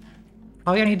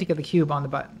 Probably I need to get the cube on the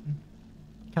button.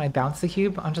 Can I bounce the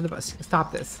cube onto the button?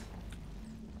 Stop this.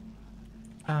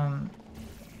 I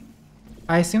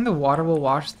assume the water will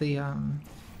wash the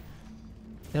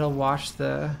it'll wash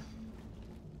the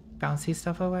bouncy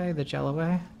stuff away, the gel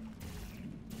away.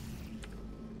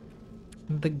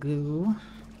 The goo.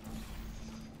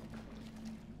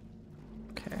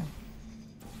 Okay.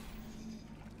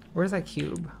 Where's that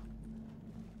cube?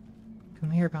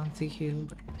 Come here, bouncy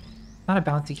cube. Not a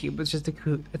bouncy cube, it's just a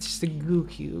cube. It's just a goo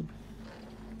cube.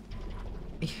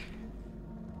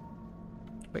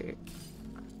 Wait.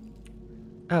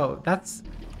 Oh, that's...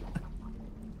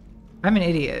 I'm an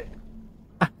idiot.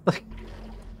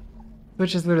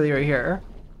 Which is literally right here.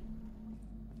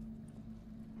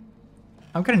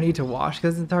 I'm gonna need to wash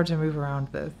because it's hard to move around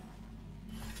this.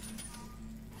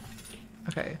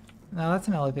 Okay, now that's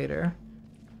an elevator.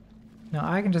 No,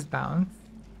 I can just bounce.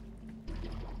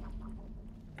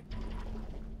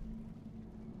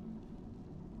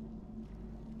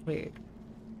 Wait,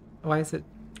 why is it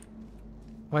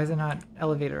not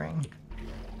elevatoring?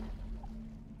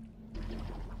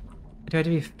 Do I have to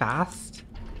be fast?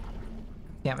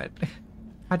 Damn it.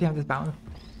 God damn this bounce.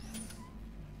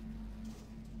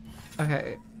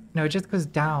 Okay, no, it just goes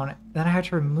down. Then I have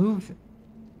to remove...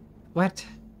 What?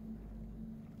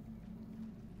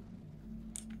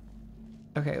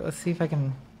 Okay, let's see if I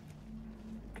can...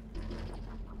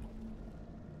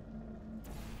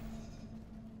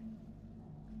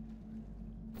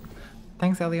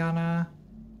 Thanks, Eliana.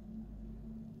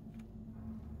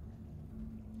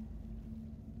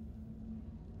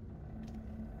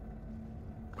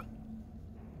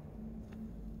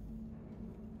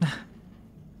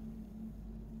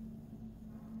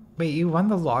 Wait, you won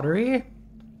the lottery?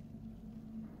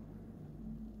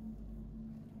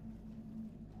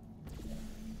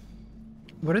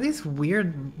 What are these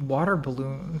weird water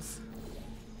balloons?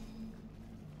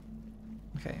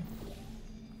 Okay.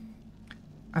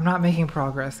 I'm not making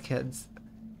progress, kids.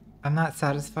 I'm not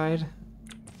satisfied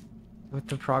with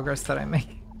the progress that I make.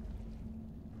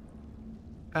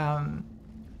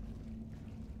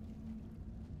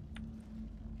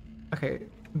 Okay,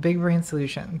 big brain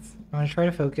solutions. I'm gonna try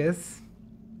to focus.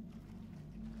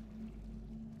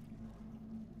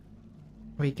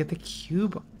 Wait, get the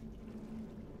cube.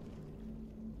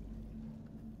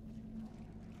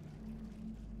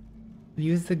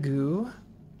 Use the goo.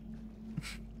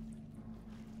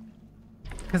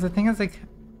 Because the thing is, like,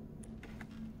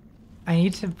 I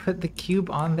need to put the cube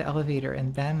on the elevator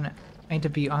and then I need to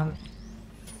be on...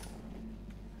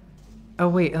 Oh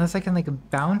wait, unless I can like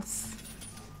bounce?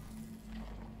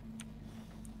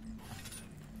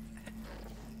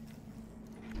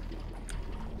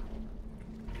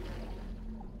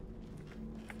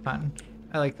 Fun.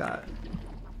 I like that.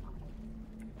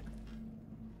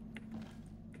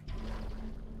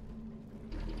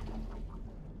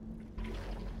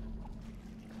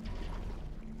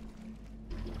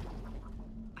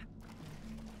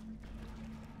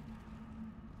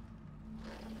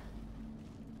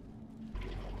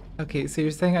 Okay, so you're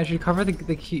saying I should cover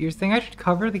the cube. You're saying I should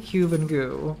cover the cube in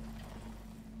goo.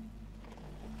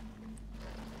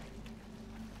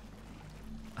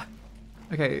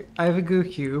 Okay, I have a goo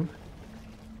cube.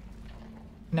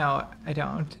 No, I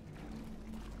don't.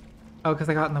 Oh, because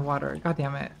I got in the water. God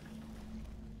damn it.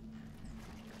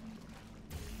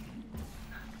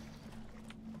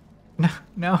 No,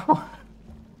 no.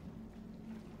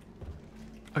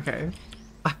 Okay.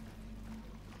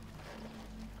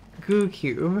 Goo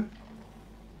cube.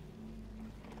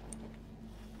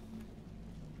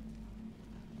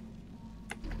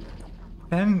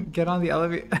 Then get on the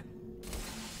elevator.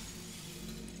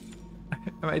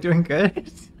 Am I doing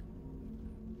good?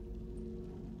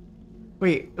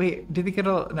 Wait, did it get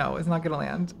a... No, it's not gonna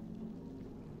land.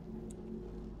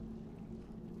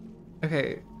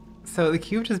 Okay, so the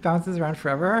cube just bounces around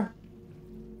forever?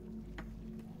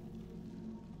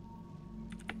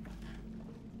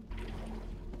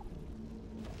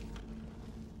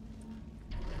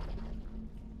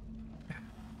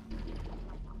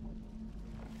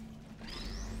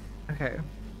 Okay.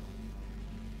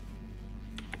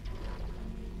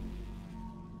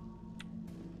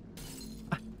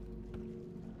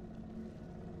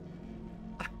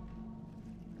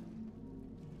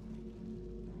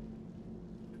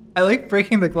 I like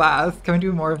breaking the glass. Can we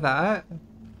do more of that?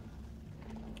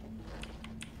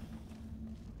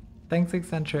 Thanks,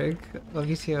 Eccentric. Love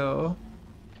you too.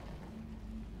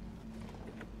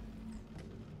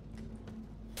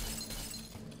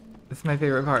 This is my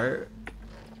favorite part.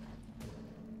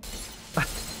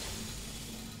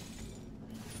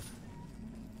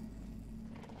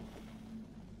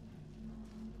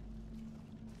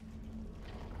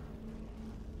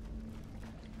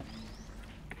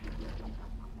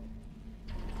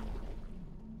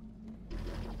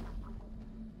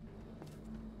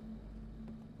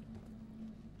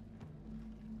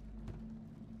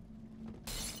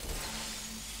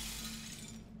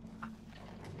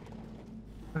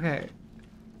 Okay.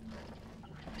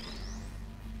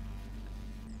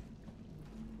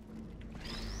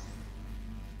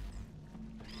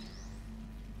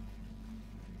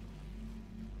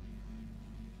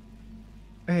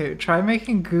 Okay, try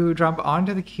making goo jump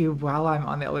onto the cube while I'm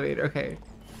on the elevator. Okay.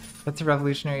 That's a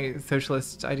revolutionary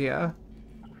socialist idea.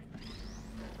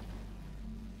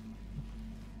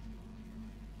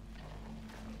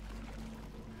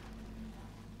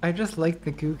 I just like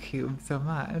the goo cube so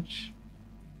much.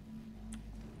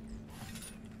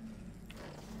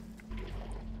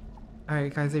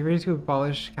 Alright guys, are you ready to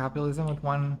abolish capitalism with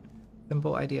one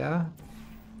simple idea?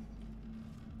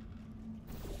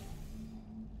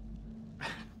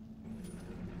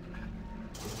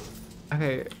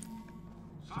 Okay.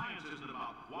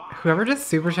 Whoever just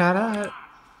super chat at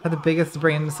had the biggest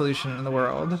brain solution in the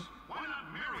world. Why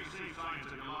not Mary save science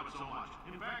if you love it so much?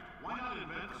 In fact, why not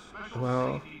invent a special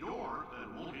Whoa. safety door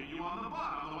that won't hit you on the butt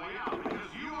on the way out because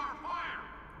you are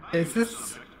fired? Is this...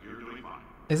 Subject, you're doing fine.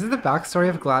 Is it the backstory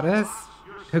of Gladys,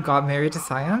 who got married to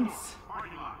science?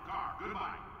 Parking lot, car,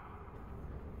 goodbye.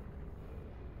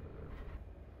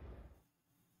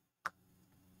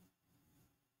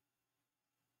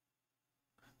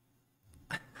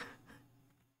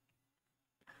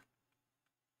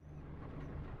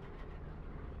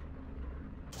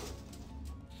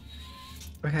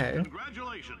 Okay.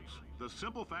 Congratulations. The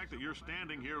simple fact that you're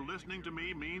standing here listening to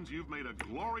me means you've made a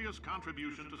glorious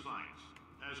contribution to science.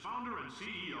 As founder and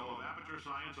CEO of Aperture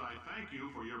Science, I thank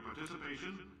you for your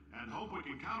participation and hope we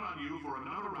can count on you for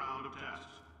another round of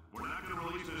tests. We're not going to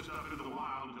release this stuff into the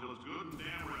wild until it's good and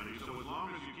damn ready, so as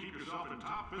long as you keep yourself in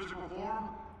top physical form,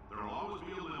 there will always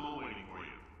be a limo waiting for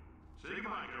you. Say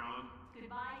goodbye, Carolyn.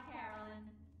 Goodbye, Carolyn.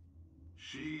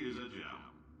 She is a gem.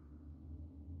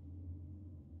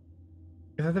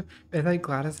 Is that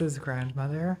Gladys's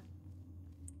grandmother?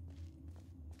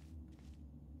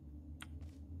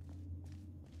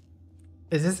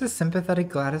 Is this a sympathetic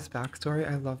Gladys backstory?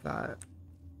 I love that.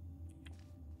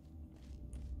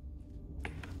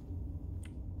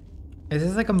 Is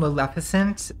this like a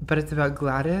Maleficent, but it's about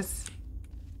Gladys?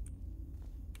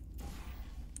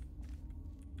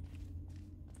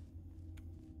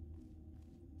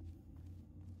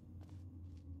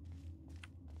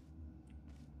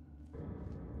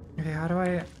 Okay, how do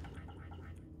I...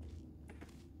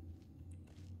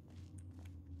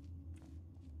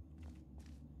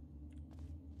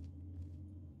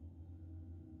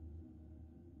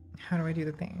 How do I do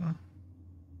the thing?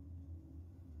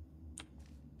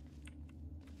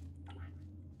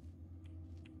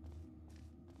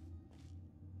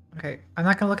 Okay, I'm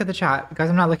not gonna look at the chat. Guys,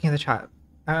 I'm not looking at the chat.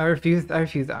 I refuse. I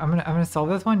refuse. I'm gonna solve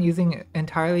this one using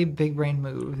entirely big brain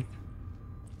moves.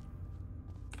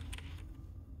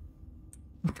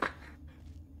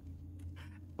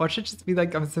 Watch it just be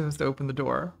like I'm supposed to open the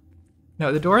door.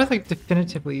 No, the door is like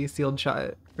definitively sealed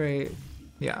shut, right?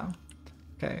 Yeah.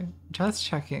 Okay, just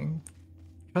checking.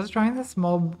 Just trying the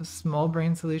small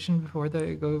brain solution before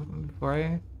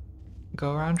I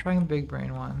go around trying the big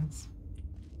brain ones.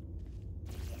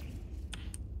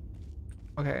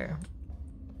 Okay.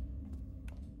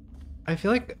 I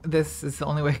feel like this is the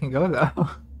only way I can go though.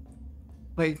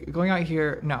 Like going out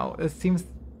here, no, it seems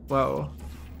whoa.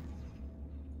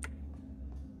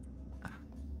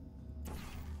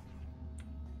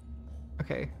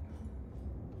 Okay.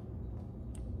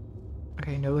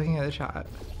 Okay, no looking at the chat.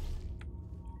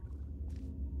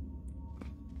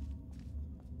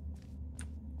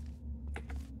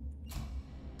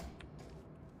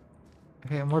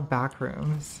 Okay, more back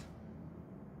rooms.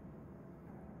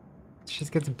 She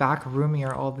just gets back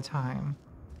roomier all the time.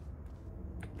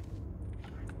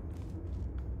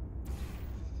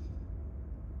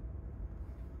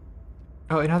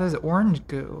 Oh, and now there's orange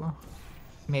goo.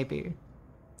 Maybe.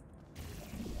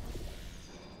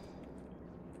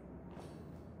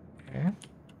 Okay.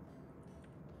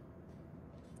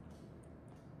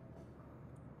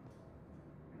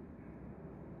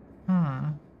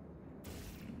 Hmm.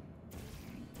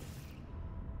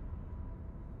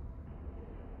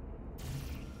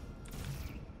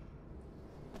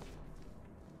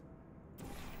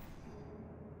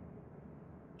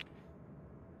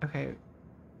 Okay,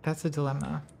 that's a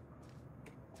dilemma.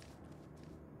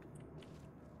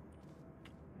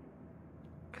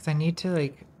 Because I need to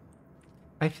like,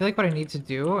 I feel like what I need to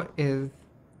do is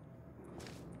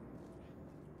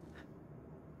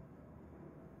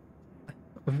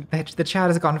the chat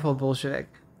has gone full bullshit.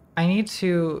 I need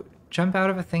to jump out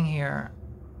of a thing here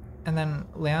and then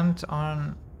land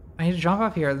on, I need to jump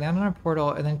off here, land on a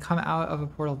portal, and then come out of a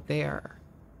portal there.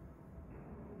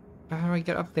 But how do I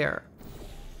get up there?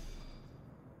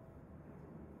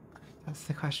 That's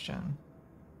the question.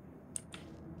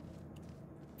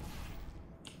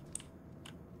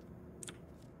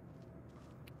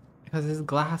 Because this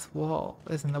glass wall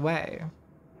is in the way.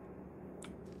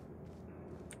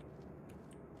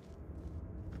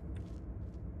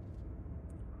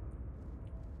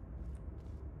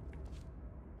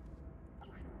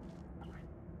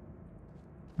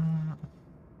 Mm.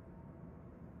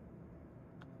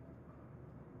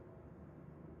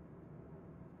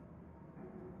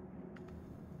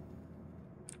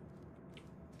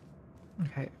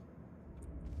 Okay.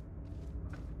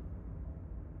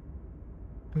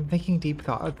 I'm thinking deep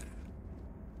thoughts.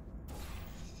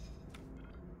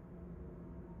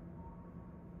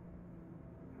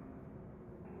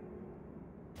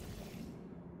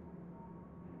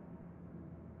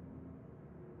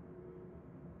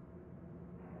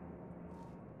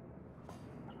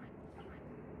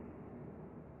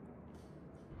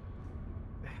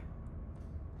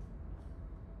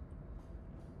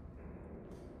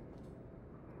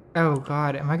 Oh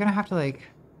god, am I gonna have to like...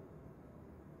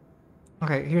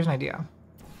 Okay, here's an idea.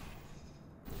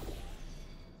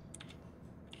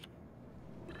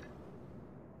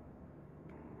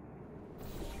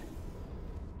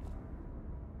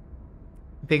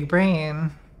 Big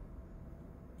brain.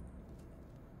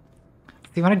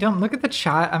 See, when I don't look at the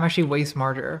chat, I'm actually way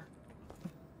smarter.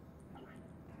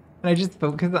 And I just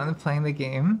focus on playing the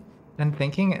game and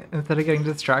thinking instead of getting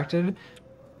distracted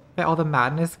by all the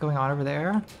madness going on over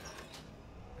there.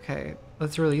 Okay,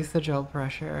 let's release the gel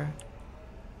pressure.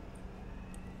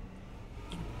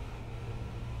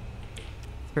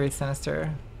 It's very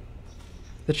sinister.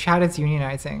 The chat is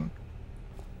unionizing.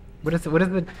 What is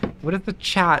the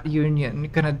chat union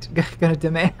gonna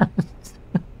demand?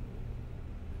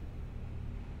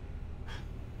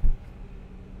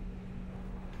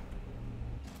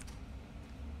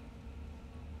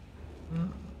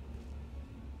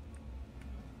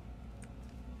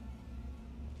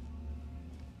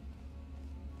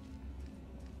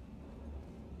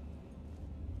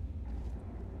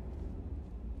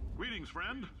 Greetings,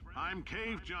 friend. I'm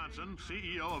Cave Johnson,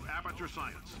 CEO of Aperture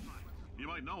Science. You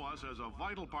might know us as a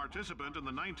vital participant in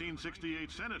the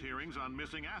 1968 Senate hearings on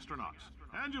missing astronauts.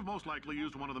 And you've most likely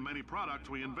used one of the many products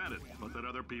we invented, but that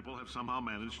other people have somehow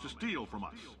managed to steal from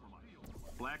us.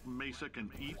 Black Mesa can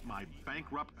eat my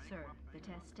bankrupt... Sir, the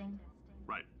testing?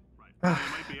 Right. You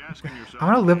might be asking yourself, I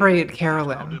want to liberate how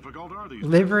Carolyn. difficult are these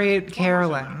Liberate tests? What was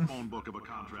in that Carolyn. phone book of a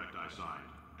contract I signed?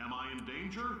 Am I in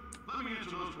danger? Let me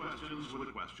answer those questions with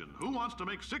a question. Who wants to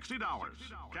make $60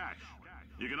 cash?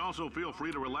 You can also feel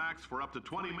free to relax for up to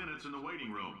 20 minutes in the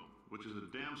waiting room, which is a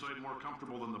damn sight more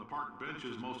comfortable than the park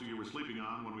benches most of you were sleeping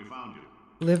on when we found you.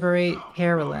 Liberate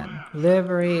Carolyn.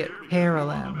 Liberate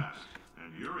Carolyn.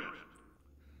 And you're it.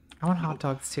 I want hot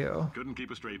dogs too. Couldn't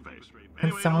keep a straight face.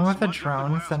 Can someone don't with a smudge up the drone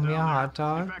glass send me a down there. hot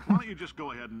dog? In fact, why don't you just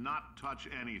go ahead and not touch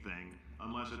anything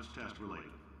unless it's test related?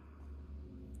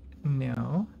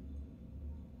 No.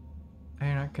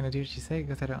 I'm not gonna do what you say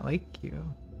because I don't like you.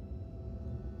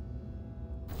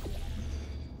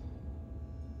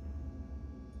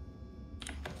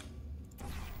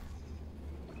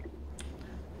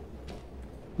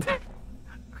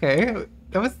 Okay,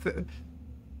 that was the...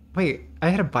 Wait, I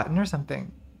had a button or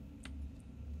something.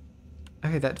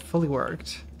 Okay, that fully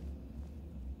worked.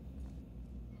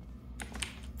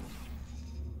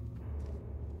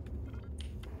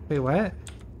 Wait, what?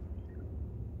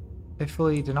 It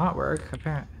fully did not work,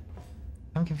 apparently.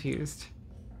 I'm confused.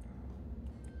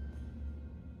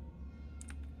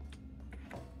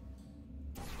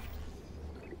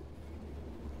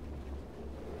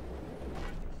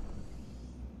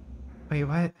 Wait,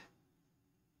 what?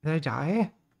 Did I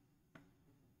die?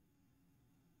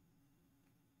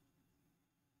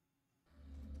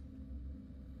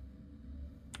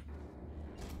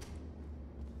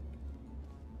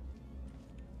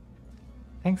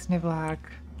 Thanks, Nivlak.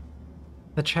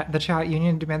 The chat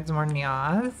union demands more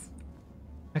nyas.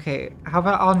 Okay, how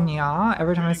about I'll nya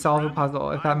every time I solve a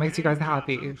puzzle, if that makes you guys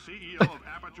happy. CEO of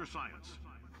Aperture Science.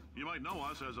 You might know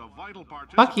us as a vital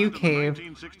Fuck you, participant in the Cave.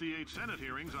 1968 Senate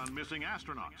hearings on missing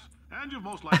astronauts. And you've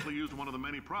most likely used one of the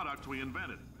many products we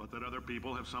invented, but that other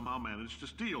people have somehow managed to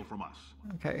steal from us.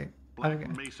 Okay. Black Okay.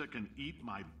 Mesa can eat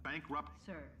my bankrupt...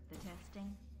 Sir, the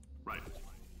testing? Right.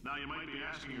 Now you might be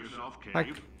asking yourself, Cave, Fuck.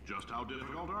 just how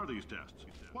difficult are these tests?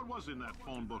 What was in that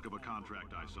phone book of a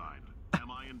contract I signed? Am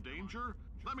I in danger?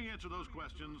 Let me answer those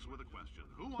questions with a question.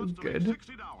 Who wants to Good. make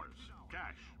 $60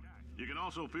 cash? You can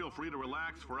also feel free to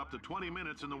relax for up to 20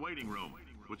 minutes in the waiting room,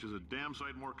 which is a damn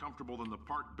sight more comfortable than the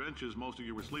park benches most of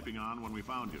you were sleeping on when we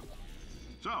found you.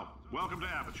 So, welcome to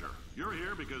Aperture. You're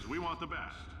here because we want the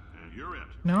best, and you're it.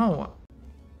 No.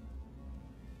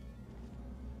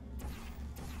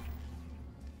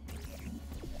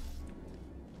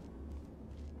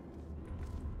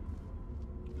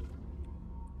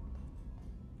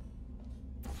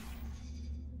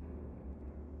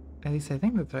 At least I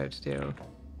think that's what I have to do.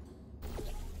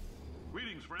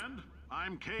 Greetings, friend.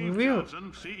 I'm Cave Real-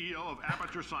 Johnson, CEO of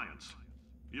Aperture Science.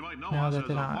 You might know No, us that as a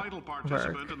did not vital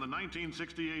participant work. in the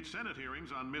 1968 Senate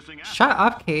hearings on missing astronauts. Shut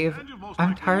up, Cave. And you've most I'm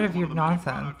likely tired used of one your the many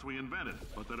nonsense. products we invented,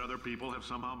 but that other people have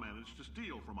somehow managed to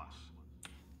steal from us.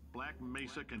 Black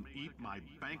Mesa can eat my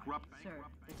bankrupt... Sir,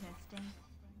 the testing?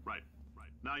 Right.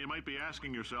 Now you might be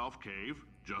asking yourself, Cave,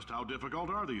 just how difficult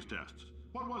are these tests?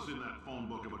 What was in that phone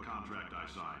book of a contract I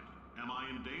signed? Am I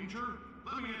in danger?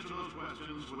 Let me answer those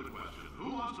questions with a question.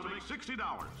 Who wants to make $60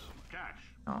 cash?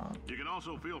 Oh. You can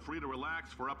also feel free to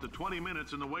relax for up to 20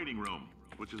 minutes in the waiting room,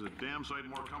 which is a damn sight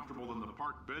more comfortable than the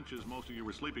park benches most of you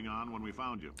were sleeping on when we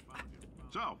found you.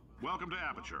 So, welcome to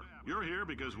Aperture. You're here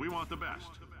because we want the best,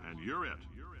 and you're it.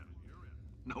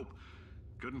 Nope.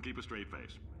 Couldn't keep a straight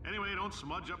face. Anyway, don't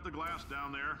smudge up the glass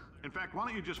down there. In fact, why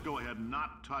don't you just go ahead and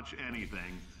not touch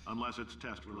anything unless it's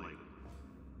test related?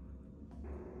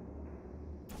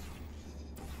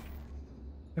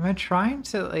 Am I trying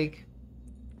to, like...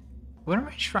 What am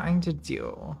I trying to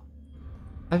do?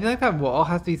 I feel like that wall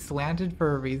has to be slanted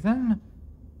for a reason,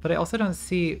 but I also don't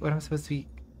see what I'm supposed to be...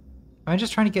 Am I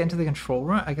just trying to get into the control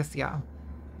room? I guess, yeah.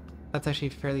 That's actually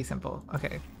fairly simple.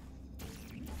 Okay.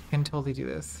 Can totally do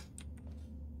this.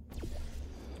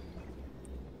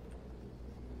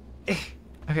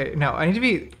 Okay, no, I need to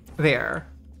be there.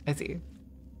 I see.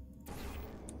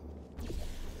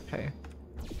 Okay.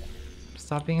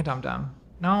 Stop being a dum-dum.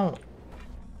 No.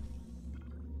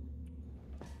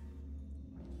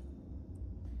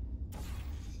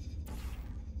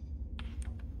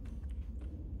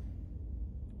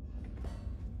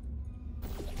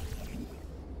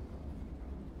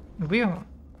 We don't.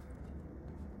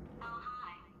 Oh,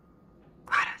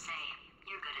 hi. Say,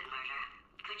 you're good at murder.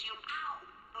 Could you,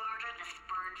 murder this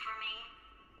bird for me?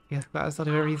 Yes, Gladys, I'll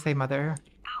do whatever you say, mother.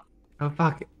 Oh,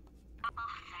 fuck. Oh,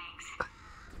 thanks.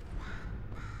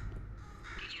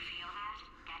 Did you feel that?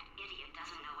 That idiot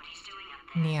doesn't know what he's doing up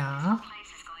there. Yeah. This whole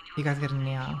place is going to You guys get a explode in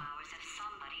meow. few hours if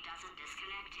somebody doesn't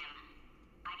disconnect him.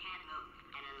 I can't move,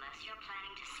 and unless you're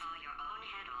planning to saw your own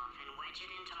head off and wedge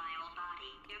it into my old body,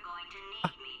 you're going to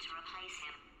need me to replace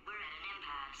him. We're at an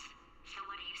impasse. So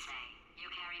what do you say? You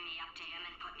carry me up to him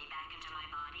and put me back into my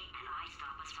body, and I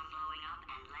stop us from blowing up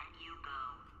and let you go.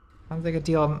 Sounds like a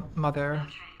deal, mother. No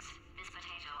tricks. This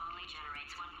potato only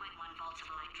generates 1.1 volts of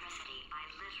electricity. I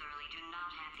literally do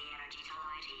not have the energy to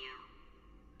lie to you.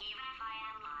 Even if I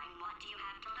am lying, what do you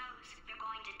have to lose? You're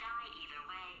going to die either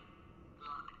way.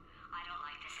 Look, I don't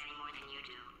like this any more than you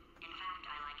do. In fact,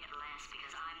 I like it less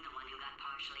because I'm the one who got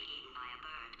partially eaten by a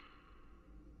bird.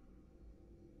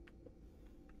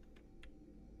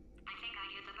 I think I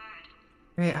hear the bird.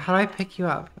 Wait, how do I pick you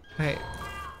up? Wait.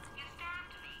 You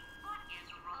stabbed me. What is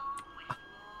wrong with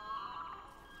you?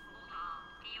 Hold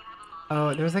on. Do you have a moment?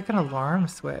 Oh, there's like an alarm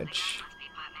switch. Must be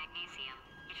part magnesium.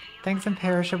 It feels Thanks, like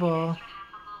Imperishable. extra half a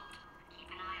volt.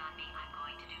 Keep an eye on me. I'm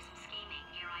going to do some scheming.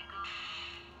 Here I go.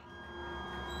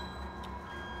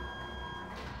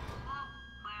 Whoa,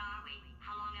 where are we?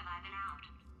 How long have I been out?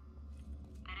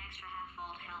 That extra half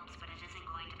volt helps, but it isn't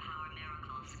going to power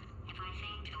miracles. If I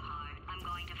think too hard, I'm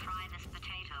going to fry this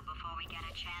potato before we get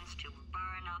a chance to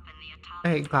burn up in the atomic.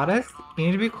 Hey, Gladys, you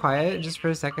need to be quiet just for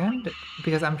a second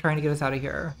because I'm trying to get us out of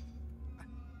here.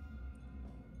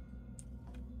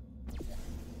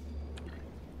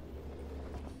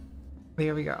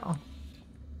 There we go.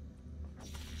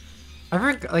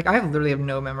 I literally have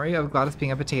no memory of Gladys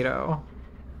being a potato.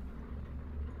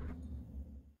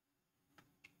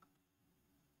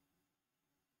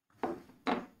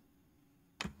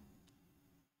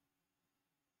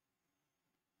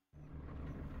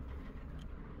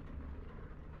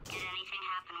 Did anything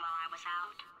happen while I was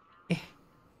out?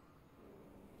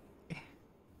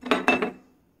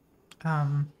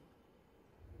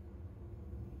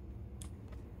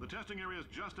 The testing area is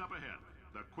just up ahead.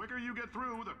 The quicker you get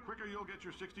through, the quicker you'll get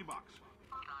your $60. Hold on.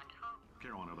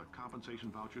 Carolyn, are the compensation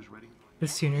vouchers ready? The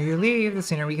sooner you leave, the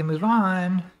sooner we can move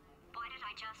on. Why did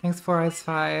I just... Thanks,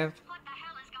 4S5. What the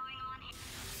hell is going on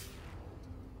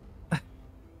here?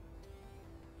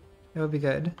 That would be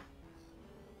good.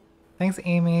 Thanks,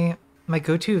 Amy. My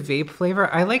go-to vape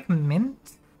flavor, I like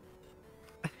mint.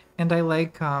 And I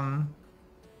like,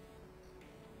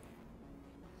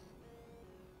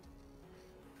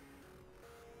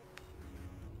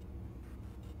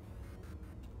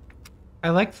 I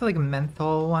like the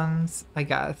menthol ones, I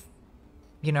guess.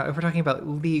 You know, if we're talking about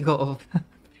legal.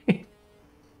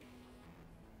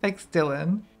 Thanks,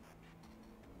 Dylan.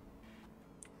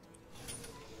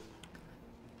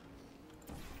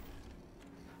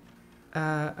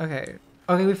 Okay.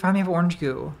 Okay, we finally have orange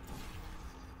goo.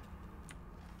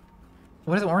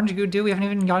 What does orange goo do? We haven't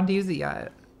even gotten to use it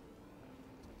yet.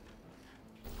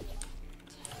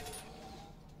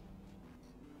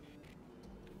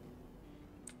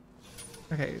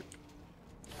 Okay.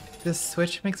 This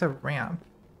switch makes a ramp.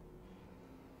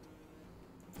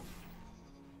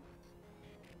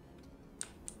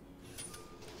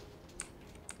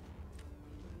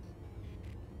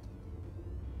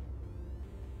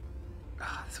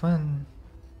 Ah, this one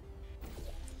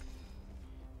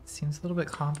seems a little bit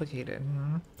complicated.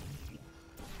 Hmm?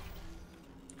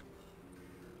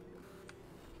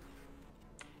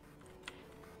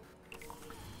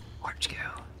 Orange goo.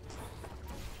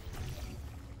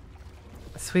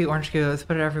 Sweet orange goo, let's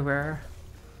put it everywhere.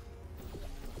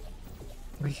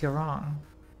 We could go wrong.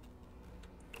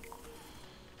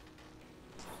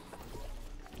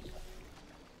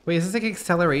 Wait, is this like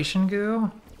acceleration goo?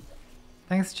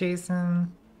 Thanks,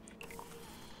 Jason.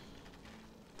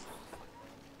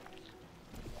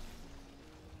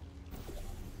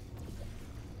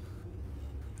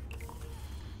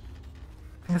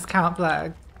 Thanks, Count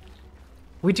Black.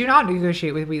 We do not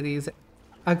negotiate with wheelies.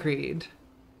 Agreed.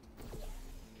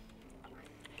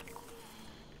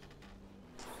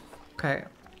 Okay.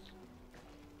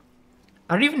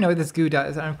 I don't even know what this goo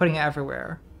does, and I'm putting it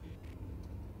everywhere.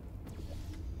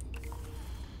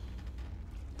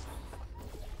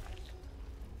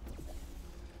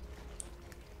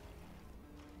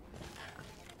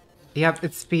 Yep,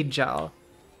 it's speed gel.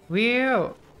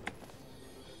 Whew.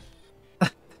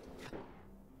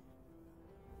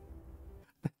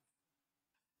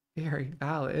 Very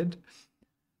valid.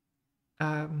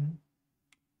 Oh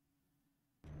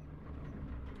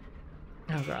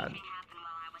god.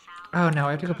 Oh no,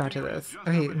 I have to go back to this.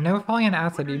 Okay, no falling on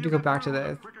acid, you have to go back to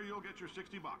this.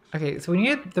 Okay, so we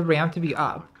need the ramp to be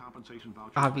up.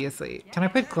 Obviously. Can I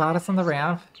put Gladys on the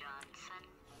ramp?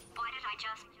 Why did I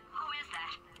just... Who is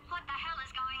that? What the hell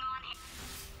is going on here?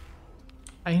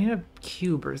 I need a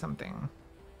cube or something.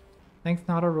 Thanks,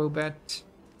 not a robot.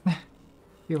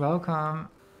 You're welcome.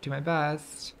 Do my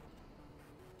best.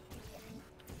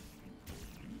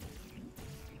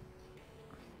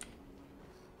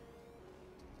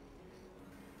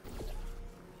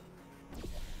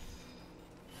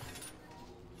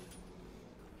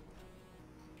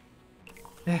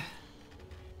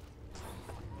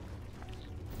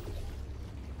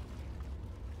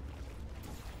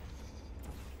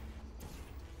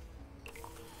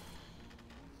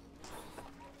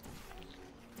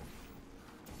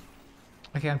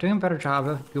 Okay, I'm doing a better job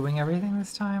of doing everything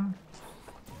this time.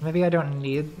 Maybe I don't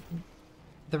need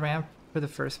the ramp for the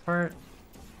first part.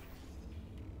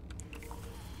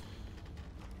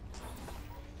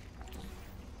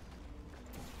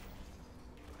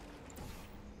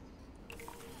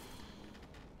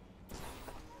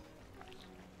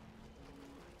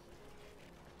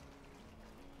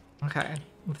 Okay,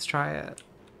 let's try it.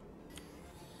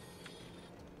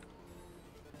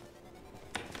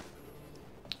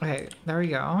 Okay, there we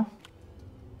go.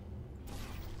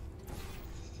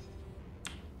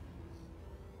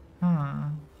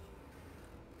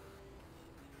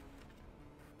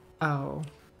 Oh.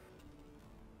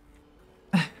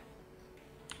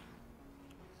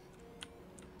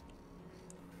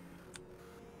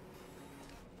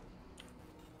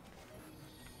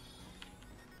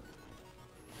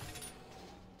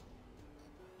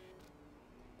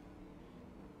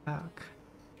 Fuck.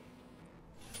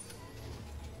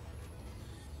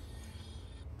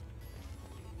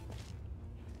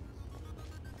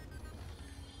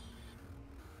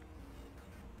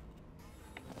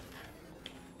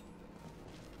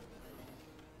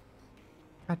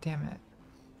 God damn it.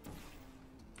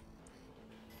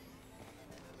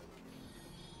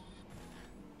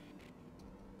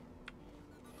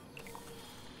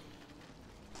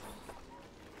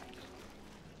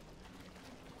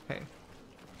 Okay.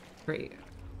 Great.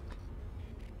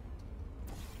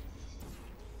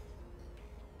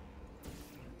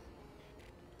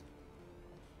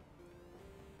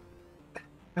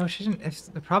 Oh, she didn't.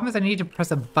 If the problem is I need to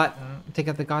press a button to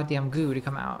get the goddamn goo to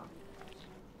come out.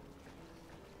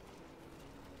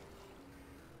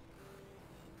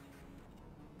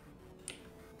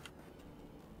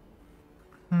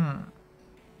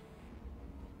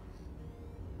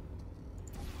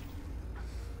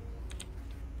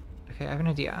 Okay, I have an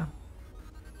idea.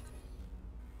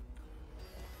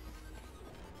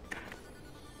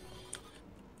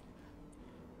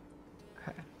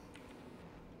 Okay.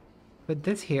 Put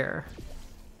this here.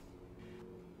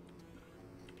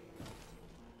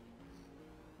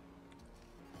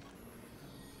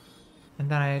 And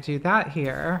then I do that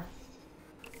here.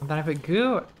 And then I put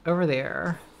goo over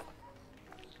there.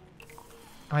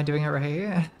 Am I doing it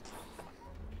right?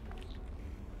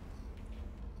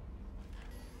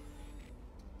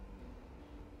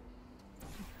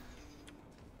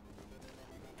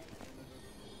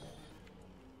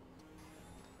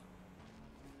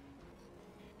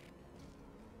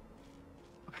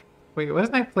 Wait, what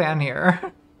is my plan here?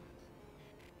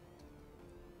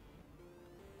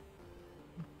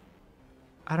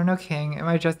 I don't know, King. Am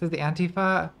I dressed as the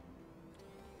Antifa?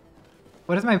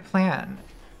 What is my plan?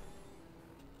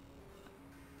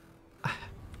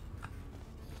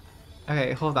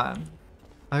 Okay, hold on.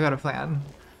 I got a plan.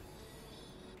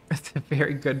 It's a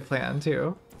very good plan,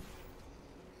 too.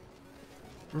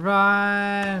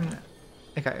 Run!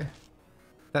 Okay.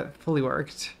 That fully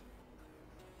worked.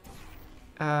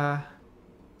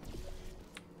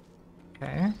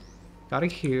 Okay. Got a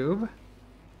cube.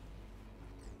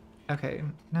 Okay,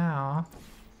 now...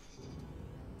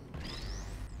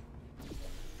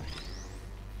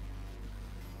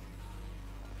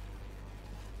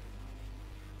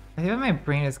 I think my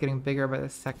brain is getting bigger by the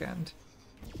second.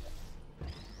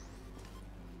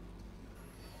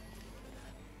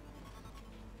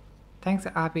 Thanks,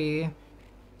 Abby.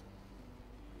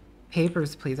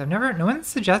 Papers, please. No one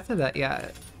suggested that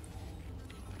yet.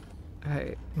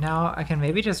 Okay, now I can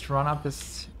maybe just run up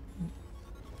this...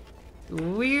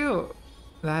 Whew!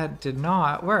 That did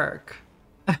not work.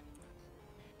 Worth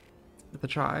a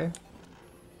try.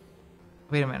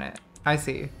 Wait a minute. I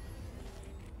see.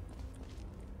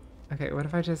 Okay, what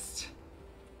if I just...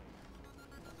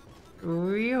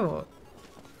 Whew!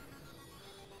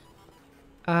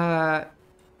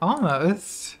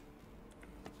 Almost.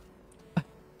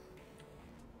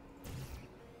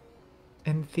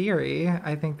 In theory,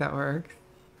 I think that works.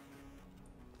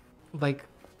 Like,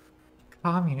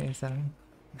 communism.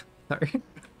 Sorry.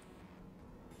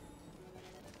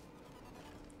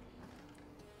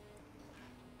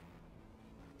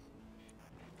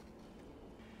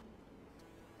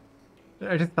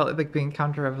 I just felt it like being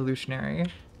counter-revolutionary.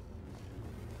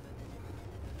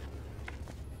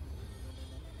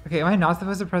 Okay, am I not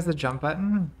supposed to press the jump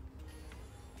button?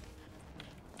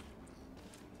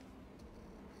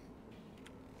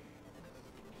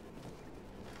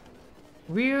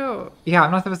 Whew! Yeah,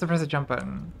 I'm not supposed to press the jump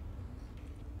button.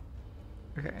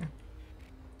 Okay.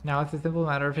 Now it's a simple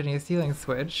matter of hitting a ceiling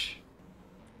switch.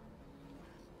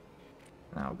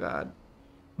 Oh god.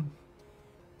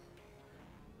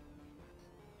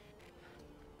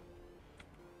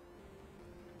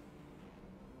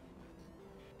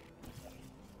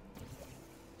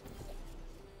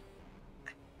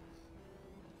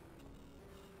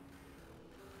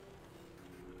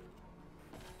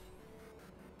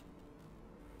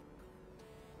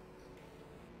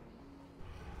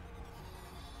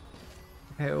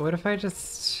 Okay, what if I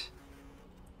just...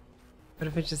 What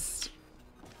if I just...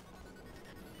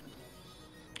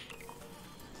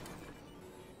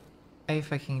 I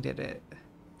fucking did it.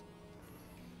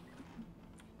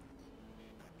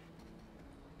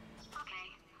 Okay,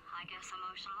 I guess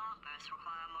emotional outbursts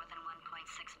require more than 1.6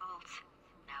 volts.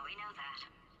 Now we know that.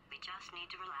 We just need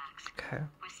to relax. Okay.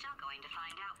 We're still going to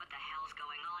find out what the hell's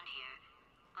going on here,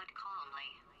 but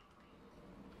calmly.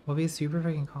 We'll be super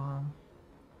fucking calm.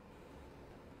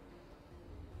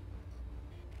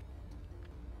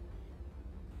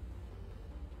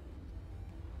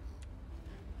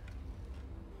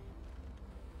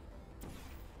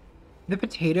 The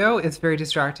potato is very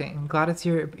distracting. I'm glad it's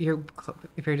you're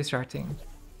very distracting.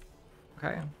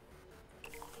 Okay.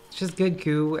 It's just good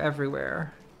goo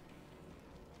everywhere.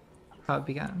 How it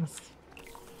begins.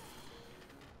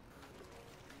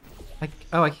 Like,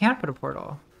 oh, I can't put a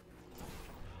portal.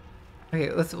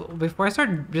 Okay, let's, before I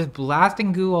start just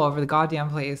blasting goo all over the goddamn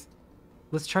place,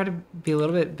 let's try to be a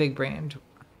little bit big-brained.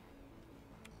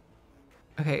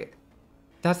 Okay.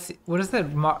 That's, what does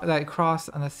that cross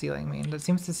on the ceiling mean? That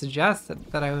seems to suggest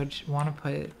that I would want to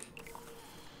put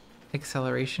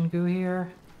acceleration goo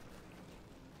here.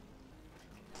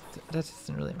 That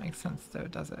doesn't really make sense though,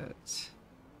 does it?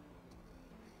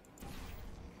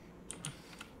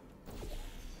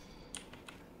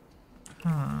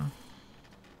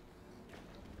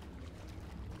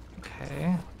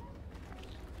 Okay.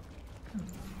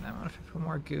 Now what if I put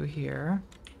more goo here?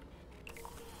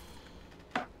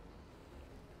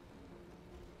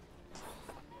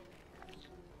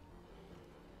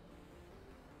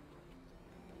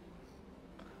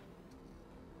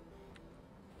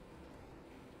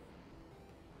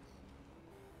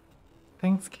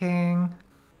 Thanks, King.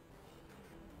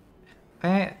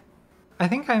 I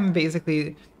think I'm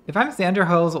basically, if I'm Xander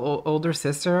Hull's older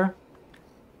sister,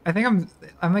 I think I'm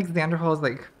like Xander Hull's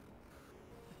like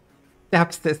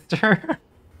stepsister,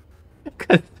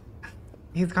 because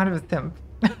he's kind of a simp.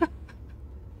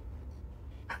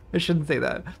 I shouldn't say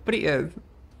that, but he is.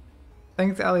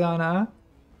 Thanks, Aliana.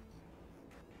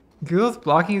 Google's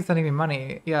blocking you sending me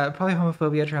money. Yeah, probably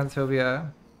homophobia,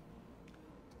 transphobia.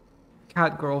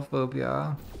 Cat girl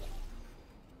phobia.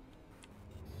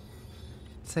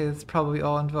 Say it's probably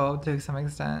all involved to some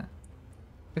extent.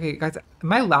 Okay, guys,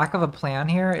 my lack of a plan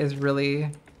here is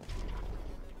really...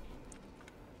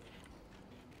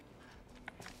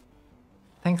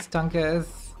 Thanks, Dunkus.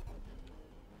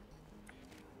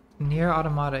 Near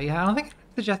Automata. Yeah, I don't think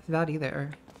I suggested that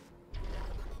either.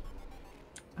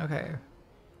 Okay.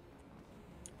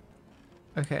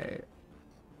 Okay.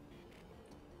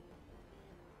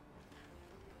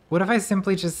 What if I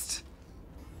simply just...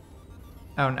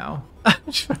 Oh no. I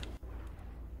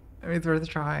mean, it's worth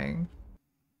trying.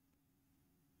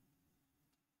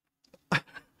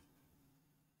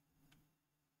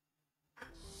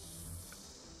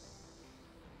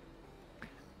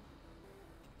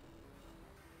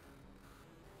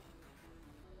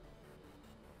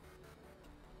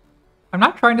 I'm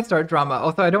not trying to start drama.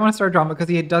 Also, I don't want to start drama because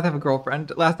he does have a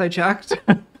girlfriend, last I checked.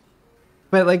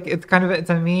 But like, it's kind of, it's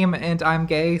a meme and I'm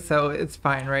gay, so it's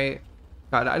fine, right?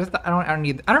 God, I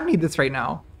don't need this right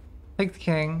now. Thanks,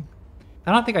 King.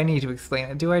 I don't think I need to explain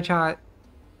it. Do I, chat?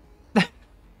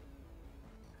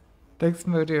 Thanks,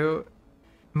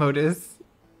 Modus.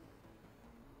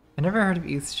 I never heard of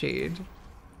East Shade.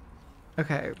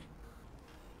 Okay.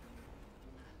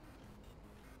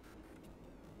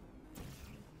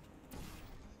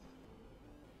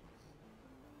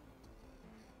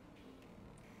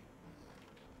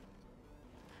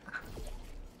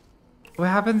 What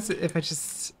happens if I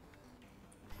just...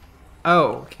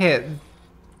 Oh, kid.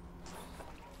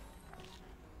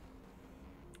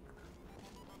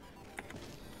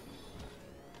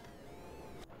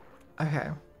 Okay.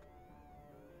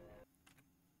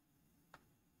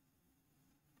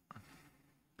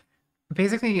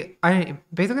 Basically, I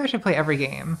should play every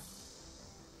game.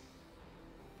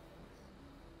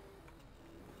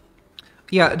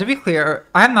 Yeah, to be clear,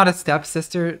 I'm not a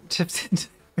stepsister to...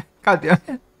 God damn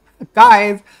it.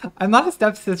 Guys, I'm not a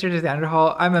stepsister to Xander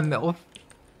Hall. I'm a MILF.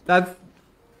 That's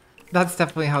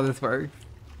definitely how this works.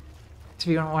 To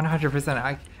be 100%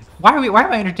 accurate. Why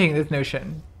am I entertaining this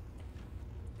notion?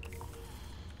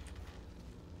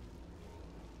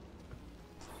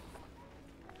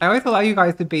 I always allow you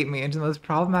guys to bait me into the most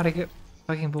problematic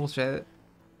fucking bullshit.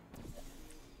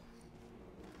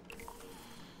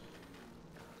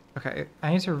 Okay,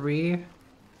 I need to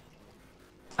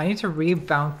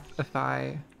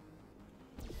re-bouncify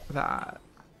that.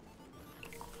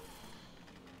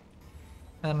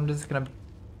 And I'm just gonna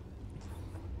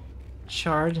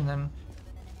charge and then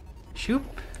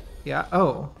shoop. Yeah,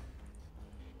 oh.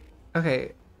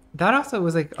 Okay, that also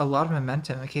was like a lot of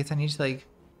momentum in case I need to like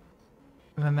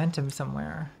momentum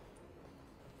somewhere.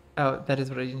 Oh, that is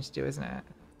what I need to do, isn't it?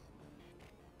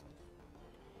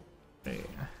 Wait.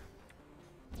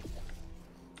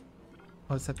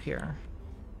 What's up here?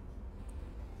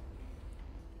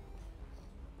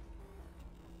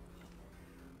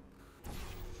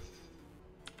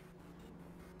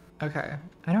 Okay,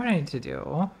 I know what I need to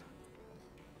do.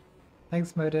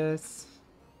 Thanks, Modus.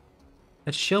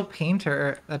 A chill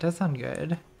painter, that does sound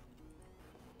good.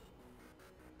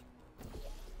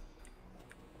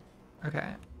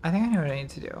 Okay, I think I know what I need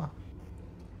to do.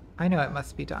 I know it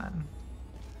must be done.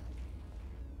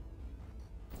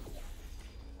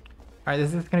 Alright,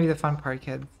 this is gonna be the fun part,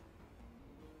 kids.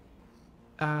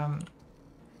 Thanks,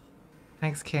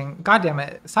 King. God damn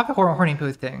it. Stop the horny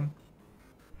posting.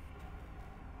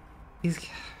 These...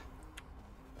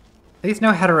 At least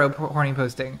no hetero horny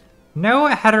posting. No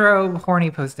hetero horny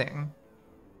posting.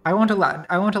 I won't allow it.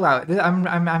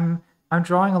 I'm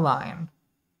drawing a line.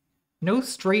 No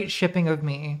straight shipping of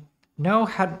me. No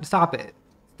stop it.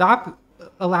 Stop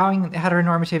allowing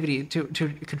heteronormativity to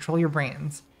control your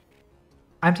brains.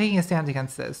 I'm taking a stand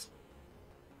against this.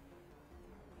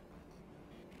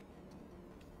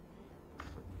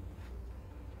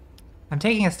 I'm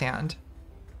taking a stand.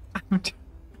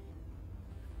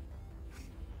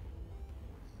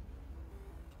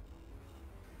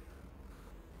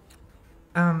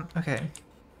 Okay.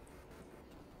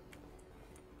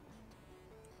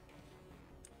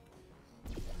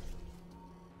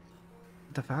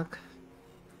 The fuck?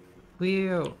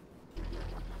 Wheel.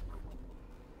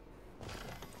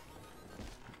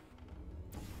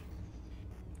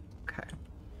 Okay.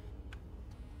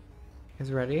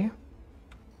 Is ready?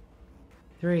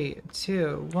 3,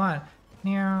 2, 1.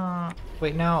 Yeah.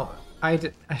 Wait, no. I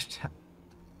did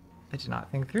not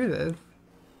think through this.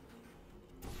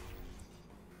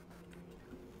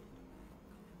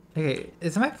 Okay,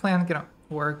 is my plan gonna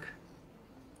work?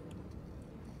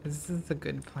 This is a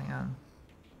good plan.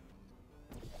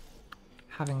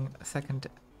 Having second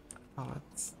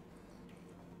thoughts.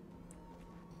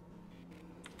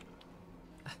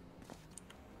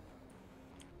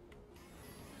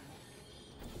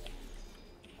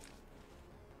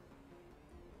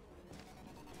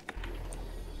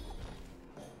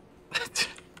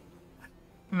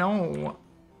 No.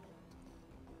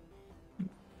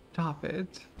 Stop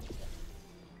it.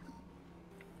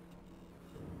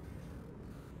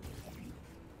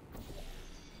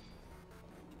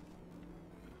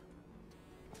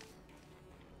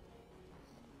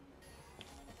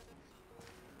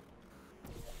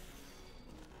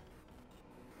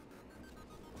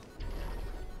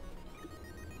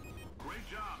 Great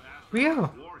job, Rio.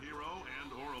 War hero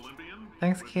and or Olympian.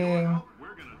 Thanks, With your King. help,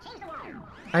 we're gonna...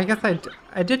 I guess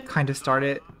I did kind of start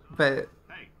it, but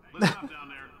Hey, listen up down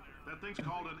there. That thing's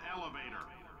called an elevator,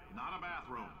 not a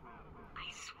bathroom.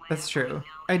 I swear. that's true.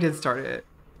 I did start it.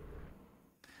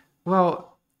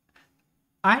 Well,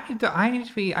 I need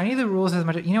the rules as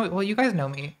much. You know, well, you guys know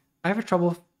me. I have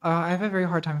a very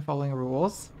hard time following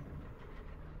rules.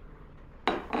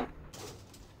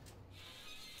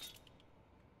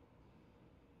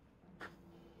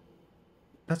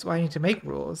 That's why I need to make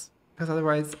rules, because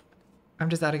otherwise I'm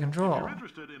just out of If control. you're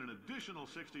interested in an additional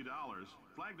 $60,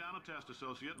 flag down a test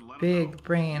associate and let 'em Big know.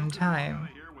 brain You'll be time.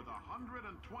 outta here with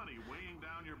 120 weighing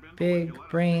down your bindle Big if you let 'em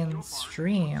take brain you apart, put some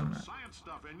stream. science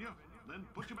stuff in you, then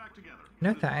put you back together.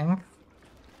 No thanks.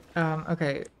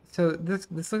 Okay, so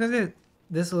this looks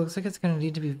like it's gonna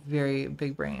need to be very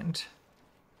big brained.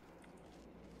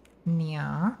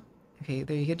 Nya. Okay,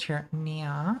 there you get your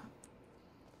Nya.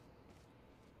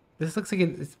 This looks like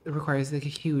it requires like a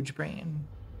huge brain.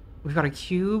 We've got a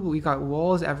cube, we've got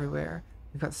walls everywhere.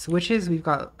 We've got switches, we've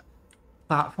got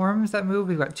platforms that move,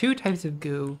 we've got 2 types of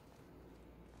goo.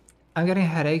 I'm getting a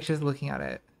headache just looking at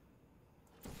it.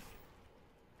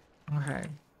 Okay.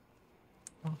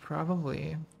 Well,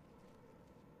 probably.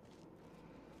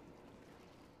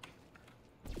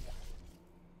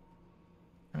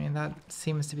 I mean, that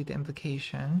seems to be the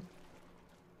implication.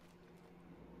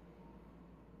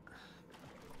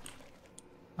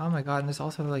 Oh my god, and there's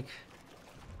also like...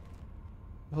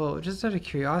 Well, just out of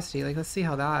curiosity, like, let's see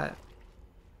how that...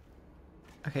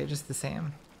 Okay, just the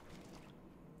same.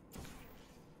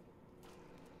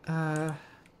 What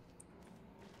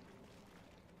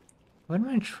am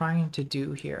I trying to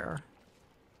do here?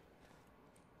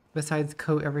 Besides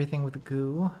coat everything with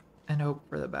goo and hope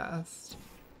for the best.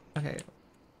 Okay.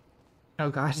 Oh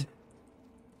god.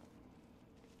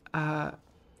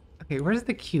 Okay, where's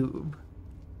the cube?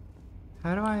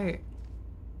 How do I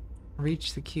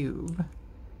reach the cube?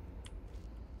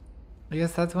 I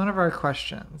guess that's one of our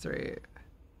questions, right?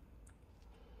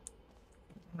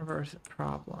 One of our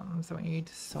problems that we need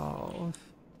to solve.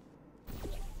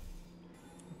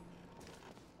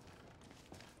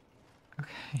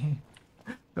 Okay.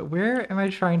 But where am I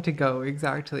trying to go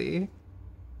exactly?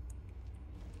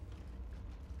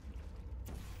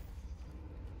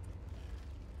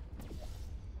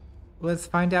 Let's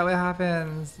find out what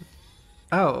happens.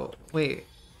 Oh, wait.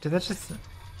 Did that just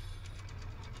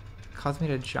cause me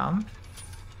to jump?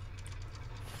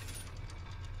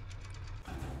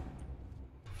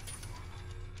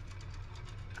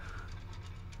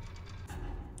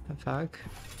 The fuck?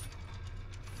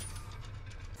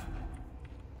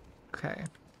 Okay.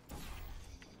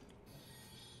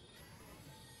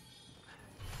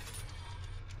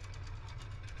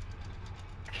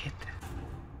 I hate this.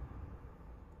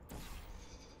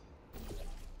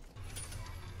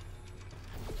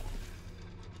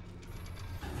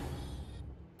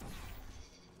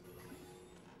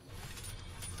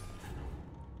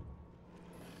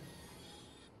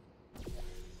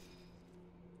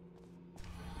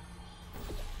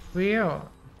 Real.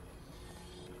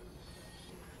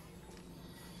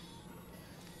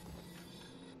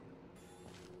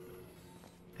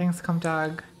 Thanks,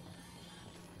 Comdog.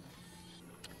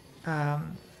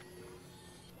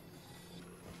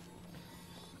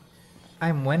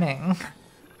 I'm winning.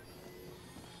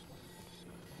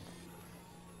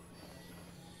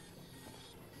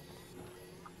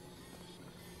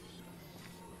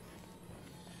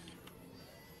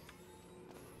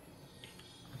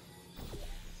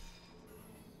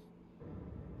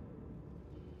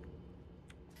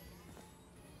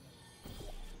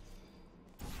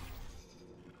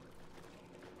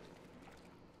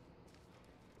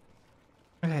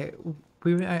 Okay,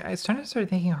 I was trying to start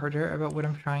thinking harder about what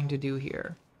I'm trying to do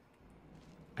here.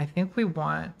 I think we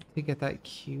want to get that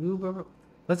cube over.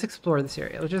 Let's explore this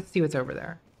area. Let's just see what's over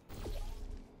there.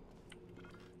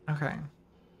 Okay.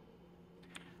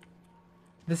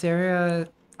 This area,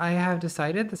 I have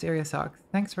decided this area sucks.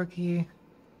 Thanks, Rookie.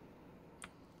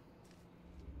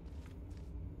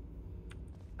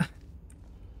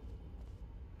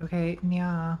 Okay,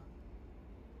 yeah.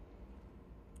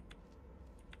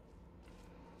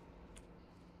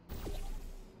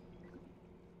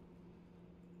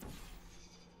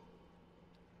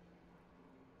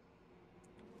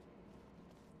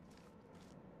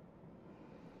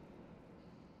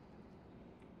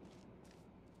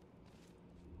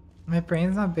 My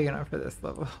brain's not big enough for this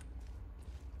level.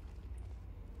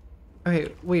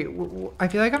 Okay, wait. I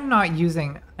feel like I'm not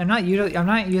using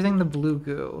the blue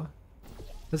goo.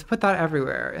 Let's put that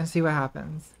everywhere and see what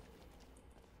happens.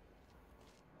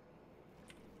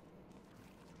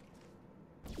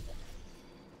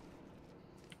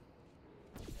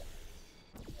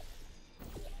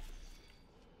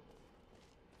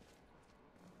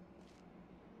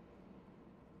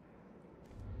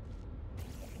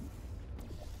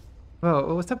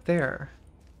 Whoa, what's up there?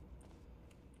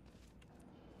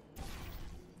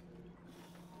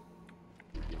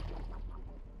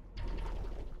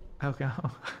 Oh no.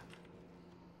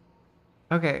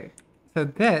 Okay, so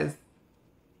this.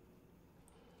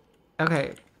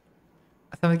 Okay,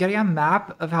 so I'm getting a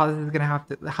map of how this is gonna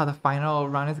how the final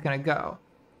run is gonna go.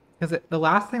 Because the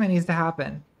last thing that needs to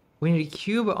happen, we need a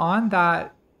cube on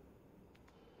that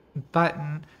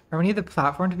button, or we need the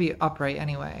platform to be upright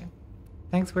anyway.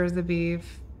 Thanks, where's the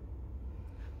beef?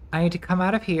 I need to come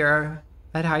out of here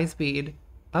at high speed,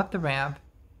 up the ramp.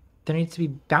 There needs to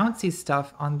be bouncy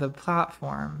stuff on the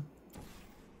platform.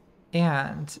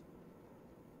 And...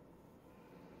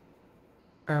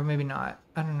 or maybe not.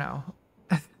 I don't know.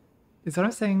 Is what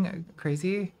I'm saying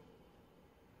crazy?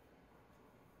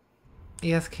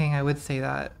 Yes, King, I would say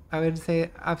that. I would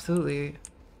say absolutely.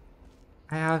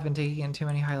 I have been taking in too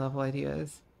many high-level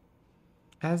ideas.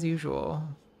 As usual.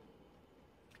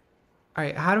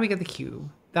 Alright, how do we get the cube?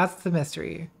 That's the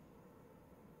mystery.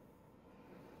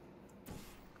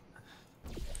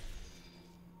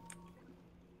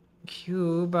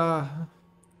 Cube,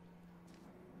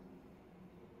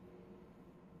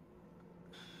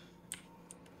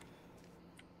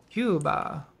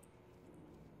 Cuba.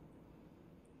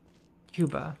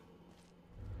 Cuba.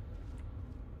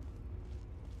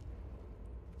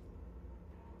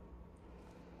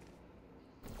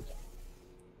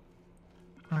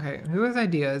 Okay, who has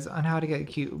ideas on how to get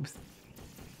cubes?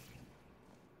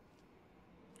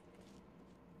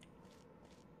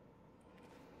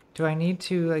 Do I need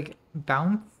to like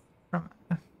bounce from?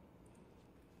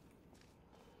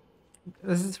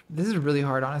 This is really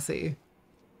hard, honestly.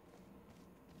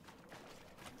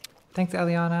 Thanks,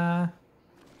 Eliana.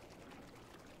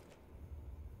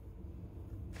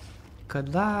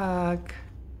 Good luck.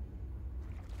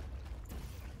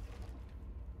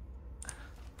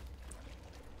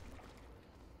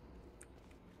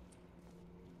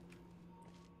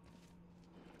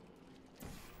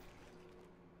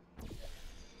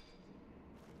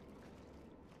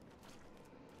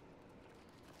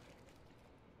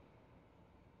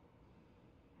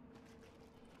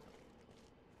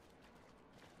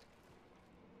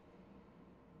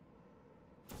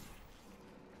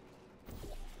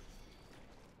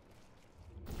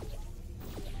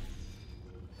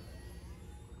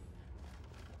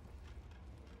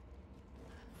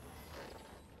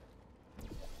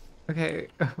 Okay,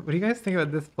 what do you guys think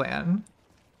about this plan?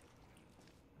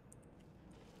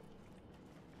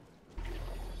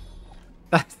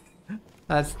 That's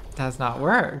that's not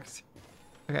worked.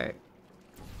 Okay.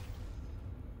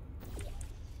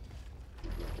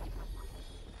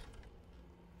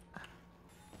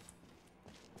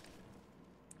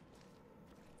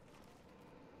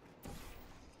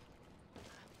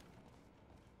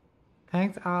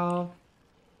 Thanks, Alf.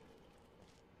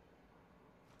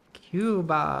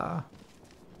 Cuba.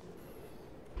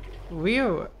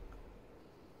 Whew.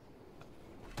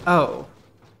 Oh.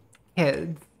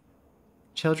 Kids.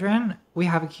 Children, we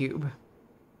have a cube.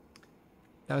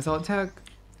 That was all it took.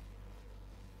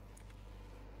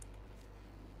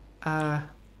 So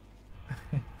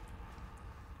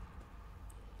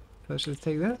let's just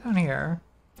take this down here.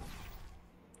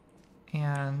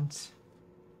 And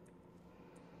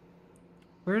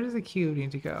where does the cube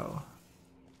need to go?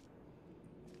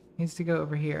 It needs to go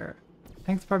over here.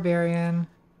 Thanks, Barbarian.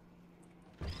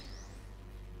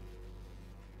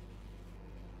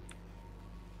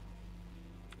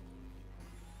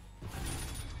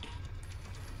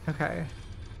 Okay.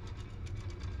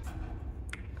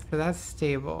 So that's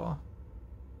stable.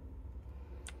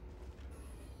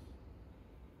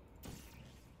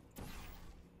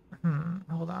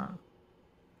 Hold on.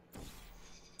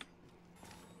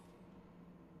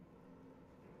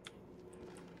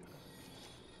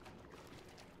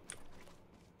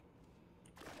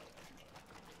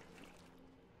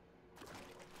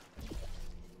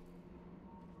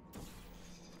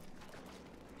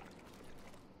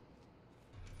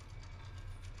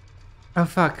 Oh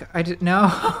fuck, I didn't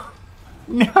know.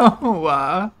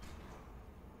 No.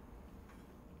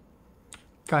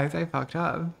 Guys, I fucked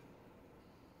up.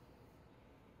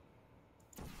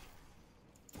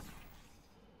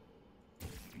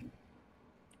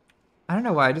 I don't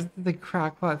know why, just the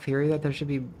crackpot theory that there should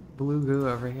be blue goo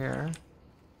over here.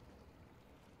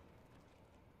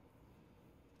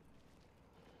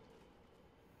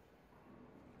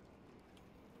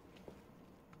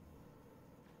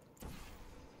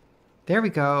 There we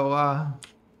go.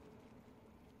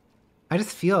 I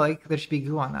just feel like there should be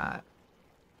goo on that.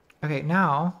 Okay,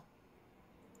 now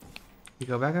we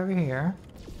go back over here.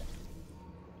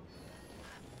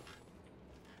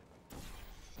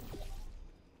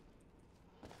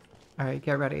 All right,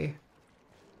 get ready.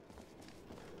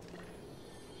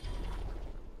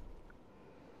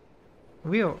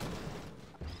 Wheel.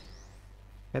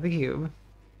 Get the cube.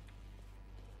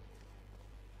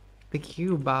 The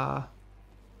cube.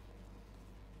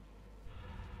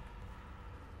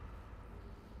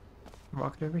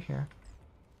 Walk it over here.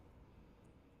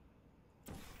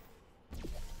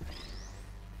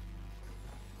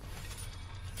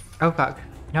 Oh fuck.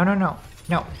 No, no, no.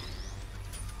 No.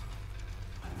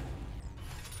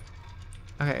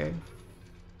 Okay.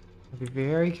 Be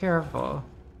very careful.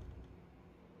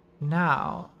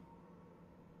 Now.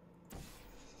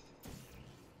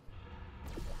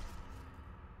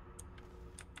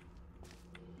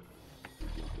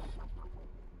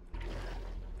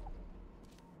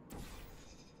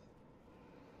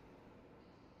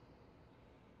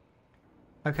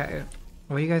 Okay.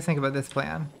 What do you guys think about this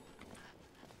plan?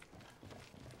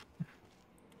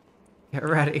 Get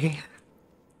ready.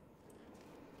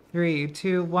 3,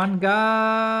 2, 1, go!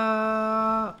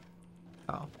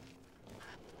 Oh.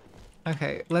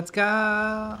 Okay, let's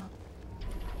go!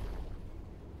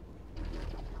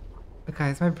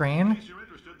 Guys, my brain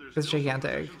is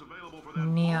gigantic.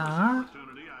 Yeah.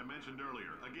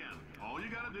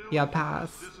 Yeah,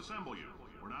 pass. Disassemble you.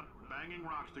 We're not banging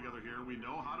rocks together here. We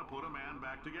know how to put a man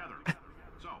back together.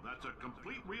 So that's a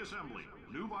complete reassembly.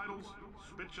 New vitals,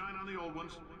 spit shine on the old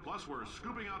ones, plus we're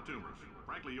scooping out tumors.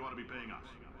 Frankly, you ought to be paying us.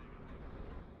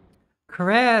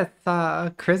 Chris,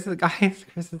 guys,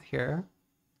 Chris is here.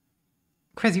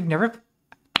 Chris,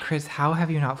 Chris, how have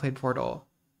you not played Portal?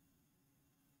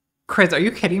 Chris, are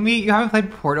you kidding me? You haven't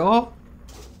played Portal?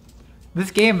 This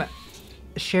game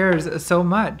shares so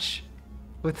much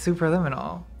with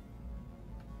Superliminal.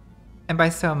 And by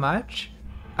so much,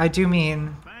 I do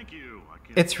mean Thank you.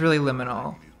 it's really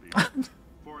liminal.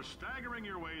 For staggering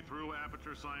your way through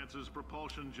Aperture Science's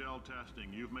propulsion gel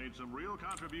testing, you've made some real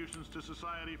contributions to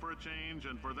society for a change,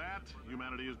 and for that,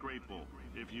 humanity is grateful.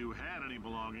 If you had any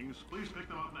belongings, please pick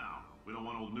them up now. We don't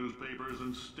want old newspapers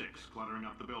and sticks cluttering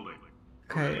up the building.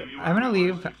 Okay, I'm gonna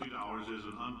leave. $60 is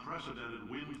an unprecedented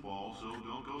windfall, so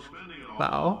don't go spending it all.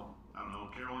 Well, I don't know,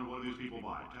 Carolyn, what do these people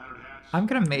buy? Tattered hats? I'm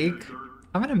gonna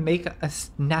make a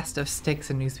nest of sticks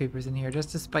and newspapers in here just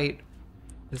to spite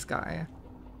this guy.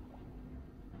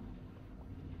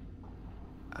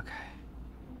 Okay.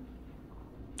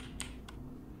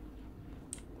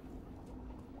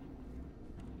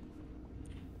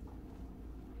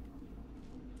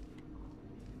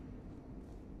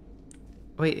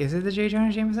 Wait, is it the J.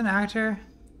 Jonah Jameson actor?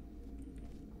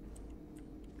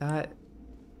 That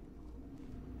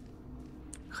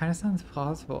kind of sounds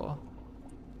plausible.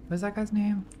 What's that guy's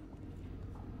name?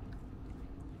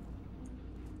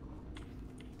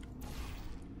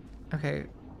 Okay,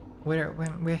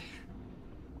 wait.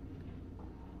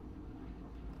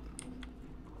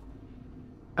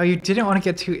 Oh, you didn't want to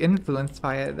get too influenced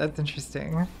by it. That's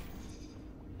interesting.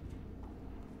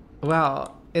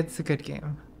 Well, it's a good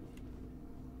game.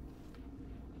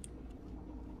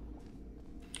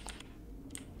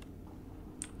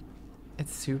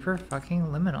 It's super fucking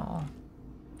liminal.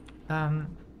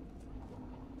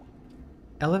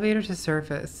 Elevator to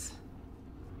surface.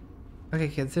 Okay,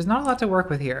 kids, there's not a lot to work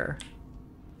with here.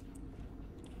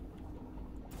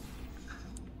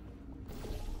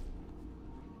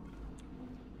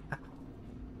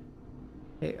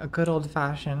 Okay, a good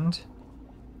old-fashioned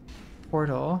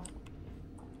portal.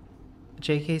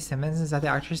 J.K. Simmons, is that the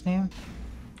actor's name?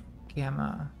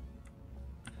 Gamma.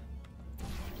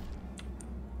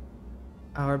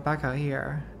 Oh, we're back out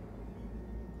here.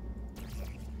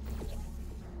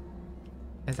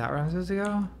 Is that where I'm supposed to go?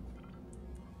 Carolyn,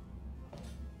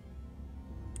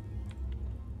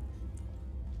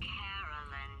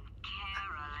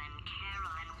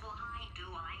 why do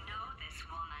I know this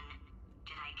woman?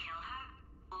 Did I kill her?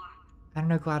 Or... I don't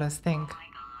know, Gladys, think. Oh my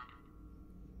god.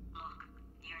 Look,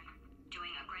 you're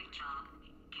doing a great job.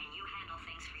 Can you handle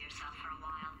things for yourself for a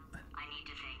while? I need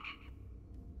to think.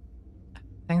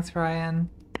 Thanks, Ryan.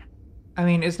 I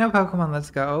mean, it's no Pokemon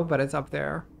Let's Go, but it's up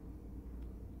there.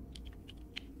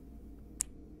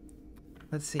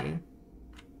 Let's see.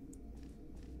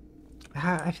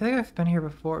 I feel like I've been here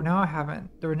before. No, I haven't.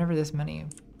 There were never this many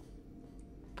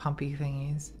pumpy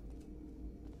thingies.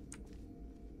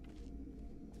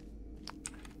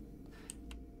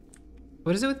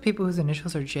 What is it with people whose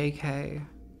initials are JK?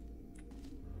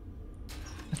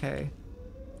 Okay.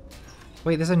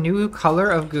 Wait, there's a new color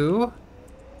of goo?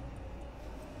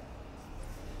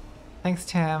 Thanks,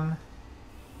 Tim.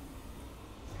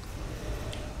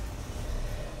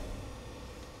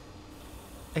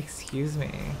 Excuse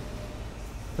me.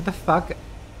 What the fuck?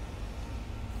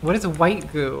 What is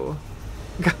white goo?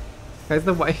 Guys,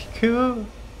 the white goo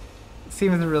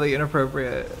seems really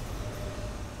inappropriate.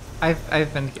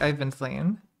 I've been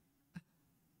slain.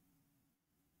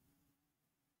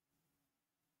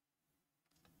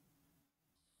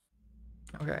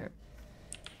 Okay.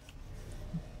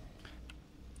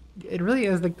 It really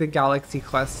is like the Galaxy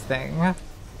Quest thing.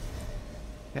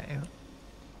 Okay.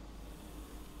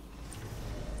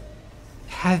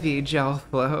 Heavy gel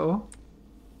flow.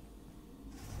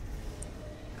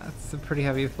 That's a pretty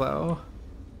heavy flow.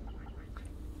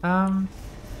 Alright,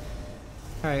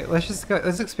 let's just go.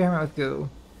 Let's experiment with goo.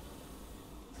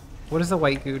 What does the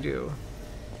white goo do?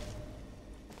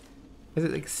 Is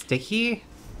it like sticky?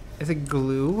 Is it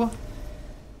glue?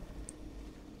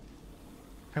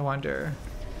 I wonder.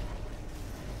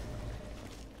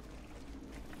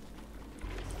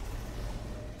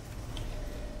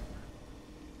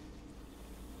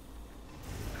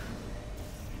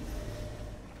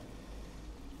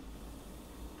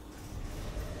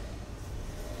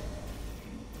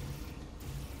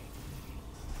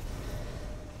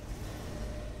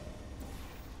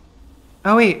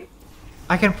 Oh wait,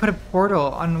 I can put a portal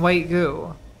on white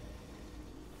goo.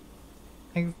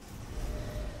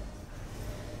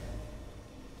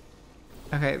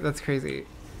 Okay, that's crazy.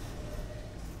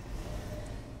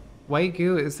 White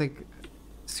goo is like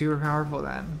super powerful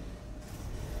then.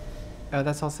 Oh,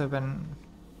 that's also been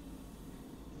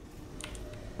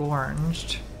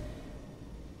oranged.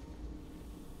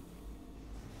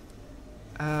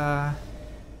 Can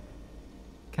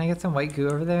I get some white goo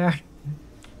over there?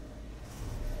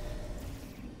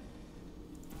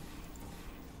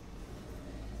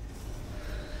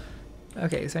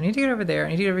 Okay, so I need to get over there, I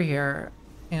need to get over here,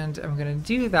 and I'm gonna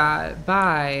do that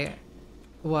by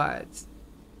what?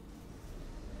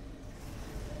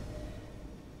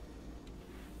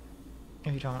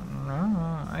 If you don't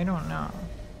know, I don't know.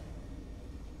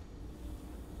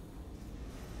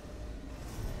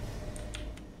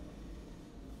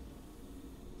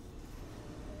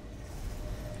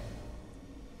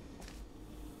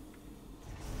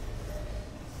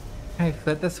 Can I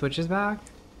flip the switches back?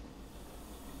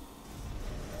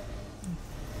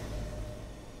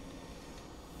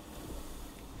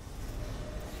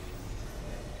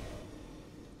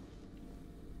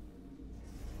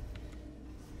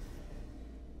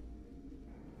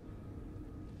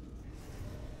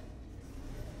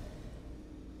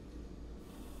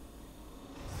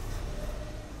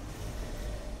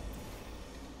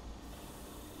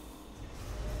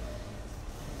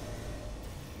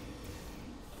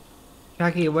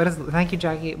 Jackie, thank you,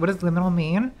 Jackie. What does liminal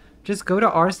mean? Just go to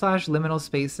r/liminal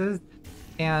spaces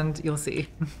and you'll see.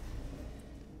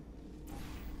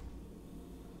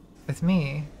 It's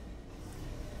me.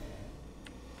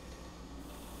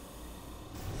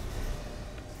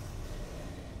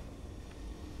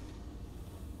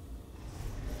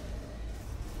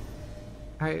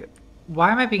 Alright,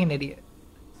 why am I being an idiot?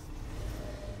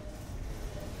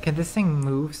 Can this thing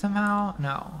move somehow?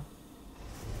 No.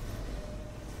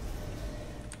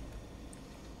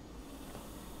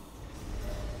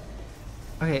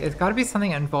 Okay, it's gotta be something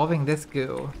involving this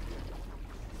goo.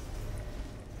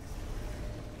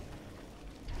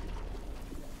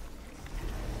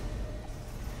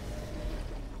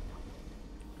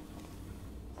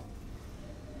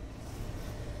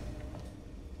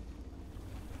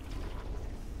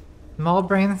 Small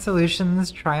brain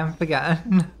solutions triumph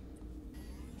again.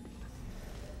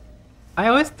 I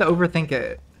always overthink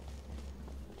it.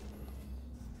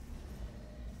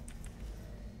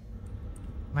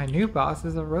 My new boss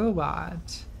is a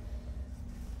robot.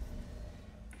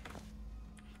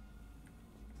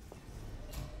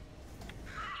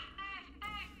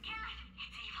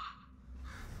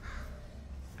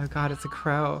 Oh god, it's a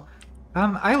crow.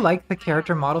 I like the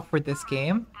character model for this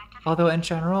game, although in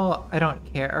general, I don't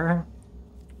care.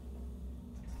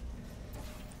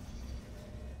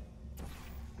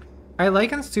 I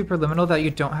like in Superliminal that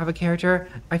you don't have a character.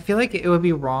 I feel like it would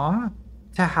be wrong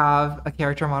to have a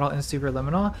character model in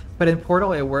Superliminal, but in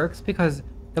Portal it works because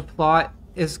the plot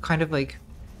is kind of like,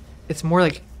 it's more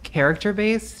like character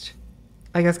based,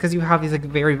 I guess, because you have these like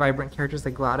very vibrant characters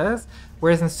like Gladys,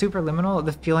 whereas in Superliminal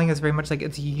the feeling is very much like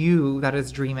it's you that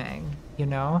is dreaming, you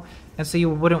know? And so you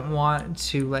wouldn't want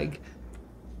to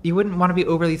be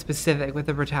overly specific with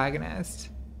the protagonist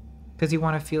because you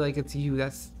want to feel like it's you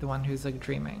that's the one who's like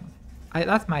dreaming.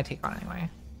 That's my take on it anyway.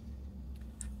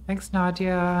 Thanks,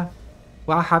 Nadia.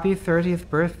 Wow, happy 30th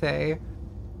birthday.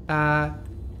 Yeah,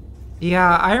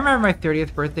 I remember my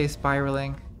 30th birthday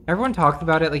spiraling. Everyone talked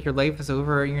about it like your life is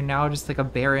over, you're now just like a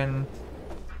barren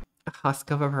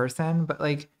husk of a person, but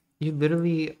like you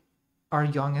literally are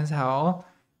young as hell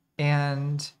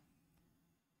and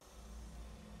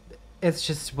it's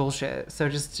just bullshit. So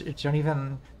just don't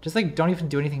even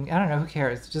do anything. I don't know, who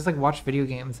cares? Just like watch video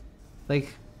games.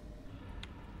 Like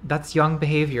that's young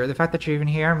behavior. The fact that you're even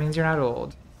here means you're not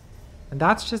old. And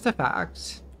that's just a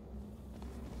fact.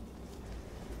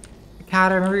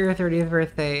 Kat, I remember your 30th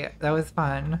birthday. That was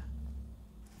fun.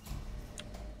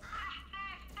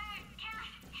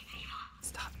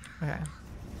 Stop. Okay.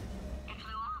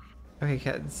 Okay,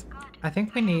 kids. I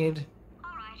think we need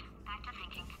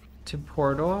to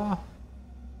portal.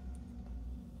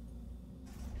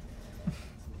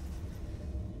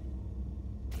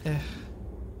 If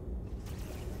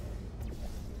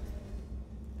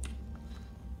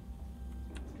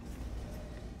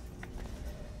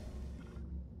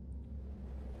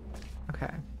okay.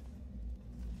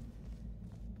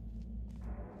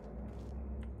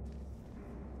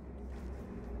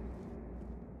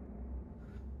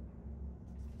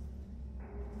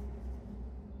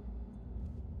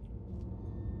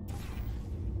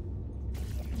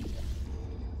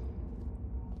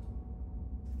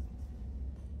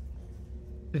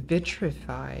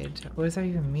 Vitrified? What does that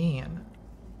even mean?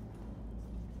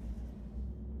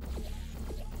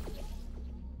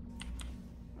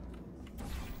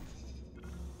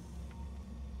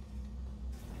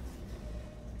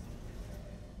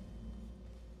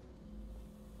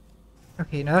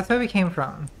 Okay, now that's where we came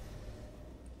from.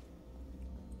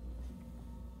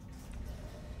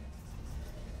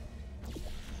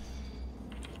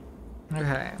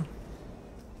 Okay.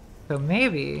 So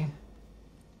maybe...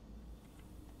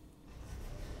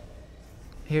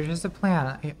 Here's just a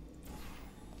plan.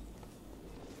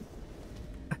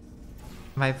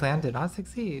 My plan did not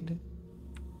succeed.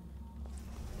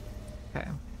 Okay.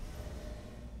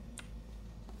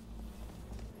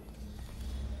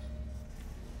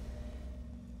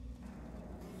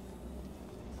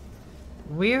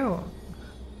 Whew.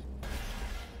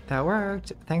 That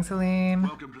worked. Thanks, Elaine.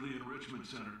 Welcome to the Enrichment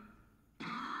Center.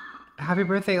 Happy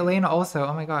birthday, Elaine, also.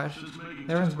 Oh my gosh. Since making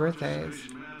Everyone's test birthdays.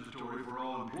 participation mandatory for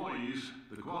all employees,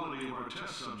 the quality of our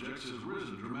test subjects has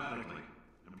risen dramatically.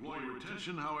 Employee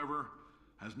retention, however,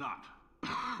 has not.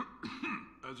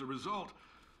 As a result,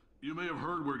 you may have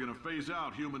heard we're going to phase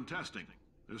out human testing.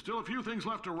 There's still a few things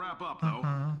left to wrap up, though.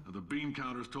 The bean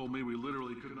counters told me we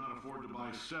literally could not afford to buy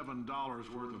 $7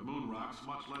 worth of moon rocks,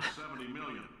 much less 70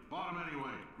 million. Bought them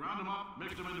anyway. Ground them up,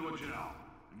 mixed them into a gel.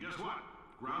 And guess what?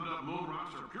 Ground up moon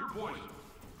rocks are pure poison.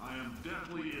 I am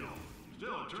deathly ill.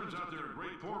 Still, it turns out they're a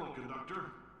great portal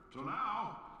conductor. So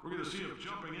now, we're going to see if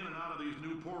jumping in and out of these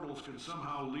new portals can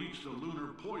somehow leach the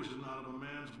lunar poison out of a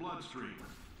man's bloodstream.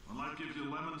 When life gives you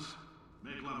lemons,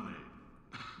 make lemonade.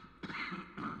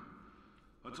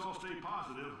 Let's all stay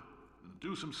positive and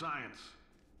do some science.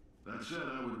 That said,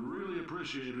 I would really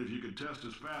appreciate it if you could test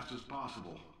as fast as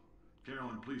possible.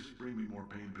 Carolyn, please bring me more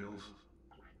pain pills.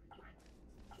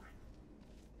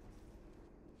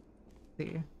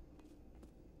 See.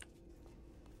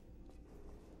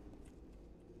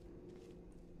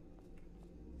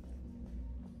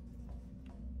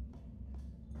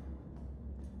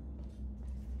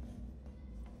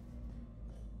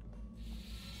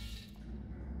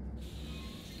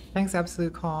 Thanks,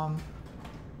 Absolute Calm.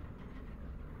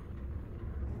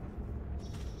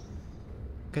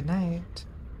 Good night.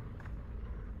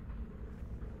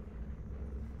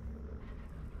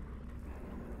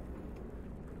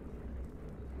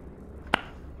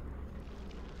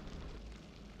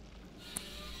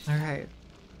 All right.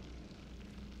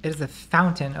 It is a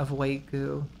fountain of white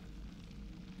goo.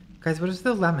 Guys, what is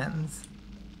the lemons?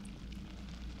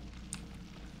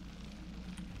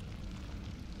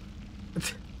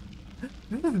 This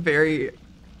is very...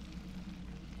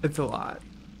 It's a lot.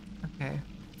 Okay.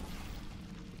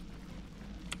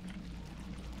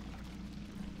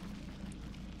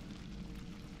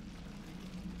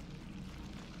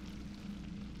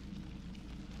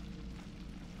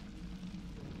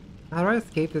 How do I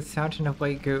escape this fountain of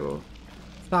white goo?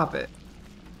 Stop it.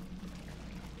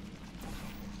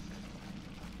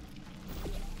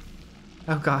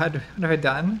 Oh god, what have I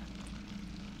done?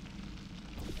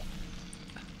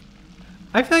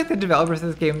 I feel like the developers of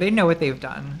this game, they know what they've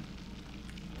done.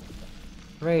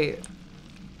 Right.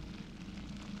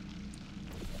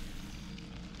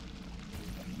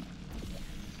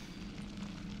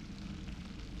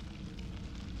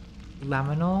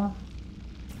 Leminal?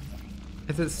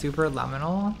 Is it super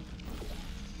leminal?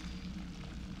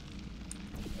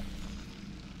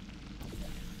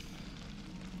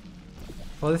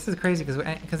 Well, this is crazy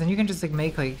because then you can just like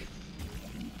make like...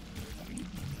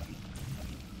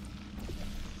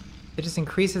 It just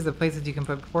increases the places you can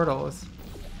put portals.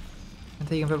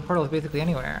 Until you can put portals basically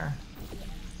anywhere.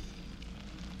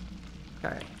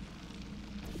 Okay.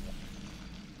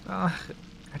 Oh,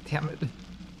 god damn it.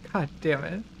 God damn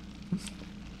it.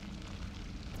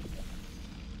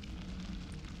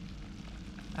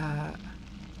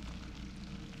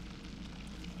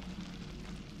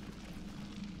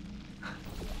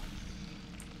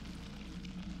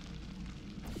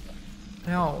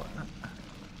 No.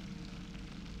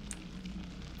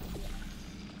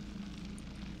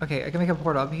 Okay, I can make a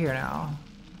portal up here now.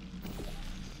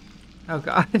 Oh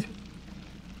god.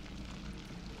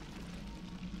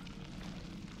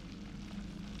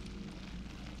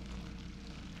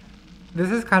 This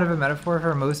is kind of a metaphor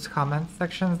for most comment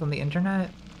sections on the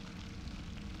internet.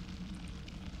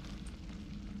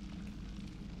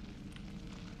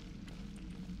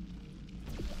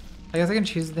 I guess I can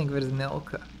choose to think of it as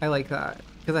milk. I like that.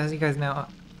 Because as you guys know,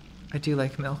 I do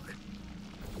like milk.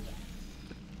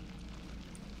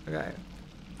 Okay.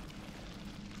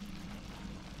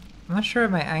 I'm not sure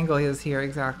what my angle is here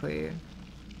exactly.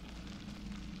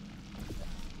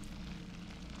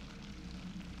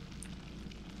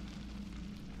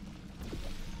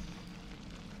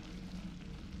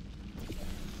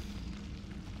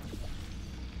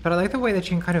 But I like the way that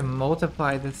you can kind of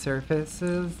multiply the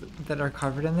surfaces that are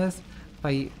covered in this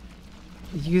by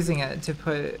using it to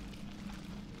put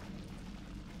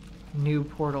new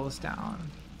portals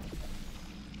down.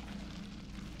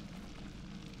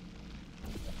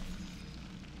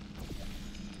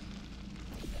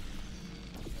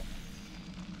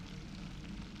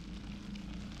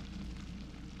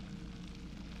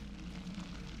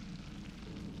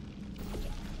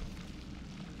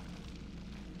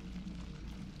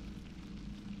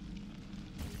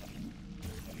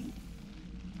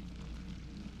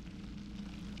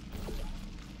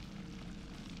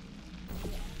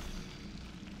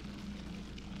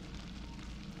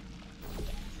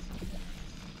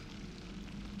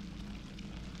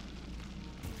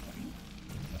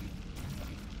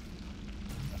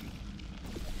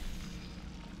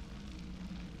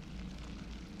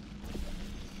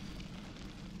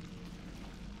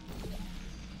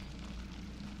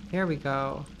 There we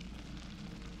go.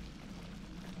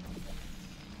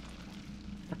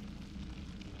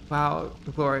 Wow,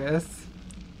 glorious.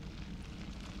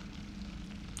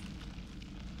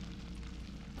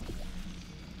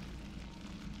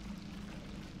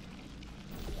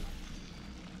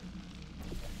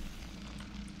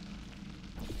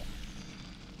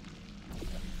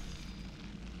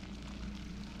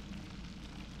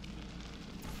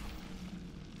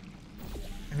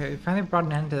 Okay, we finally brought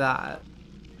an end to that.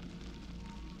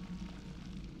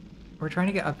 We're trying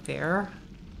to get up there.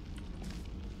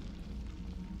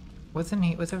 What's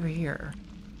over here?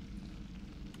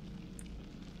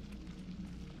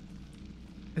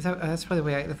 Is that that's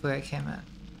probably the way I came in.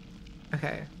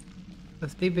 Okay.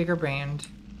 Let's be bigger brained.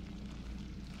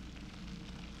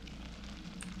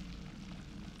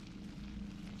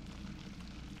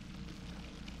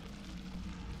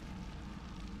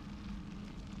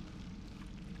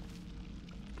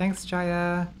 Thanks,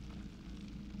 Jaya.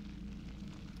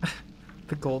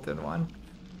 The golden one.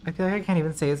 I feel like I can't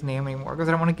even say his name anymore because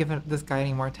I don't want to give this guy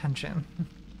any more attention.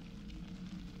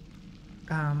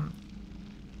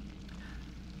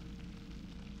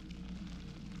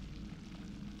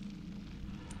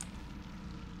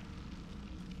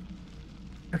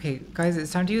 Okay, guys,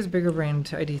 it's time to use bigger brain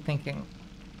to ID thinking.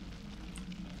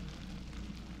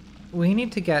 We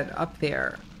need to get up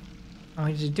there.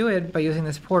 I need to do it by using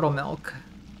this portal milk.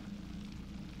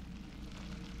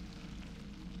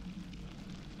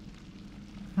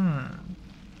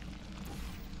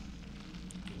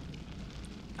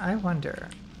 I wonder.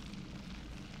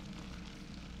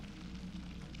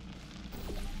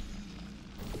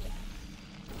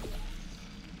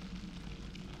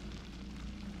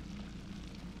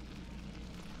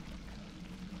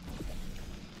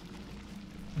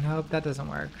 Nope, that doesn't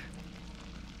work.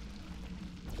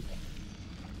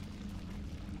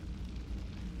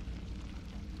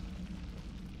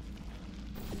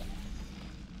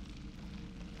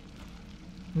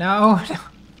 No, no.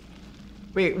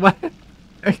 Wait, what?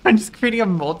 I'm just creating a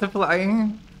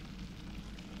multiplying.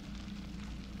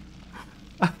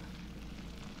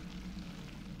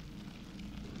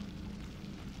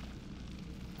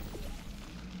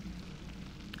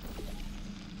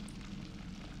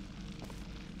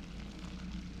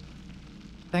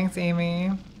 Thanks,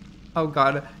 Amy. Oh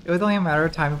god, it was only a matter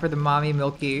of time before the mommy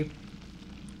milky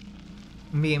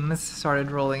memes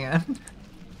started rolling in.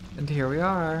 And here we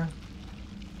are.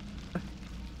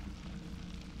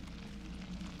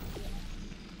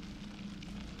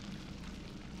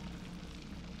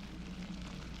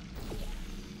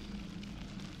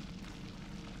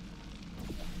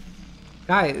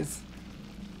 Guys,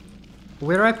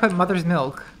 where do I put mother's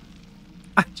milk?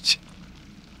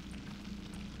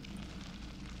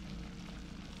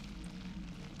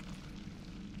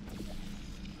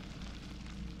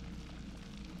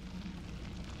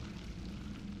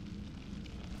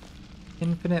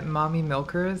 Infinite mommy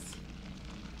milkers?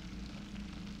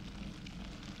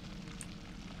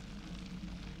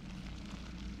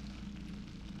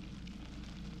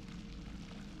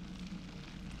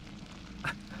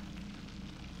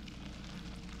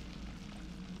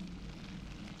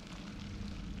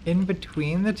 In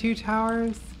between the two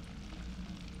towers?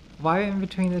 Why in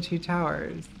between the two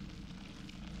towers?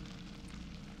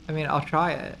 I mean, I'll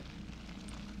try it.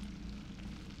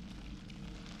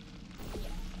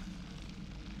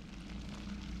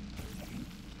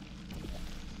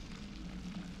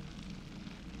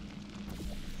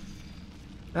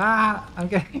 Ah, I'm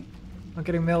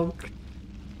getting milk.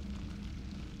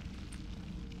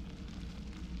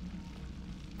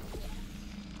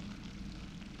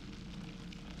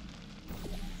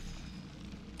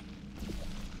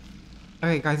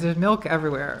 Okay, guys, there's milk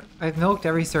everywhere. I've milked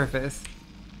every surface.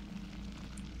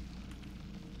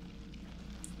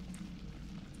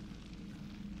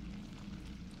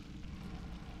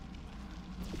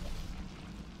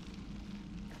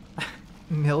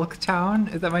 Milk Town?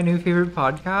 Is that my new favorite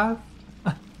podcast?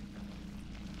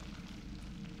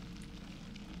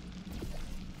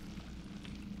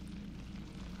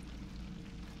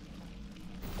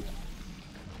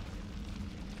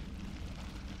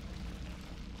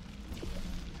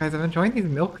 Guys, I'm enjoying these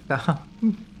milk sounds.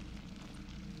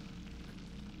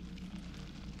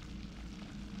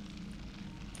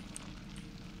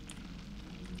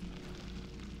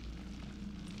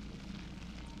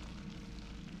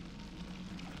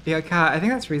 Yeah, Kat, I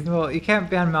think that's reasonable. You can't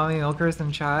ban mommy milkers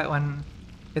in chat when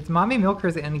it's mommy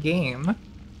milkers in game.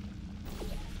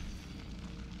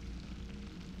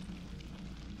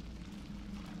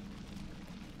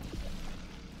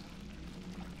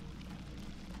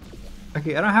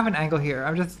 Okay, I don't have an angle here.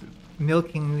 I'm just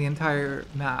milking the entire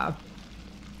map.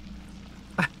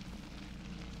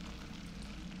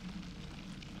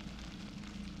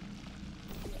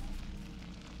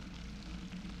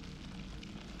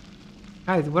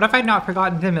 Guys, what have I not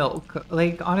forgotten to milk?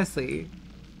 Like, honestly.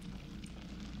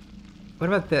 What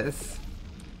about this?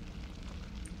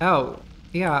 Oh,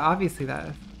 yeah, obviously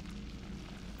that.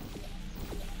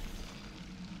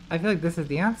 I feel like this is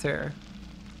the answer.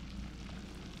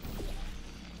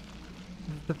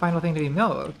 This is the final thing to be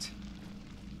milked.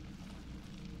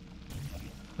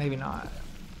 Maybe not.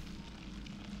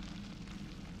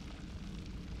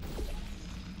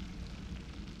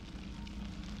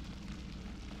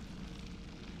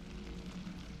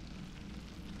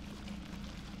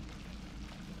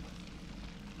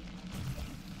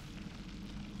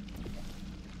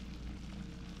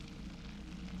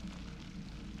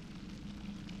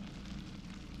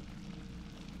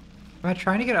 Am I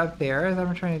trying to get up there? Is that what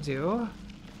I'm trying to do?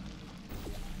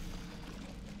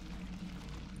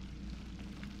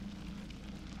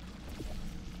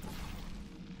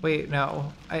 Wait,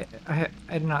 no. I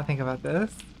did not think about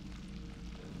this.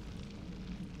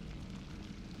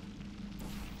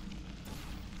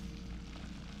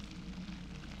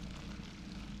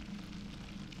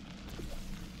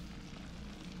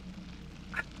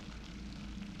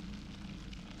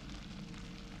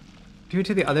 Do it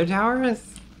to the other towers?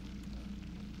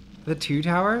 The 2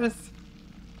 towers?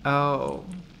 Oh.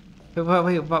 But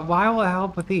wait, but why will it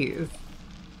help with these?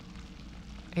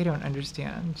 I don't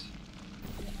understand.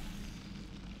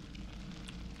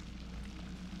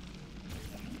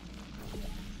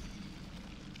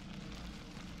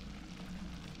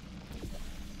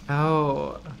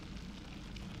 Oh.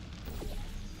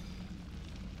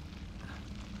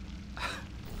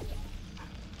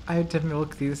 I had to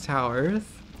milk these towers.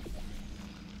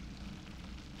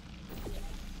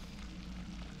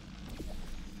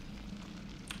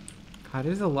 God,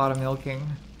 there's a lot of milking.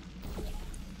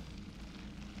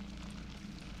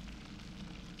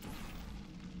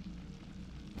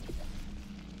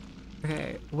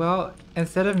 Okay, well,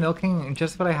 instead of milking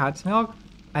just what I had to milk,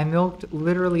 I milked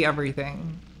literally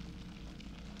everything.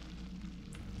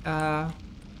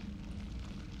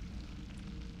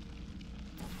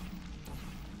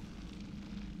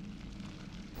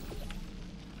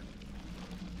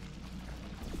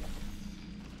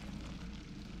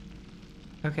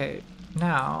 Okay,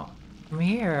 now, from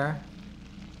here...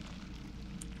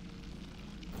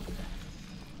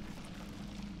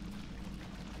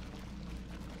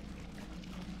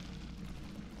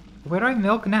 Where do I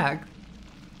milk next?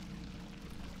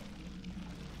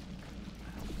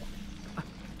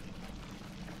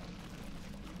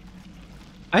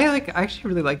 I actually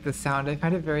really like this sound. I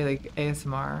find it very like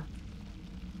ASMR.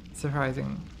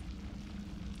 Surprising.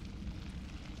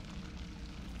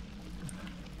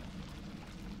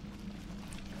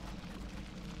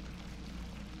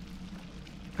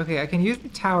 Okay, I can use the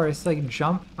towers to like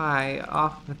jump high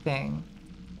off the thing.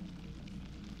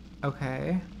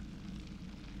 Okay.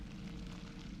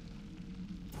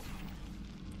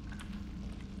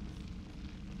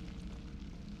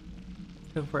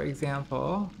 So for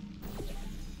example...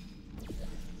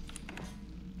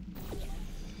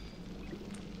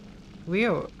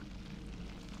 Whew.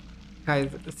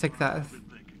 Guys, success.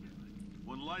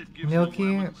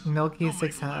 Milky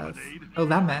success. Oh,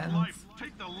 lemons.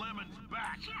 Take the lemons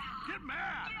back. Get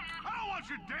mad. I don't want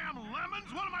your damn lemons.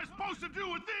 What am I supposed to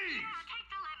do with these?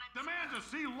 Demand to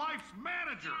see Life's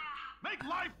manager. Make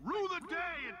Life rue the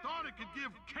day and thought it could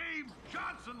give Cave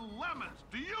Johnson lemons.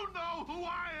 Do you know who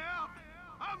I am?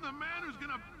 I'm the man who's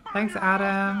gonna burn Thanks, your house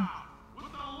Adam. down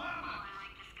with the lemons.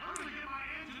 I'm gonna get my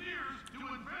engineers to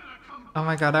invent a Oh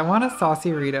my god, I want a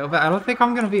saucy Rito, but I don't think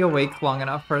I'm gonna be awake long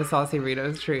enough for a saucy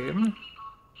Rito stream.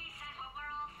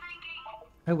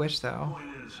 I wish so. point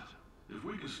is, if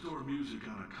we can store music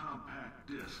on a compact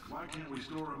disc, why can't we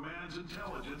store a man's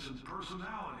intelligence and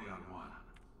personality on one?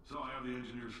 So I have the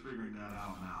engineers figuring that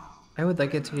out now. I would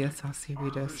like it to be a saucy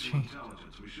Rito Artificial stream.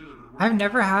 intelligence, we should have been I've working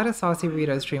never had a saucy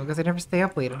Rito stream because I never stay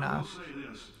up late I will enough. say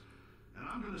this, and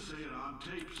I'm gonna say it on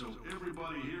tape so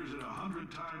everybody hears it 100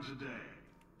 times a day.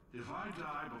 If I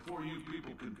die before you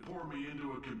people can pour me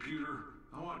into a computer,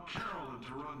 I want Carolyn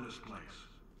to run this place.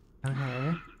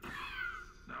 Okay.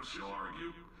 Now she'll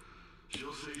argue.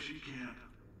 She'll say she can't.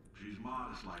 She's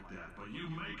modest like that, but you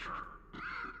make her.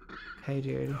 Okay,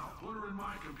 dude. Now put her in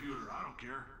my computer. I don't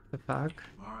care. The fuck?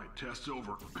 All right, test's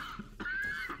over.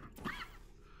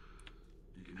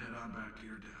 You can head on back to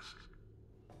your desk.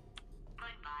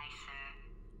 Goodbye,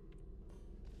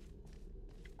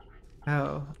 sir.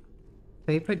 Oh.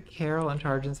 They put Carol in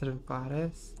charge instead of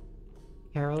Gladys.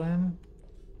 Carolyn?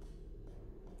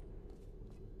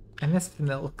 I missed the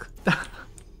milk.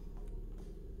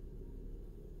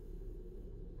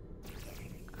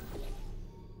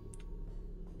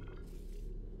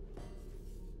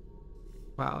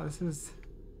 Wow, this is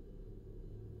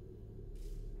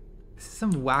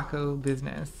some wacko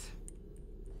business.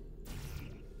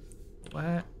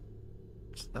 What?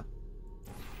 Just the...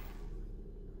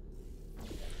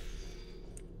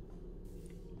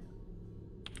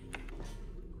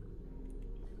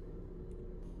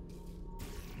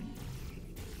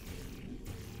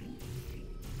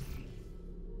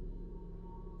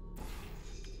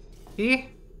 See?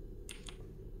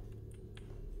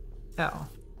 Oh.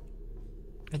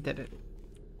 I did it.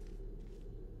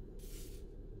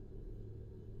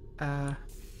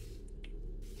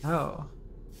 Oh.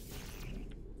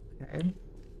 Okay.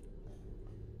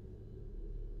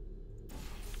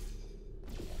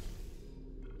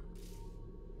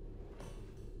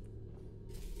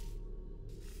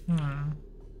 Hmm.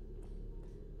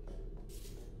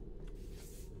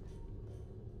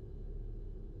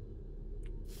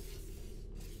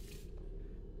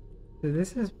 So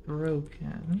this is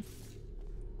broken.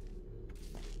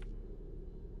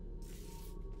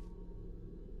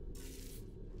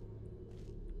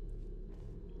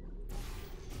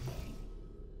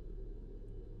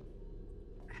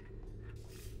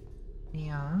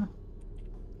 Yeah.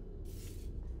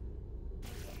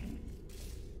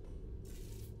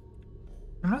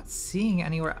 I'm not seeing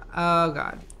anywhere. Oh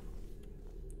god. I'm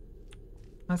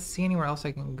not seeing anywhere else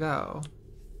I can go.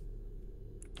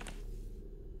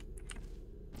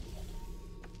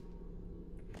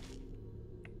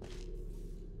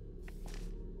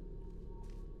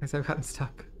 Guess I've gotten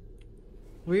stuck.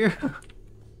 Weird.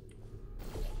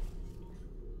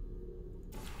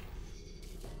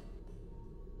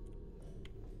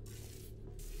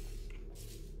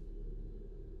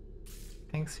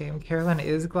 Thanks, Fame. Carolyn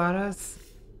is GLaDOS?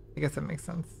 I guess that makes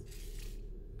sense.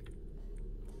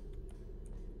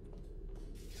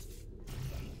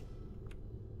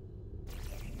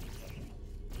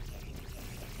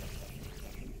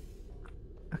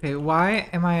 Okay, why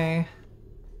am I...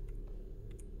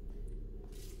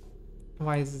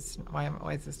 Why is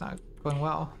this not going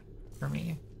well for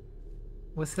me?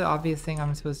 What's the obvious thing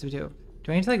I'm supposed to do?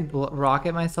 Do I need to like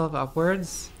rocket myself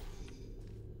upwards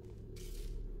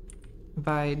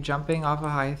by jumping off a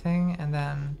high thing and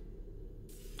then...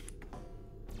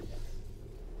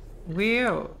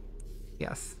 Whew!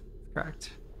 Yes,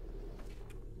 correct.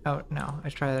 Oh no, I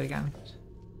try that again.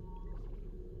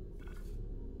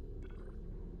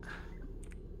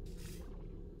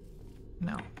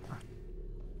 No.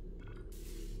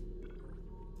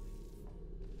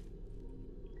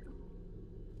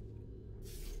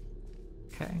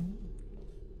 Okay.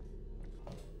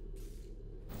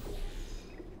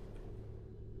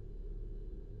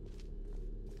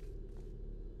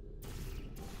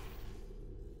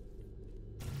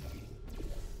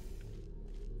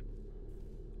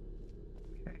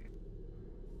 Okay.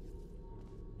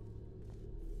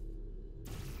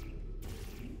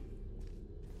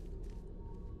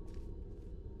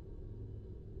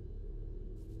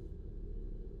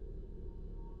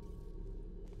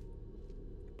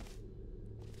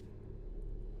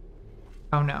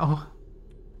 Oh no.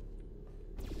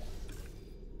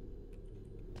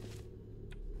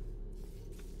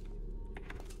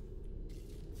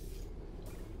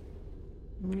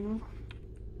 Mm.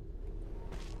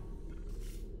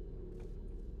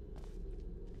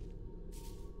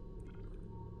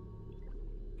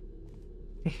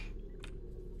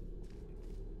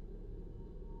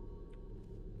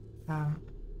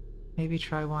 Maybe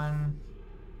try one.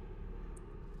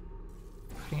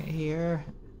 Putting it here.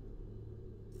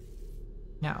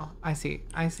 No, I see.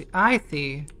 I see. I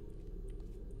see.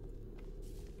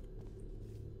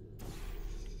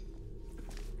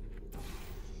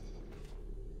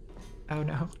 Oh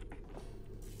no.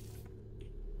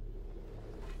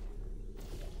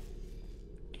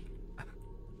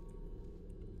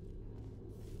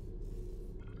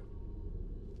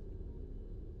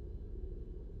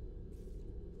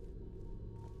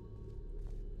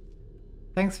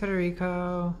 Thanks,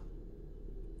 Federico.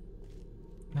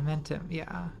 Momentum, yeah.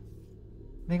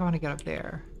 I think I want to get up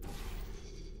there.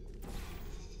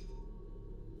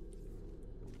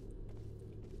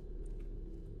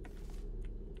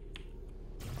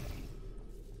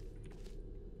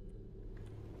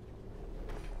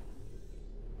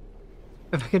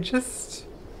 If I could just...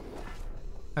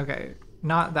 Okay,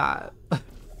 not that.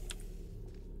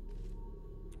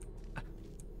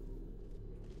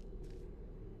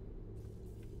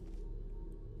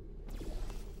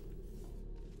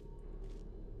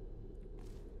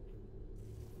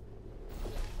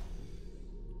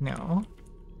 No.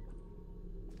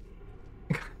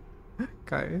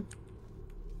 Guys.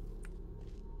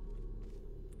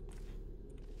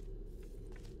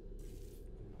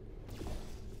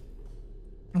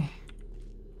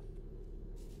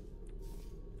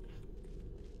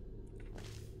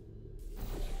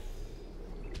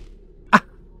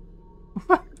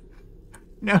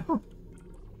 No.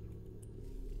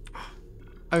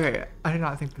 Okay, I did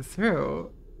not think this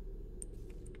through.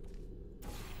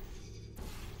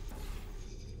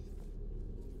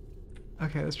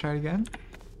 Okay, let's try it again.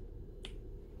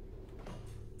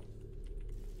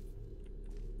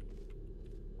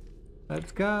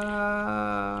 Let's go.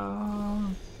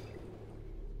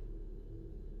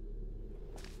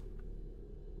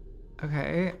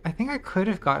 Okay, I think I could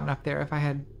have gotten up there if I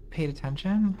had paid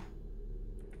attention.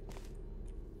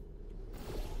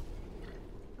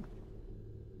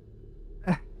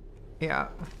 Yeah.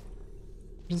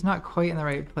 Just not quite in the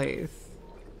right place.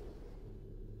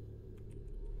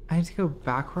 I need to go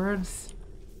backwards.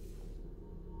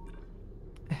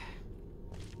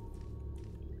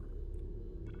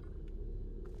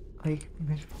 Like,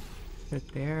 maybe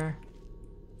fit there.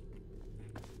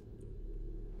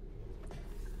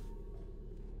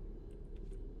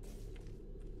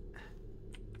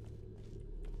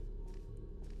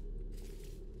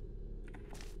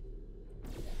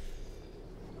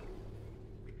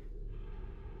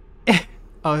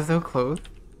 Oh, so close.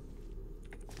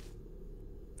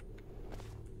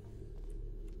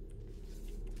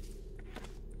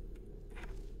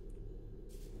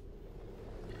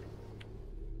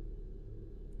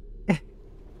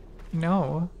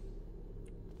 No.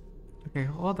 Okay,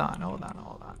 hold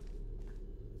on.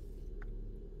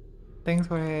 Thanks,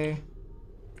 Jorge.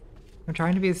 I'm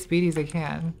trying to be as speedy as I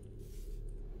can.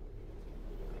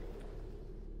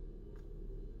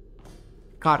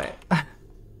 Got it.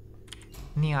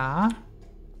 Nia.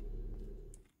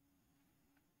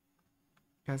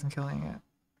 Guys, I'm killing it.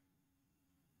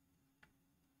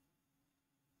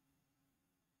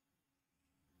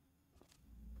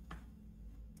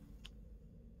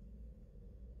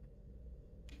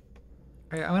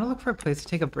 Alright, I'm gonna look for a place to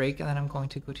take a break and then I'm going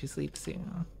to go to sleep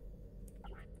soon.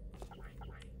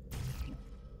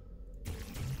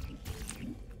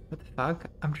 What the fuck?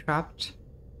 I'm trapped.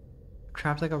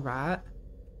 Trapped like a rat?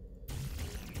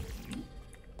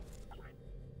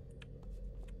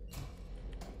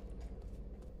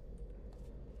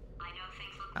 I know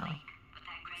things look Oh. bleak, but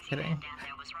that crazy Kidding. man down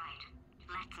there was right.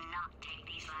 Let's not take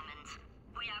these lemons.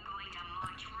 We are going to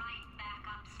march right back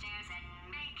upstairs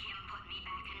and make him put me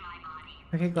back in my body.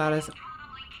 Okay, Gladys. He'll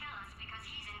probably kill us because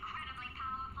he's incredibly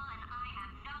powerful and I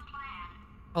have no plan.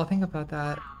 I'll think about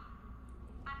that.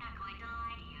 I'm not going to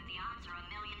lie to you, the odds are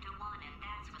 1,000,000 to 1 and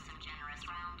that's with some generous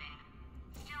rounding.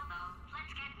 Still though,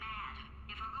 let's get mad.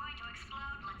 If we're going to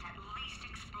explode, let's at least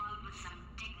explode with some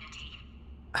dignity.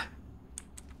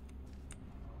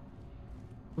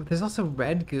 There's also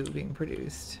red goo being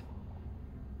produced.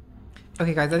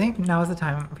 Okay, guys, I think now is the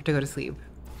time to go to sleep.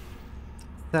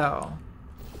 So,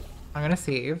 I'm gonna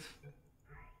save.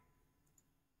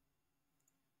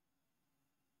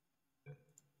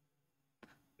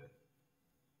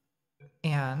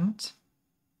 And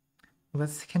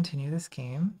let's continue this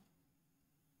game.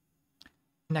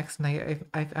 Next night,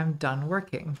 I'm done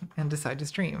working and decide to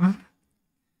stream.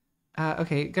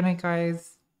 Okay, good night,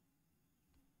 guys.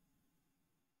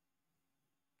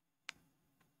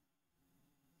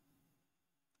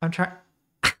 I'm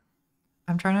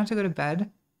trying not to go to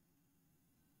bed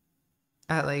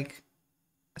at like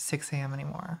 6 a.m.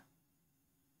 anymore.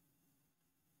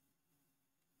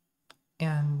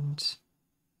 And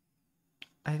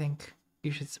I think you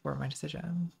should support my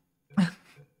decision.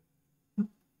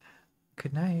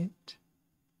 Good night.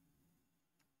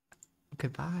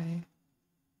 Goodbye.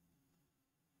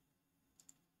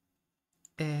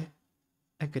 A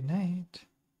good night.